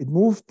it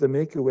moved the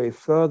Milky Way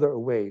further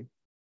away,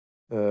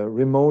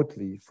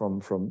 remotely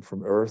from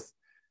Earth.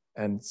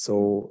 And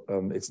so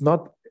it's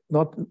not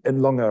any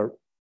longer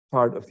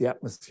part of the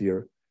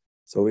atmosphere.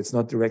 So it's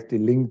not directly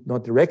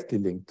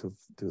linked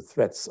to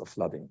threats of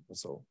flooding or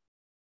so.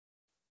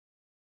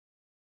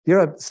 Here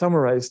I've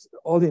summarized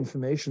all the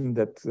information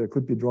that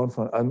could be drawn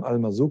from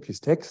Al-Marzouqi's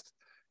text,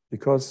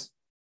 because,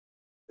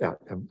 yeah,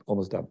 I'm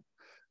almost done.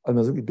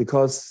 Al-Marzouqi,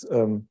 because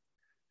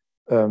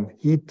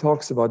he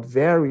talks about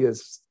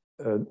various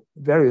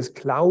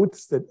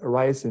clouds that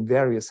arise in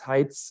various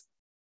heights,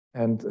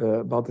 and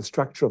about the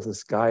structure of the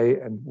sky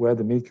and where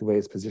the Milky Way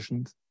is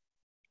positioned.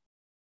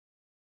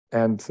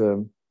 And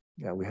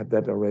yeah, we had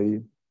that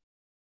already.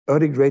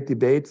 Early great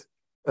debate.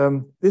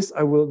 This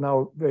I will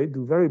now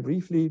do very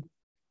briefly,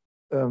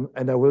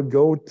 and I will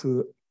go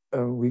to,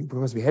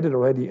 because we had it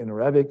already in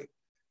Arabic,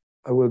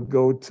 I will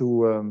go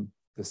to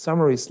the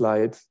summary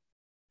slide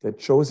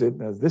that shows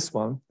it as this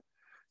one.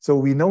 So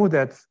we know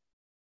that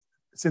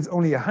since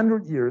only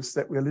 100 years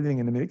that we're living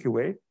in the Milky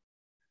Way,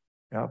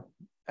 yeah,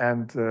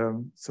 and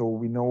so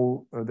we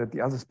know that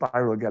the other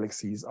spiral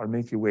galaxies are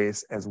Milky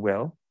Ways as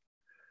well.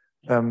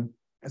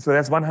 So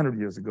that's 100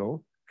 years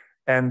ago.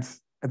 And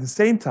at the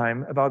same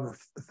time, about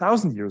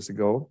 1,000 years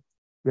ago,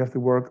 we have the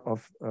work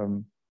of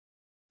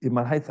Ibn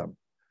al-Haytham,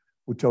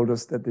 who told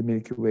us that the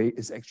Milky Way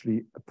is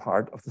actually a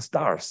part of the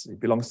stars.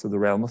 It belongs to the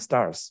realm of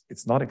stars.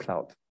 It's not a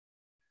cloud.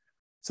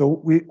 So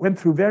we went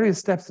through various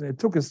steps, and it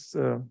took us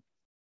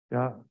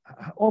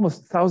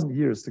almost 1,000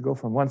 years to go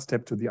from one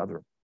step to the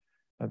other.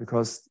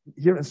 Because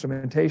here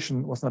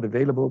instrumentation was not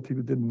available.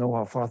 People didn't know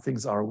how far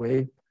things are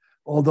away,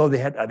 although they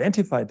had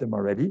identified them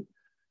already.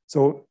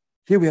 So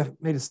here we have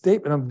made a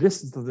statement on the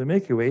distance of the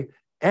Milky Way,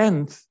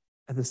 and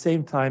at the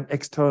same time,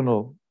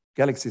 external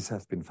galaxies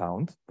have been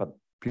found, but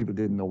people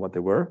didn't know what they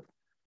were.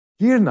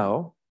 Here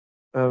now,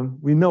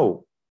 we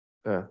know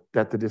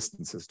that the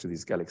distances to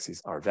these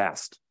galaxies are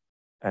vast,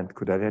 and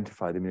could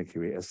identify the Milky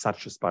Way as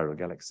such a spiral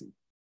galaxy.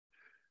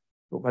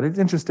 But it's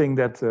interesting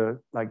that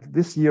like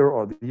this year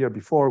or the year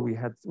before, we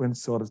went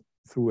sort of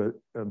through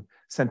a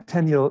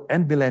centennial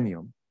and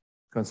millennium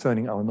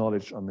concerning our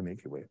knowledge on the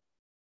Milky Way.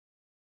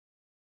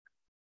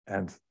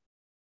 And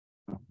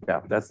yeah,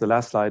 that's the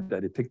last slide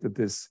that depicted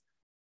this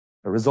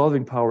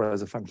resolving power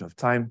as a function of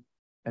time.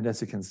 And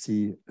as you can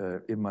see,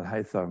 Ibn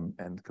al-Haytham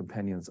and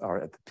companions are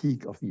at the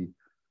peak of the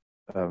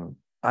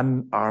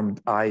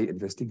unarmed eye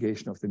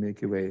investigation of the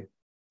Milky Way.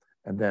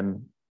 And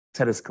then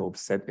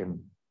telescopes set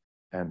in,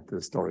 and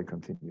the story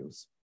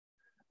continues.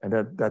 And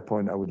at that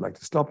point, I would like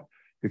to stop.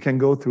 You can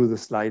go through the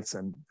slides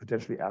and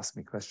potentially ask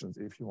me questions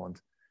if you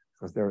want,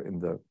 because they're in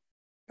the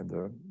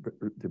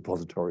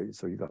repository,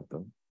 so you got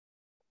them.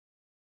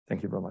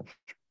 Thank you very much.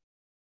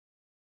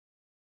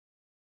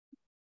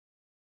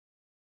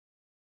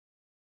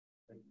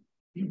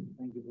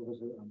 Thank you,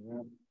 Professor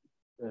Andrea,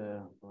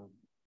 for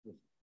this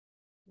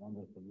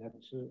wonderful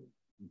lecture.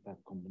 In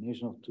fact,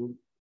 combination of two.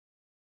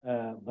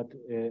 But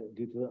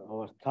due to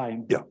our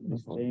time,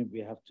 we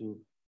have to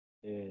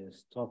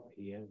stop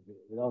here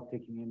without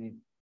taking any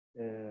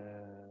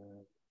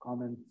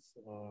comments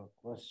or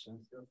questions.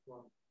 Just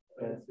one.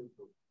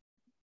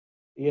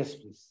 Yes,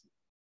 please.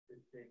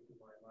 It came to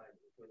my mind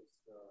because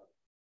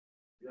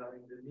we are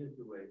in the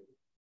Milky Way,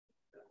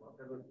 and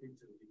whatever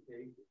picture we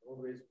take, it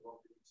always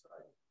from the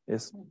inside.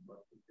 Yes.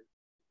 But to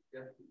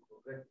get the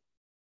correct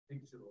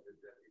picture of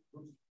it that it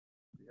looks,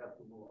 we have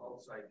to move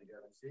outside the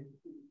galaxy,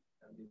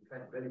 and in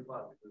fact very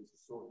far because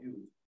it's so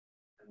huge,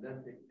 and then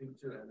take a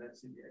picture and then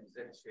see the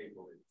exact shape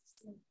of it.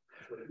 So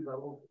these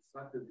are all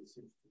constructed, it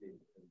seems to me,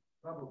 and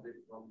probably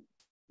from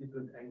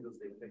different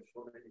angles they take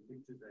so many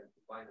pictures and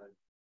combine it.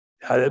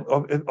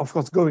 Of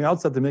course, going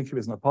outside the Milky Way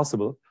is not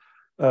possible,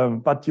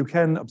 but you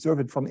can observe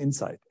it from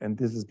inside, and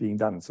this is being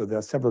done. So there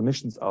are several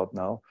missions out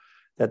now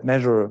that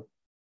measure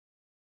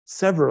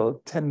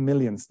several 10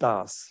 million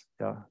stars,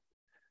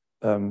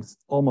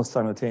 almost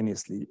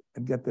simultaneously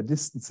and get the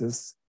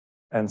distances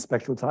and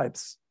spectral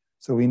types.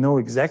 So we know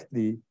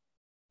exactly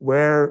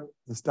where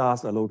the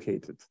stars are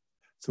located.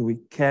 So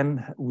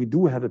we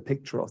do have a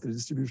picture of the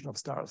distribution of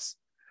stars.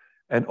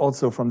 And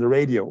also from the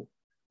radio,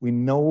 we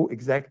know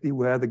exactly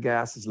where the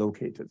gas is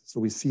located.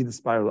 So we see the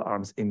spiral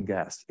arms in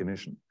gas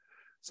emission.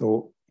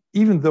 So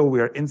even though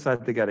we are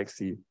inside the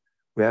galaxy,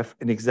 we have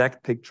an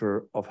exact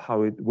picture of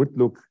how it would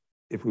look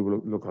if we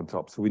look on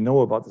top. So we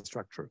know about the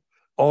structure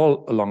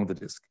all along the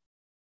disk.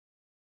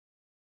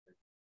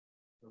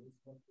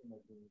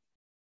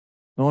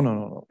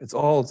 No. It's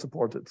all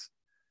supported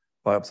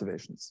by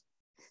observations.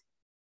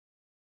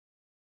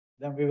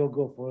 Then we will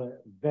go for a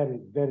very,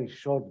 very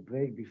short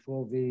break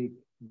before we.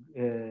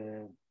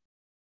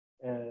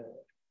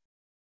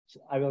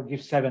 I will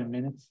give 7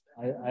 minutes.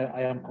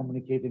 I am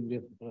communicating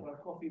with.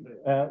 Coffee break.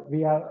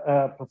 We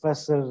are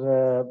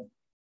Professor.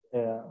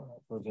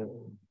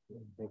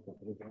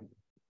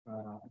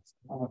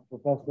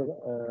 Professor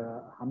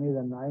Hamid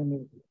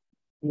Al-Naimi.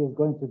 He is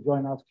going to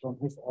join us from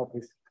his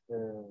office,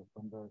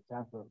 from the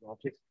Chancellor's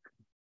office.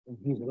 And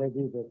he's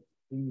ready, the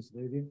team is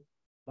ready.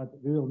 But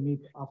we will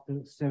meet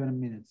after 7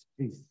 minutes,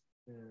 please.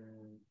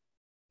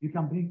 You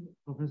can bring,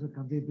 Professor,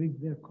 can they bring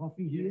their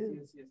coffee here?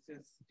 Yes.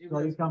 So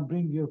you can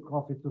bring your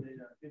coffee to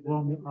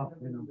warm you up,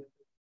 you know.